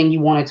for everything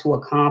you wanted to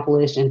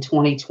accomplish in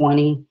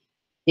 2020,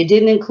 it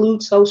didn't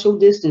include social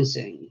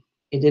distancing.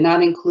 It did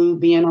not include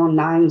being on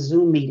 9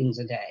 Zoom meetings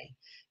a day.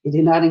 It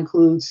did not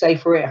include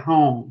Safer at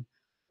Home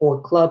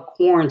or Club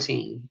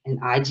Quarantine and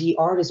IG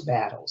artist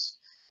battles.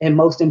 And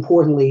most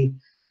importantly,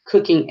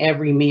 cooking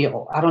every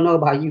meal. I don't know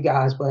about you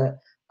guys, but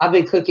I've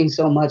been cooking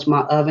so much,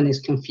 my oven is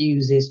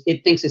confused.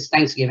 It thinks it's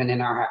Thanksgiving in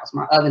our house.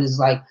 My oven is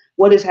like,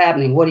 what is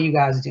happening? What are you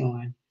guys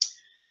doing?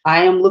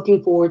 I am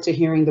looking forward to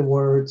hearing the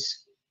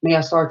words, may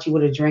I start you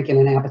with a drink and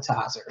an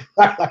appetizer.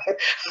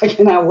 I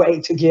cannot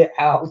wait to get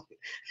out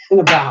and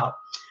about.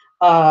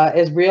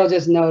 As Brielle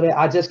just noted,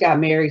 I just got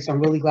married, so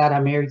I'm really glad I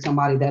married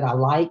somebody that I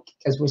like,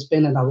 because we're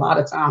spending a lot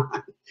of time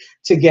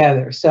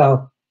together.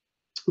 So,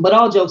 but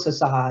all jokes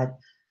aside,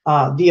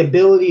 the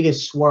ability to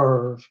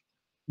swerve,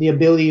 the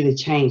ability to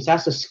change,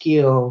 that's a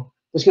skill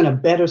that's going to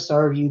better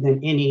serve you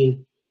than any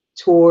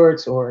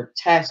torts or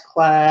tax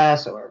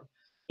class or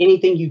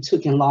anything you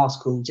took in law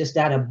school, just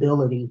that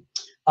ability.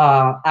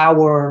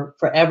 Our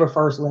forever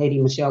First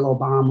Lady, Michelle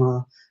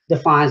Obama,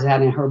 defines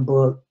that in her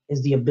book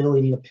as the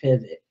ability to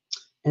pivot.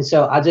 And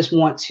so I just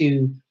want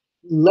to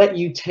let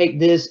you take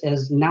this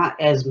as not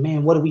as,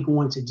 man, what are we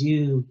going to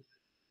do?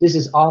 This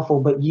is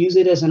awful, but use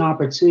it as an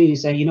opportunity to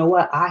say, you know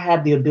what? I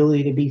have the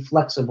ability to be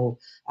flexible.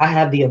 I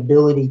have the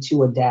ability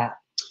to adapt.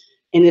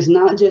 And it's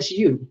not just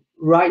you.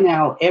 Right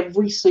now,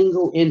 every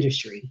single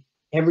industry,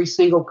 every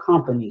single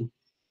company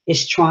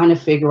is trying to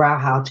figure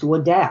out how to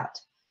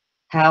adapt,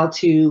 how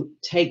to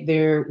take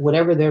their,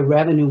 whatever their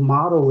revenue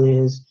model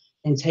is,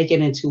 and take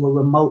it into a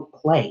remote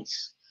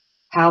place,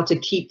 how to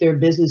keep their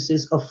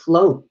businesses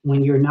afloat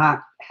when you're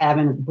not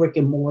having a brick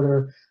and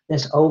mortar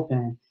that's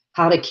open,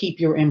 how to keep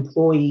your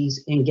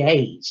employees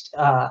engaged.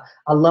 I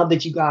love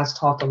that you guys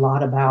talked a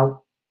lot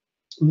about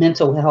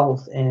mental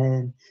health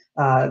and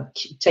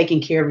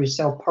taking care of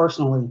yourself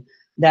personally.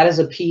 That is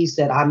a piece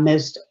that I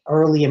missed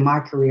early in my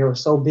career. I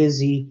was so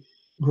busy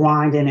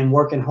grinding and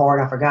working hard,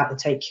 I forgot to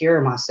take care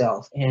of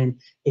myself. And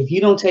if you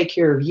don't take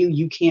care of you,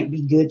 you can't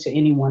be good to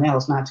anyone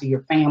else, not to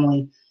your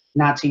family,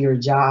 not to your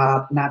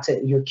job, not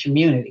to your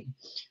community.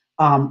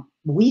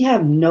 We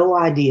have no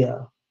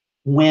idea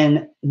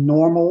when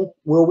normal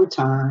will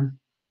return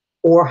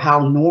or how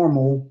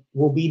normal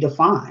will be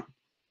defined.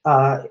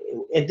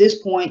 At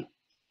this point,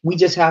 we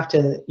just have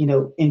to,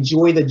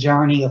 enjoy the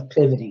journey of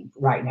pivoting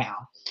right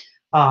now.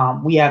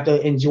 We have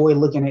to enjoy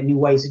looking at new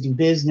ways to do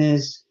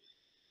business,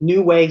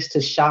 new ways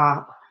to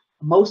shop,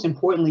 most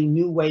importantly,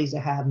 new ways to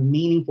have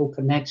meaningful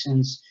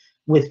connections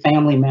with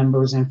family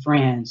members and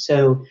friends.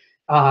 So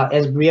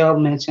as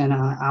Brielle mentioned,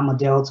 I'm a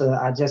Delta.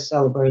 I just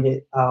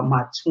celebrated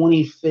my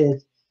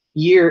 25th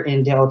year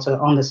in Delta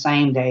on the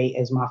same day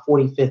as my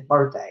 45th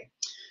birthday.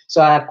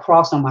 So I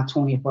crossed on my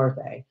 20th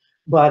birthday.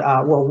 But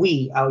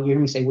you hear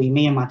me say we,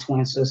 me and my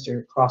twin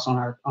sister crossed on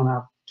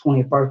our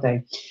 20th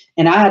birthday.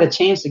 And I had a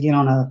chance to get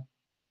on a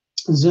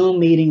Zoom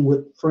meeting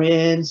with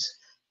friends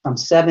from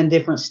 7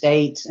 different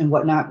states and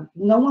whatnot.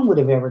 No one would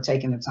have ever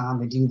taken the time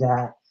to do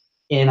that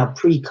in a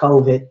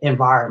pre-COVID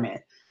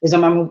environment.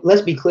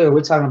 Let's be clear,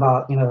 we're talking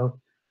about,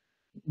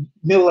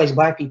 middle-aged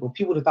Black people.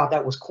 People would have thought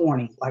that was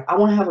corny. Like, I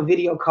want to have a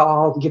video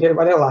call and get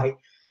everybody like,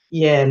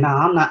 yeah, no,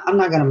 I'm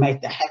not gonna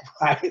make that,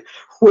 right?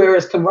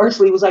 Whereas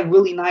commercially, it was like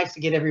really nice to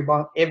get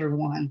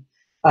everyone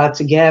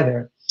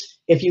together.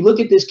 If you look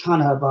at this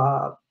kind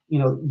of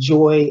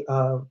joy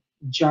of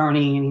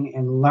journeying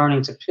and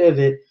learning to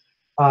pivot,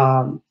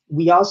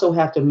 we also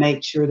have to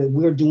make sure that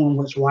we're doing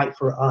what's right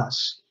for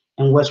us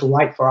and what's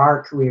right for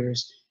our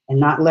careers, and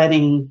not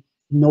letting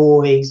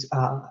noise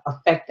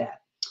affect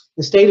that.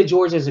 The state of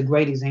Georgia is a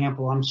great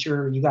example. I'm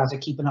sure you guys are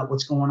keeping up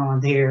what's going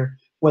on there,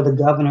 where the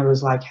governor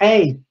is like,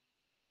 hey,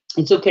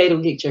 it's okay to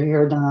get your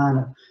hair done,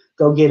 or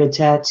go get a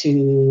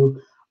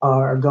tattoo,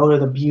 or go to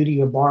the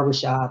beauty or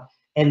barbershop.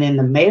 And then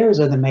the mayors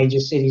of the major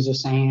cities are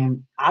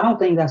saying, I don't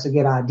think that's a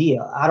good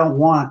idea. I don't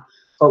want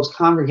folks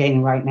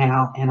congregating right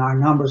now and our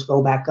numbers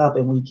go back up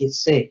and we get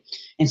sick.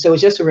 And so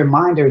it's just a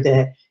reminder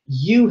that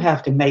you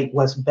have to make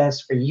what's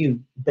best for you,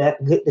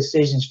 good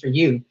decisions for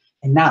you,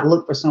 and not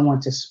look for someone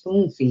to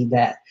spoon feed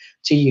that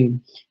to you.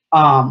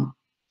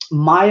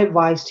 My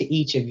advice to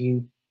each of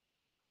you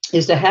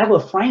is to have a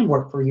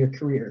framework for your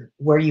career,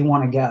 where you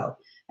want to go.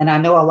 And I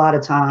know a lot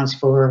of times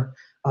for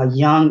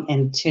young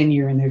and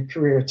tenure in their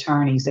career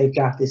attorneys, they've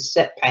got this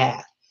set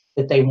path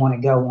that they want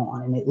to go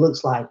on. And it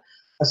looks like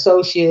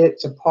associate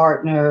to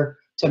partner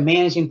to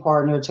managing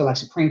partner to like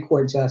Supreme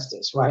Court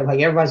justice, right? Like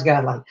everybody's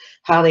got like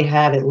how they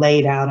have it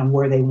laid out and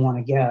where they want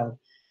to go.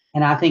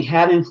 And I think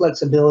having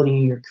flexibility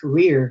in your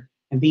career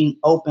and being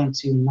open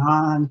to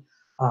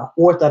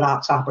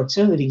non-orthodox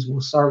opportunities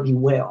will serve you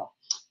well.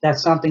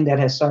 That's something that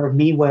has served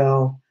me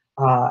well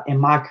in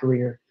my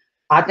career.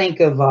 I think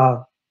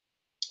of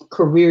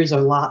careers a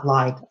lot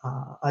like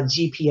a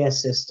GPS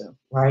system,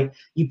 right?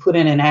 You put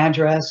in an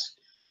address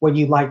where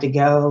you'd like to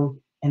go,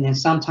 and then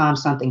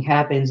sometimes something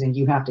happens and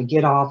you have to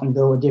get off and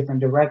go a different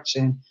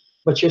direction,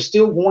 but you're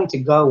still going to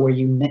go where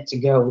you meant to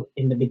go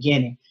in the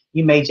beginning.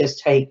 You may just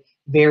take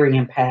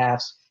varying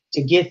paths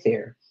to get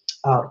there.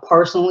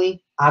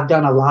 Personally, I've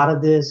done a lot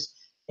of this,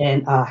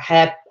 and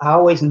I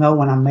always know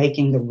when I'm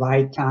making the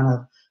right kind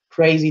of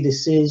crazy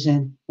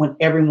decision when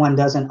everyone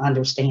doesn't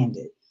understand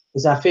it.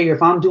 Because I figure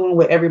if I'm doing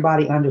what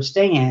everybody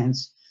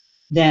understands,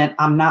 then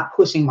I'm not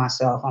pushing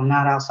myself. I'm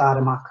not outside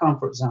of my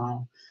comfort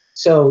zone.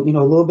 So, you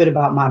know, a little bit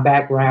about my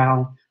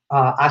background.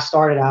 I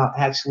started out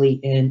actually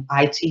in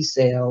IT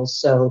sales.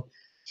 So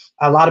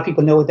a lot of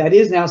people know what that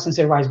is now since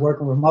everybody's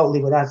working remotely,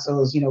 but that's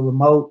those, you know,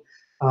 remote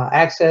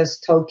access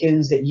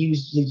tokens that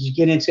you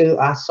get into.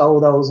 I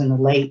sold those in the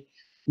late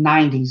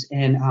 90s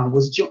and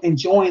was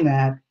enjoying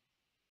that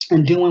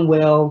and doing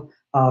well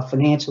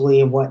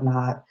financially and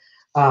whatnot.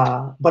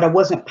 But I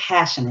wasn't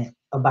passionate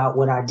about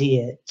what I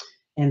did.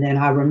 And then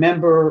I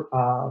remember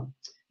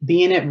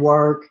being at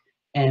work,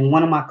 and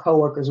one of my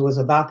coworkers was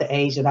about the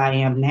age that I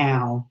am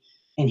now.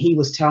 And he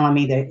was telling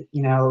me that,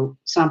 you know,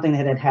 something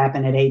that had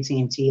happened at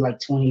AT&T like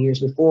 20 years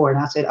before. And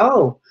I said,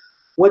 oh,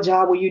 what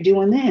job were you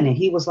doing then? And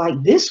he was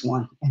like, this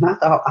one. And I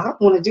thought, I don't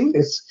want to do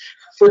this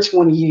for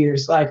 20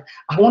 years. Like,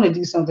 I want to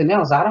do something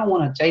else. I don't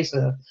want to chase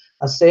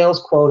a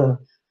sales quota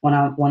when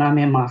I'm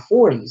in my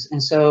 40s.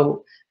 And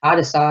so I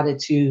decided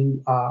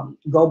to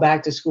go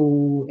back to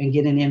school and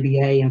get an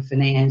MBA in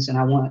finance. And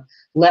I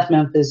left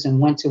Memphis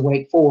and went to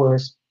Wake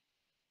Forest.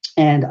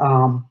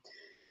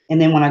 And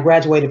then when I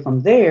graduated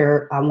from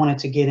there, I wanted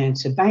to get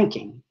into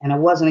banking. And I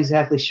wasn't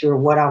exactly sure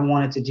what I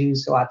wanted to do.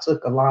 So I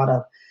took a lot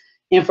of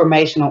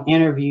informational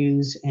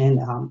interviews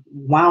and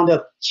wound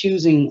up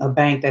choosing a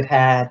bank that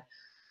had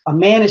a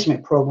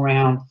management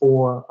program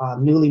for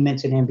newly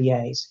minted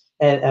MBAs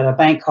at a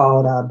bank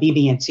called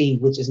BB&T,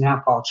 which is now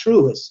called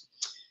Truist.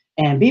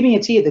 And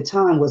BB&T at the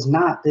time was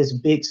not this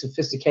big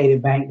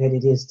sophisticated bank that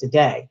it is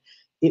today.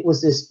 It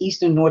was this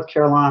Eastern North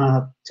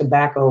Carolina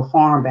tobacco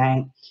farm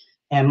bank.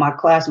 And my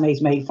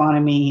classmates made fun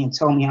of me and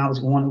told me I was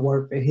going to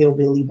work for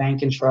Hillbilly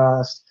Bank and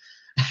Trust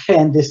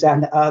and this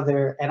and the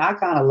other. And I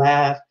kind of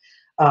laughed.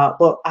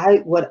 But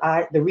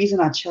the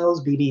reason I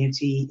chose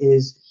BB&T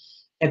is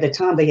at the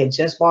time they had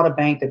just bought a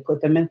bank that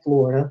put them in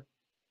Florida.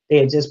 They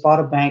had just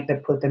bought a bank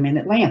that put them in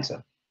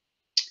Atlanta.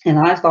 And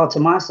I thought to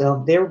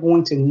myself, they're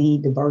going to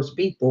need diverse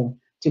people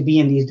to be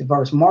in these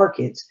diverse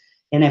markets.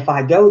 And if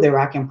I go there,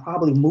 I can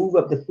probably move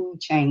up the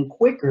food chain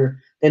quicker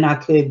than I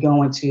could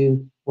go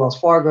into Wells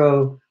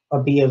Fargo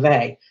or B of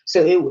A.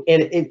 So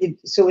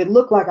it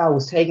looked like I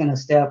was taking a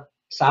step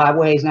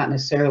sideways, not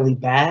necessarily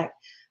back,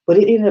 but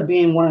it ended up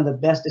being one of the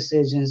best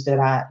decisions that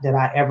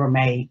I ever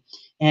made.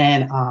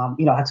 And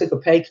you know, I took a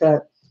pay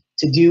cut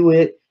to do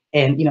it.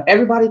 And you know,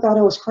 everybody thought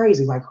it was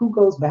crazy. Like, who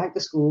goes back to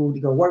school to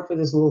go work for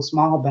this little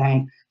small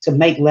bank to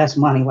make less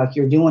money? Like,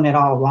 you're doing it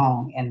all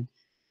wrong. And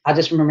I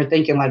just remember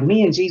thinking, like,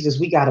 me and Jesus,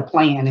 we got a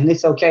plan, and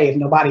it's okay if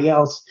nobody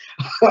else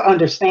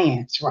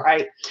understands,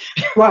 right?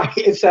 Right.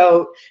 And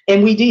so,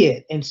 and we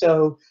did. And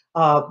so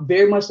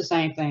very much the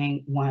same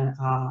thing when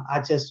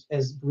I just,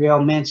 as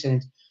Brielle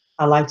mentioned,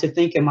 I like to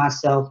think of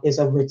myself as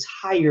a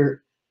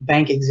retired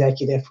bank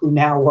executive who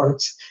now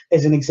works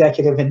as an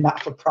executive in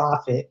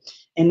not-for-profit.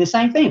 And the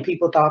same thing,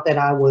 people thought that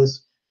I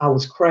was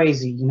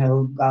crazy. You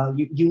know,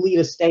 you lead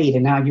a state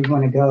and now you're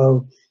going to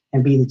go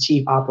and be the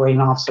chief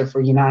operating officer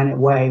for United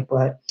Way.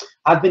 But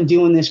I've been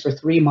doing this for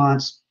 3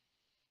 months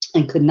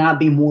and could not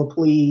be more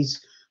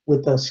pleased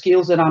with the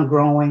skills that I'm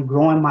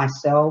growing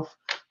myself,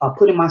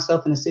 putting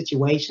myself in a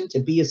situation to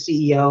be a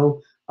CEO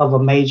of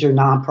a major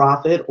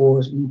nonprofit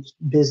or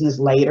business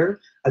later.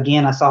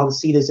 Again, I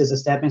see this as a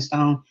stepping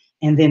stone.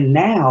 And then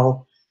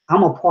now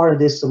I'm a part of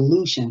this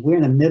solution. We're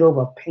in the middle of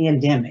a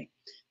pandemic.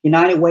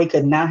 United Way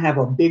could not have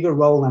a bigger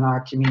role in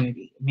our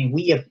community. I mean,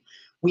 we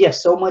have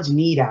so much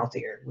need out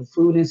there with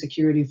food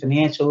insecurity,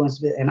 financial,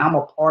 and I'm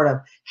a part of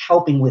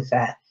helping with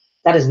that.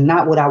 That is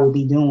not what I would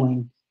be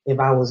doing if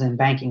I was in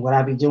banking. What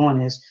I'd be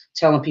doing is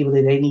telling people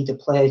that they need to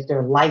pledge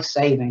their life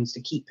savings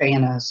to keep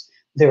paying us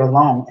their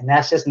loan. And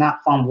that's just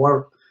not fun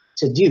work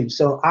to do.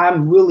 So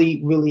I'm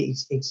really, really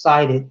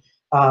excited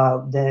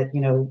that, you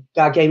know,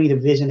 God gave me the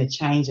vision to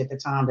change at the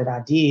time that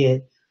I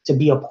did to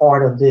be a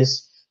part of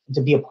this,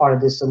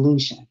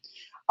 solution.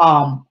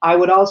 I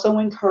would also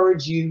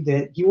encourage you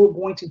that you are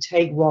going to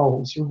take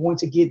roles, you're going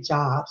to get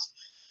jobs,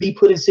 be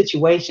put in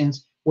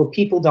situations where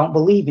people don't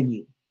believe in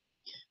you.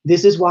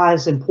 This is why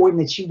it's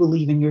important that you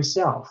believe in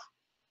yourself.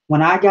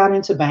 When I got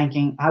into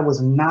banking, I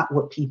was not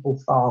what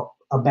people thought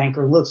a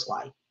banker looks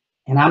like.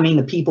 And I mean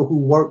the people who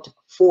worked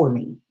for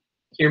me.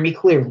 Hear me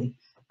clearly.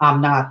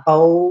 I'm not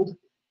old,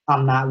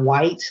 I'm not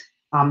white,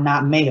 I'm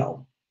not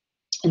male.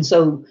 And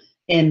so,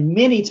 and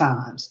many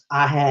times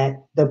I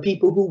had the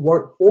people who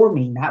worked for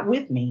me, not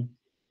with me,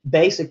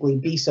 basically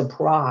be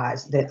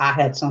surprised that I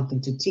had something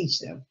to teach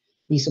them,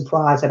 be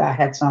surprised that I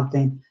had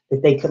something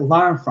that they could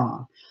learn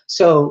from.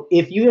 So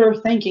if you're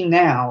thinking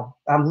now,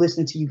 I'm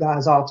listening to you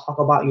guys all talk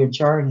about your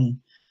journey,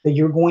 that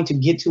you're going to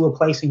get to a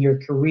place in your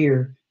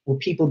career where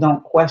people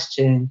don't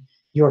question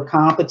your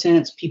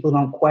competence, people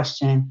don't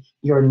question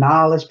your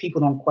knowledge,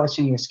 people don't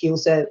question your skill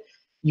set,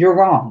 you're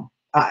wrong.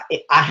 I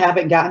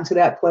haven't gotten to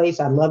that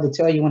place. I'd love to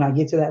tell you when I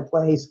get to that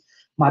place.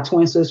 My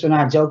twin sister and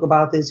I joke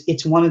about this.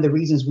 It's one of the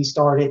reasons we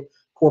started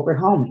corporate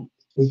homing,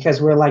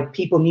 because we're like,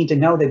 people need to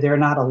know that they're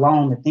not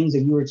alone. The things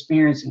that you're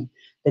experiencing,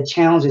 the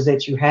challenges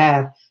that you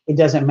have, it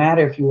doesn't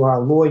matter if you are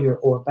a lawyer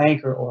or a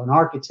banker or an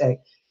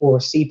architect. or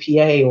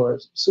CPA or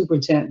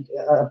superintendent,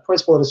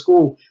 principal of the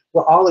school,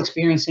 we're all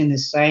experiencing the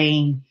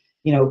same,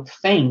 you know,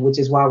 thing, which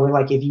is why we're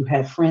like, if you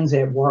have friends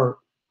at work,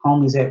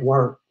 homies at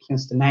work,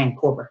 hence the name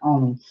corporate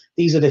homie,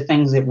 these are the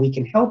things that we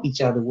can help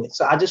each other with.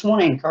 So I just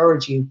want to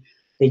encourage you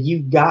that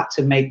you've got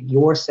to make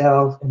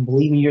yourself and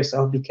believe in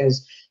yourself,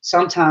 because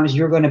sometimes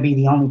you're going to be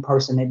the only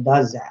person that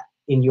does that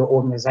in your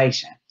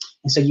organization.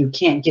 And so you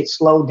can't get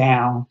slowed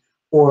down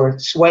or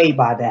swayed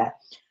by that.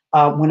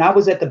 When I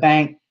was at the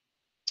bank,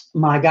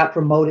 I got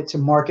promoted to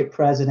market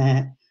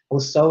president. I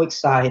was so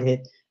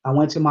excited. I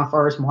went to my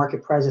first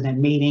market president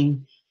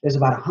meeting. There's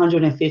about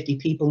 150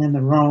 people in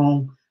the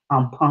room.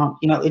 I'm pumped.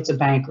 You know, it's a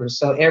banker,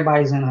 so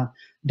everybody's in a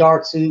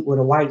dark suit with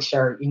a white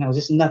shirt. You know,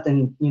 just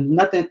nothing, you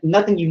know,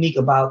 nothing unique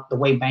about the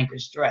way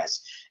bankers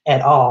dress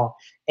at all.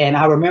 And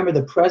I remember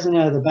the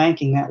president of the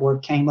banking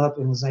network came up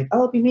and was like,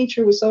 "Oh,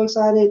 Dimitri, we're so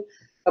excited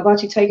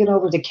about you taking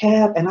over the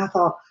CAB." And I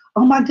thought,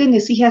 oh my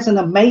goodness, he has an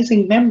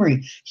amazing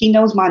memory. He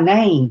knows my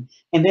name.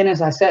 And then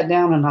as I sat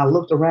down and I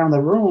looked around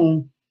the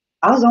room,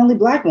 I was the only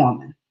Black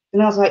woman.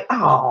 And I was like,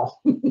 oh,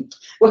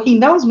 well, he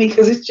knows me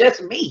because it's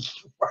just me,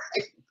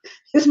 right?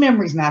 His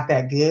memory's not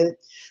that good.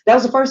 That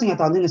was the first thing I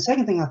thought. And then the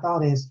second thing I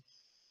thought is,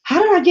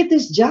 how did I get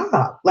this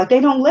job? Like, they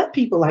don't let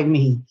people like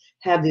me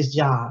have this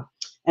job.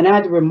 And I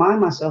had to remind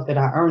myself that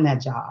I earned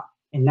that job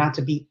and not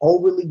to be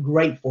overly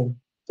grateful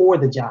for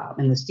the job,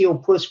 and to still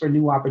push for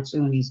new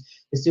opportunities,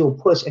 to still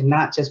push and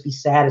not just be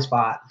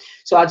satisfied.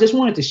 So I just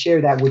wanted to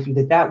share that with you,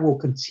 that will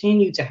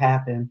continue to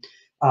happen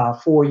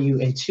for you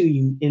and to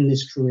you in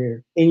this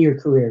career, in your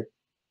career.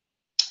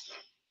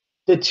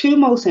 The two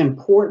most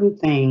important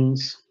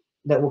things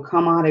that will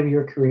come out of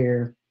your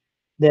career,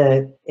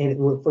 that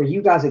for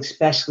you guys,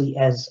 especially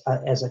as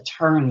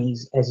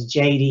attorneys, as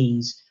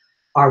JDs,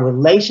 are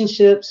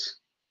relationships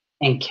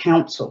and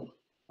counsel.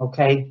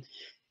 Okay,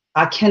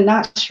 I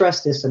cannot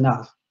stress this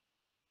enough.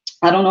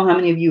 I don't know how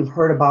many of you have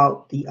heard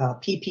about the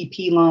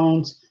PPP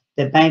loans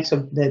that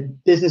that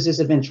businesses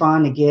have been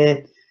trying to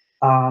get.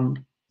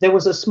 There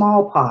was a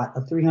small pot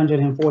of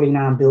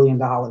 $349 billion,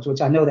 which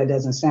I know that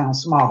doesn't sound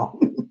small,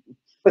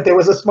 but there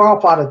was a small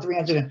pot of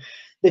 300.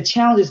 The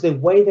challenge is the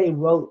way they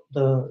wrote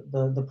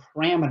the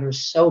parameters.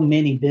 So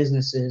many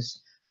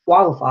businesses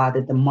qualified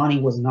that the money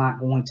was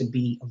not going to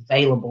be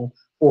available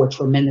for a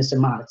tremendous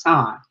amount of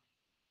time.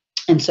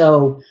 And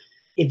so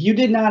if you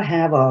did not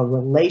have a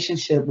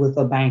relationship with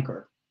a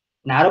banker,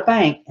 not a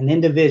bank, an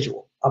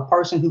individual, a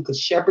person who could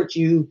shepherd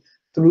you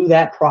through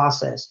that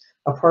process,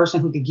 a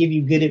person who could give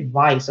you good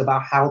advice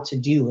about how to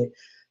do it.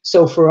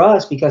 So for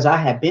us, because I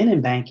had been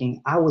in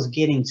banking, I was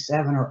getting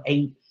 7 or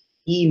 8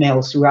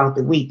 emails throughout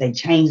the week. They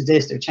changed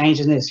this, they're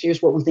changing this.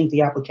 Here's what we think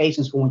the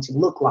application is going to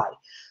look like.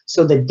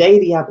 So the day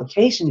the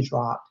application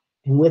dropped,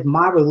 and with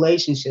my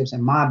relationships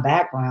and my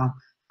background,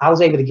 I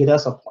was able to get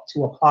us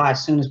to apply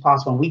as soon as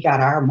possible. And we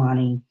got our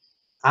money,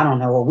 I don't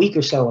know, a week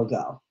or so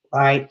ago,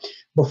 right?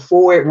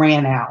 Before it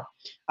ran out.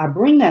 I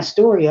bring that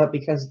story up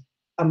because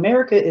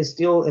America is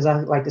still, as I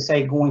like to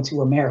say, going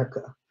to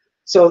America.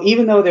 So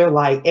even though they're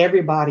like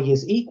everybody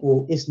is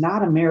equal, it's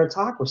not a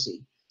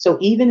meritocracy. So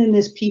even in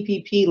this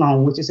PPP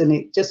loan, which is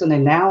just an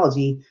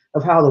analogy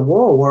of how the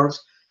world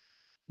works,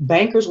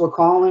 bankers were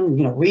calling,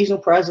 you know,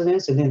 regional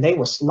presidents, and then they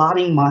were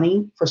slotting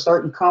money for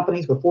certain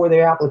companies before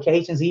their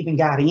applications even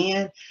got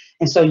in.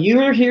 And so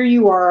here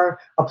you are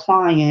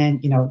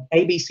applying, you know,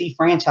 ABC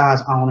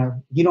franchise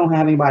owner, you don't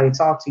have anybody to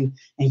talk to,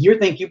 and you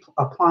think you're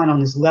applying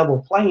on this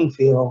level playing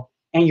field,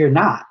 and you're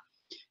not.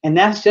 And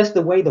that's just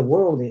the way the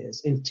world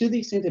is. And to the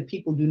extent that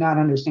people do not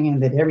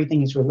understand that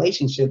everything is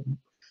relationship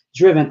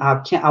driven,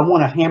 I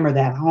want to hammer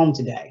that home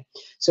today.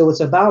 So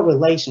it's about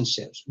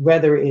relationships,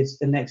 whether it's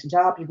the next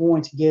job you're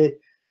going to get,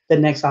 the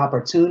next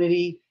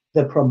opportunity,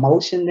 the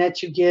promotion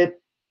that you get.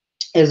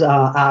 Is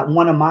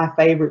one of my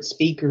favorite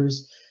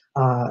speakers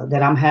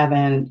that I'm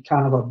having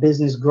kind of a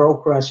business girl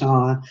crush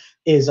on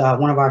is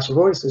one of our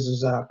sorority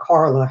sisters,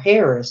 Carla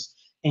Harris.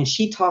 And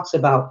she talks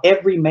about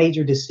every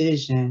major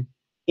decision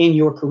in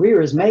your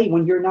career is made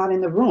when you're not in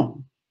the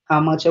room. How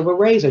much of a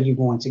raise are you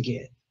going to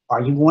get?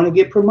 Are you going to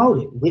get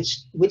promoted?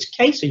 Which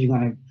case are you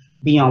going to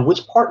be on?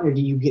 Which partner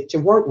do you get to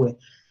work with?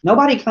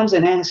 Nobody comes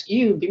and asks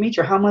you,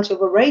 Dimitri, how much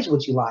of a raise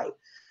would you like?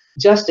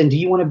 Justin, do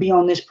you want to be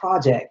on this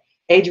project?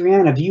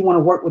 Adriana, do you want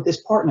to work with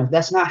this partner?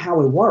 That's not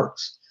how it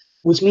works,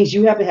 which means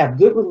you have to have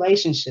good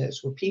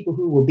relationships with people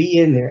who will be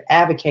in there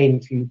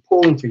advocating for you,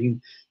 pulling for you,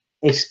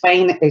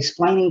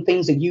 explaining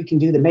things that you can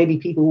do that maybe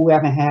people who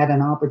haven't had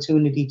an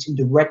opportunity to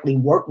directly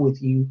work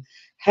with you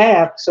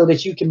have, so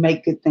that you can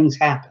make good things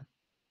happen.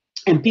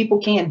 And people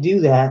can't do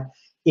that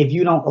if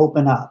you don't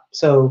open up.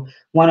 So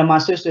one of my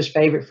sister's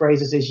favorite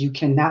phrases is, you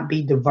cannot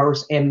be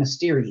diverse and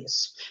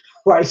mysterious,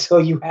 right? So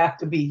you have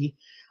to be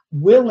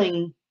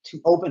willing to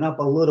open up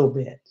a little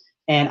bit.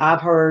 And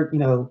I've heard, you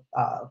know,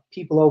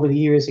 people over the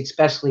years,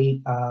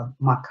 especially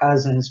my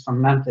cousins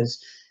from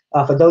Memphis.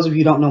 For those of you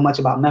who don't know much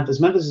about Memphis,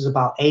 Memphis is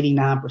about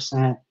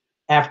 89%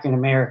 African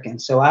American.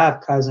 So I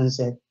have cousins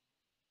that,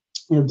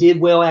 you know,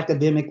 did well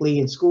academically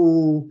in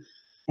school,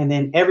 And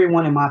then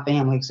everyone in my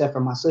family, except for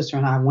my sister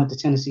and I, went to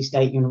Tennessee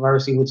State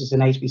University, which is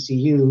an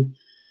HBCU.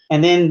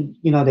 And then,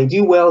 you know, they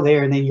do well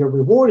there. And then your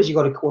reward is you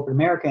go to corporate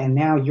America, and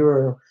now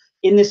you're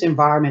in this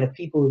environment of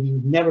people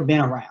you've never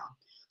been around.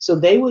 So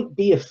they would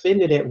be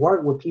offended at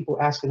work with people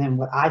asking them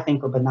what I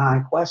think are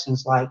benign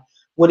questions like,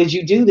 what did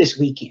you do this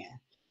weekend?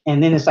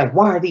 And then it's like,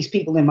 why are these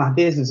people in my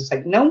business? It's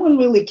like, no one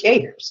really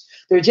cares.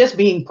 They're just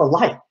being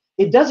polite.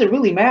 It doesn't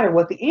really matter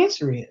what the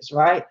answer is,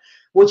 right?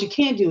 What you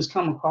can't do is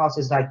come across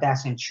as like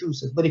that's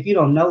intrusive. But if you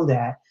don't know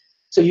that,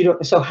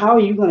 so how are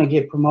you going to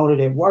get promoted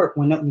at work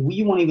when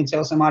you won't even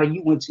tell somebody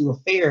you went to a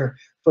fair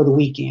for the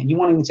weekend? You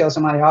won't even tell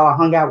somebody, oh, I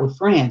hung out with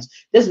friends.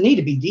 Doesn't need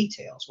to be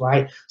details,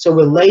 right? So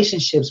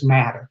relationships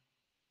matter.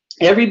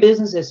 Every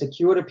business that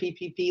secured a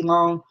PPP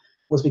loan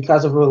was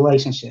because of a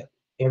relationship.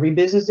 Every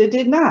business that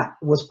did not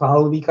was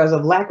probably because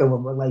of lack of a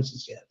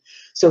relationship.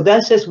 So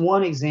that's just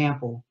one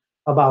example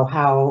about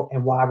how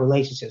and why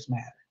relationships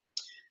matter.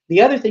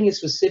 The other thing is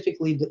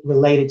specifically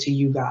related to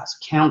you guys,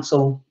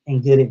 counsel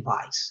and good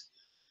advice.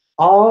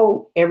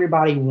 All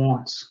everybody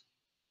wants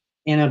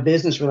in a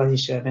business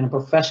relationship, in a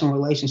professional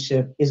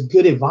relationship, is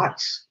good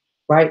advice,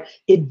 right?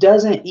 It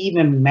doesn't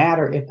even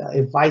matter if the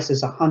advice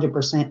is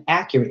 100%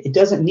 accurate. It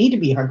doesn't need to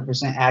be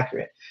 100%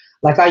 accurate.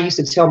 Like I used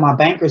to tell my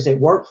bankers that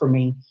work for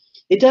me,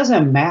 it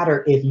doesn't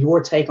matter if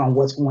your take on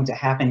what's going to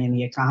happen in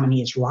the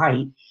economy is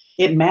right.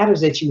 It matters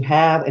that you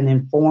have an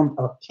informed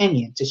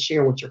opinion to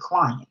share with your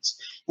clients.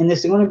 And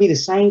this is going to be the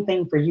same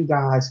thing for you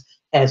guys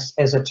as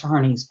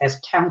attorneys, as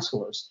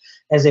counselors,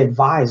 as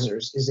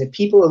advisors, is that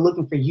people are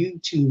looking for you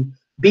to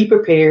be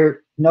prepared,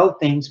 know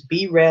things,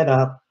 be read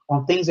up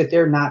on things that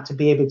they're not, to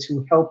be able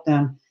to help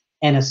them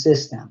and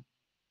assist them.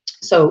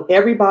 So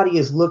everybody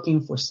is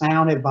looking for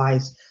sound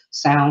advice,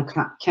 sound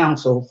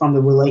counsel from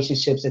the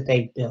relationships that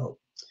they've built.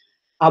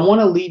 I want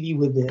to leave you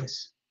with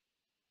this.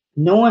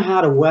 Knowing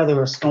how to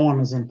weather a storm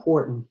is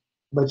important,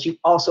 but you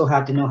also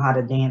have to know how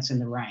to dance in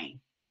the rain.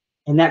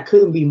 And that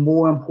couldn't be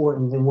more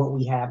important than what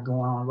we have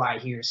going on right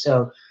here.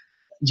 So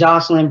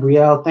Jocelyn,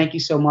 Brielle, thank you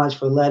so much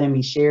for letting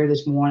me share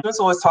this morning. Students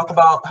always talk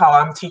about how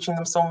I'm teaching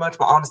them so much,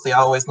 but honestly, I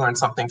always learn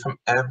something from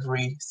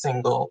every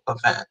single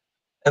event.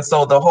 And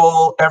so the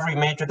whole, every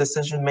major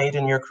decision made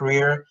in your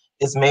career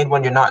is made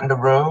when you're not in the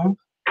room.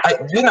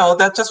 You know,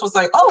 that just was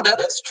like, oh, that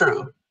is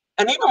true.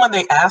 And even when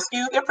they ask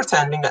you, they're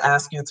pretending to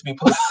ask you to be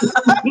polite.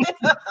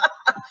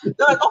 They're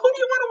like, oh, who do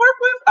you want to work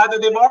with? Either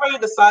they've already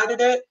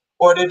decided it,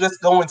 or they're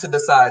just going to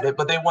decide it,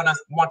 but they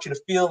want you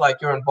to feel like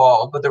you're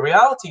involved. But the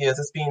reality is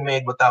it's being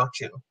made without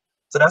you.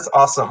 So that's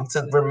awesome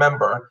to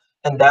remember.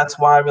 And that's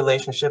why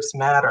relationships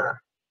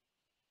matter.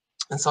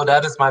 And so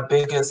that is my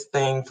biggest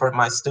thing for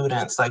my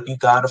students. Like, you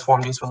got to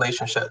form these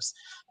relationships.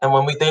 And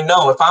when they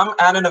know, if I'm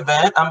at an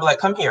event, I'm like,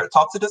 come here,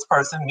 talk to this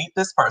person, meet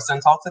this person,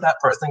 talk to that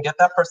person, get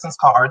that person's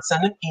card,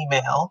 send an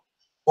email.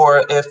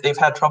 Or if they've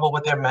had trouble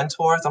with their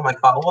mentors, I'm like,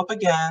 follow up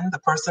again. The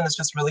person is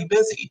just really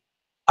busy.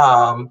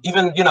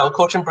 Even, you know,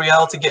 coaching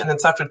Brielle to getting in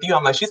touch with you,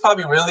 I'm like, she's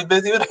probably really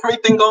busy with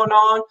everything going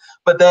on.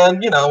 But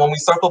then, you know, when we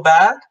circle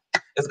back,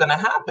 it's going to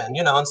happen.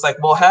 You know, it's like,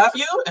 we'll have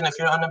you. And if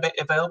you're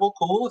unavailable,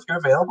 cool. If you're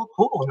available,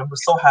 cool. And I'm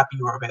so happy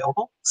you were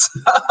available.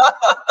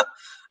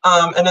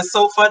 And it's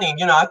so funny.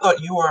 You know, I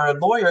thought you were a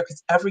lawyer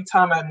because every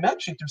time I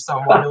met you through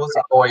someone, it was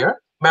a lawyer.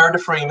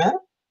 Meredith Freeman,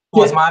 who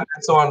was my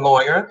mentor and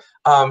lawyer.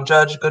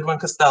 Judge Goodwin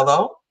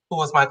Costello, who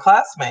was my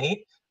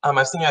classmate.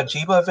 I've seen you at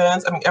JIBA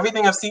events. I mean,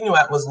 everything I've seen you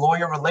at was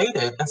lawyer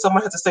related. And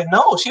someone had to say,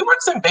 no, she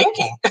works in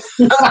banking.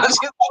 She's not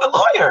a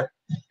lawyer.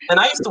 And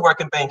I used to work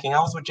in banking. I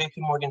was with JP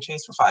Morgan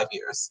Chase for 5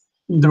 years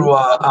through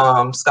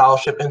a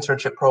scholarship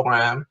internship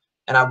program.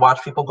 And I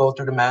watched people go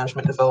through the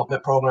management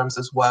development programs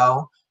as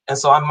well. And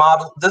so I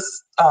modeled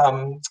this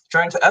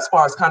Journey to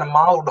Esquire is kind of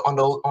modeled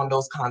on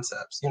those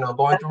concepts, you know,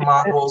 going through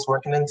modules,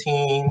 working in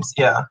teams.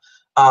 Yeah.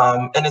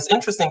 And it's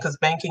interesting because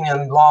banking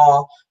and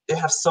law, they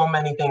have so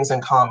many things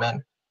in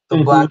common.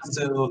 The black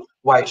suit,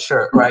 white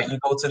shirt, right? You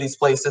go to these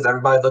places,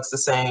 everybody looks the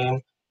same,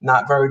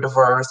 not very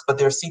diverse, but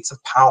they're seats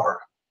of power.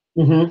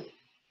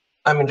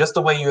 I mean, just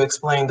the way you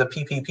explained the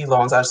PPP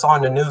loans, I saw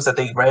in the news that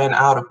they ran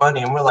out of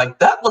money, and we're like,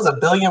 that was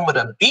 $1 billion with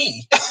a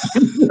B.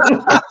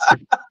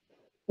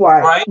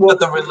 Right? Well,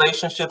 but the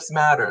relationships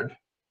mattered.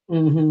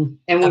 And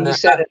when you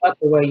set it up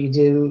the way you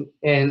do,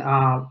 and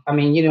I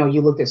mean, you know,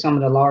 you looked at some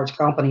of the large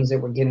companies that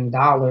were getting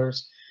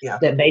dollars,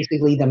 that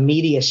basically the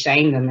media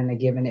shamed them into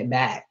giving it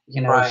back,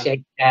 you know,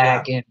 Shake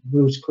Shack and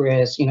Bruce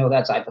Chris, you know,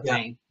 that type of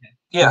thing.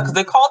 Yeah, because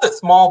they called it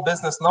small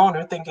business loan.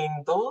 They're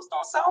thinking those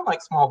don't sound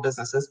like small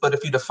businesses, but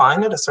if you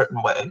define it a certain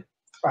way,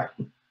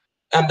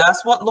 and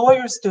that's what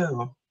lawyers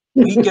do.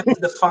 We get to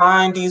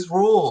define these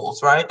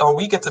rules, right? Or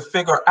we get to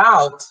figure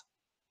out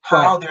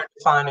how they're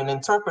defined and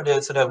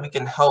interpreted so that we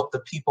can help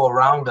the people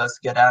around us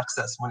get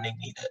access when they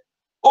need it.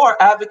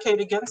 Or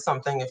advocate against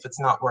something if it's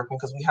not working,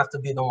 because we have to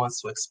be the ones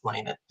to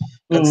explain it.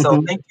 And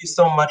so thank you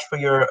so much for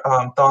your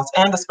thoughts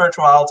and the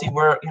spirituality.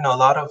 We're, you know, a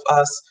lot of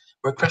us,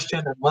 we're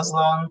Christian and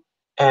Muslim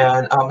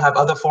and have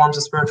other forms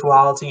of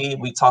spirituality.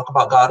 We talk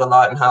about God a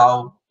lot and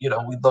how, you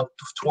know, we look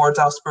towards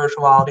our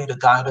spirituality to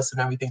guide us in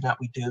everything that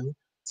we do.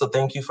 So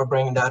thank you for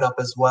bringing that up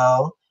as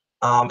well.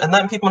 And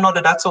letting people know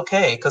that that's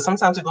okay, because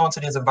sometimes we go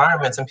into these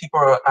environments and people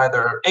are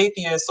either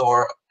atheists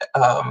or,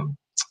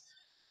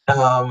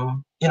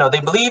 you know,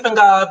 they believe in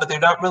God, but they're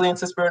not really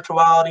into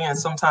spirituality. And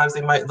sometimes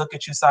they might look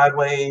at you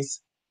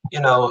sideways, you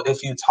know,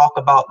 if you talk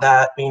about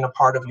that being a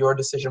part of your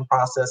decision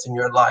process in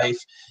your life.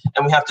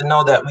 And we have to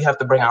know that we have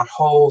to bring our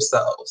whole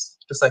selves.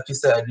 Just like you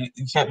said,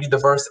 you can't be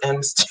diverse and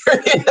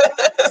mysterious.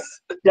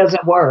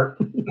 Doesn't work.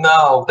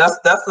 No,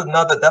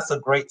 that's a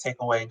great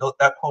takeaway.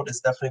 That quote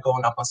is definitely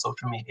going up on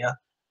social media.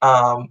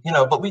 You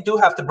know, but we do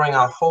have to bring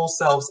our whole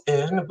selves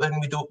in, and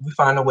we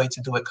find a way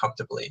to do it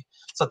comfortably.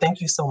 So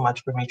thank you so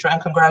much, Brimitra,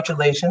 and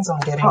congratulations on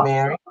getting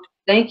married.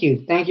 Thank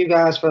you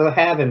guys for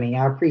having me.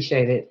 I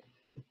appreciate it.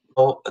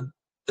 Well,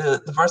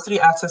 the Diversity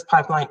Access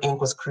Pipeline, Inc.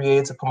 was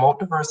created to promote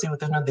diversity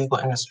within the legal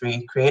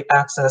industry, create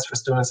access for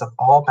students of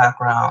all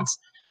backgrounds,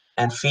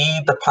 and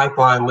feed the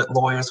pipeline with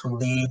lawyers who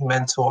lead,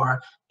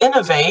 mentor,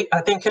 innovate. I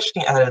think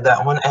Kishnee added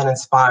that one, and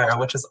inspire,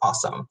 which is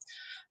awesome.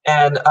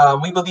 And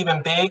we believe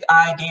in big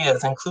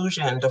ideas: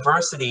 inclusion,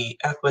 diversity,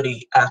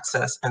 equity,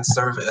 access, and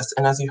service.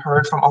 And as you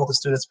heard from all the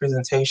students'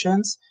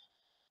 presentations,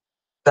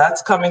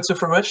 that's coming to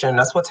fruition.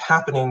 That's what's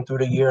happening through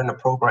the year in the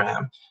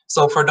program.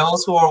 So for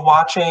those who are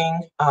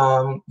watching,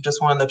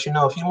 just want to let you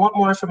know, if you want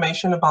more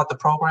information about the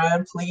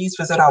program, please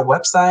visit our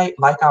website,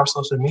 like our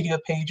social media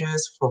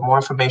pages for more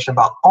information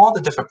about all the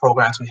different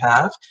programs we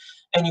have.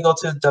 And you go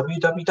to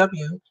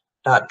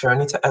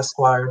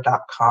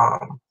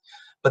www.journeytoesquire.com.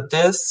 But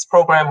this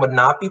program would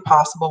not be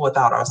possible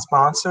without our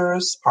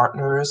sponsors,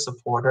 partners,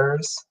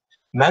 supporters,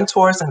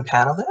 mentors, and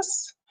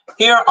panelists.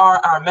 Here are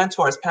our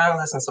mentors,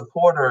 panelists, and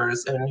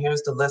supporters, and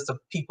here's the list of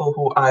people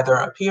who either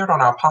appeared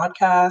on our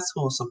podcast,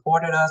 who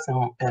supported us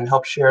and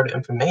helped share the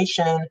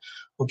information,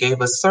 who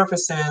gave us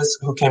services,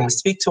 who came to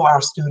speak to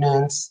our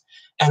students,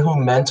 and who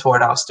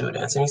mentored our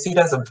students. And you see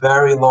there's a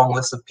very long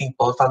list of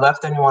people. If I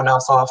left anyone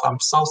else off, I'm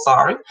so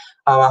sorry.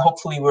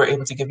 Hopefully we're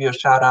able to give you a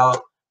shout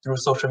out through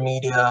social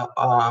media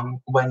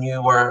when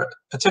you were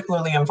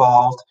particularly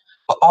involved.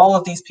 But all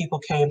of these people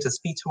came to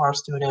speak to our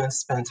students,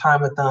 spend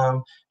time with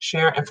them,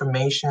 share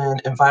information,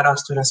 invite our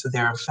students to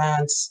their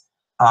events,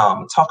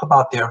 talk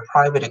about their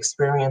private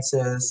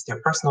experiences, their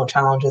personal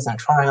challenges and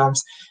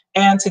triumphs,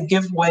 and to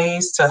give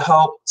ways to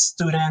help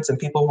students and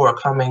people who are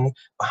coming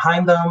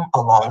behind them,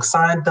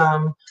 alongside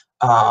them,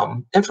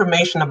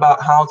 information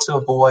about how to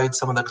avoid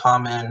some of the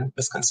common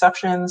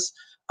misconceptions,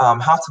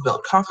 how to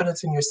build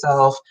confidence in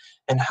yourself,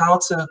 and how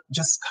to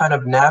just kind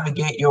of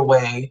navigate your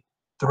way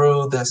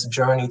through this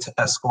journey to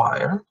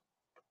Esquire.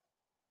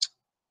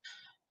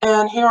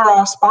 And here are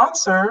our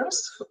sponsors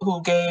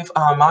who gave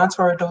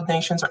monetary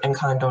donations or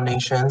in-kind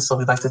donations. So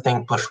we'd like to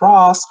thank Bush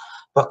Ross,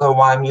 Butler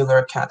Y.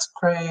 Mueller, Katz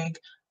Craig,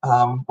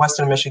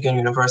 Western Michigan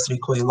University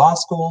Cooley Law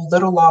School,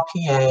 Little Law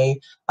PA,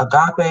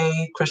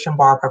 Agape, Christian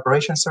Bar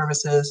Preparation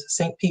Services,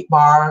 St. Pete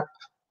Bar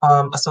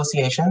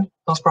Association,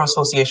 Hillsborough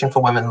Association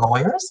for Women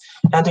Lawyers,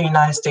 and the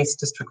United States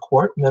District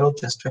Court, Middle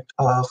District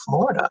of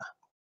Florida.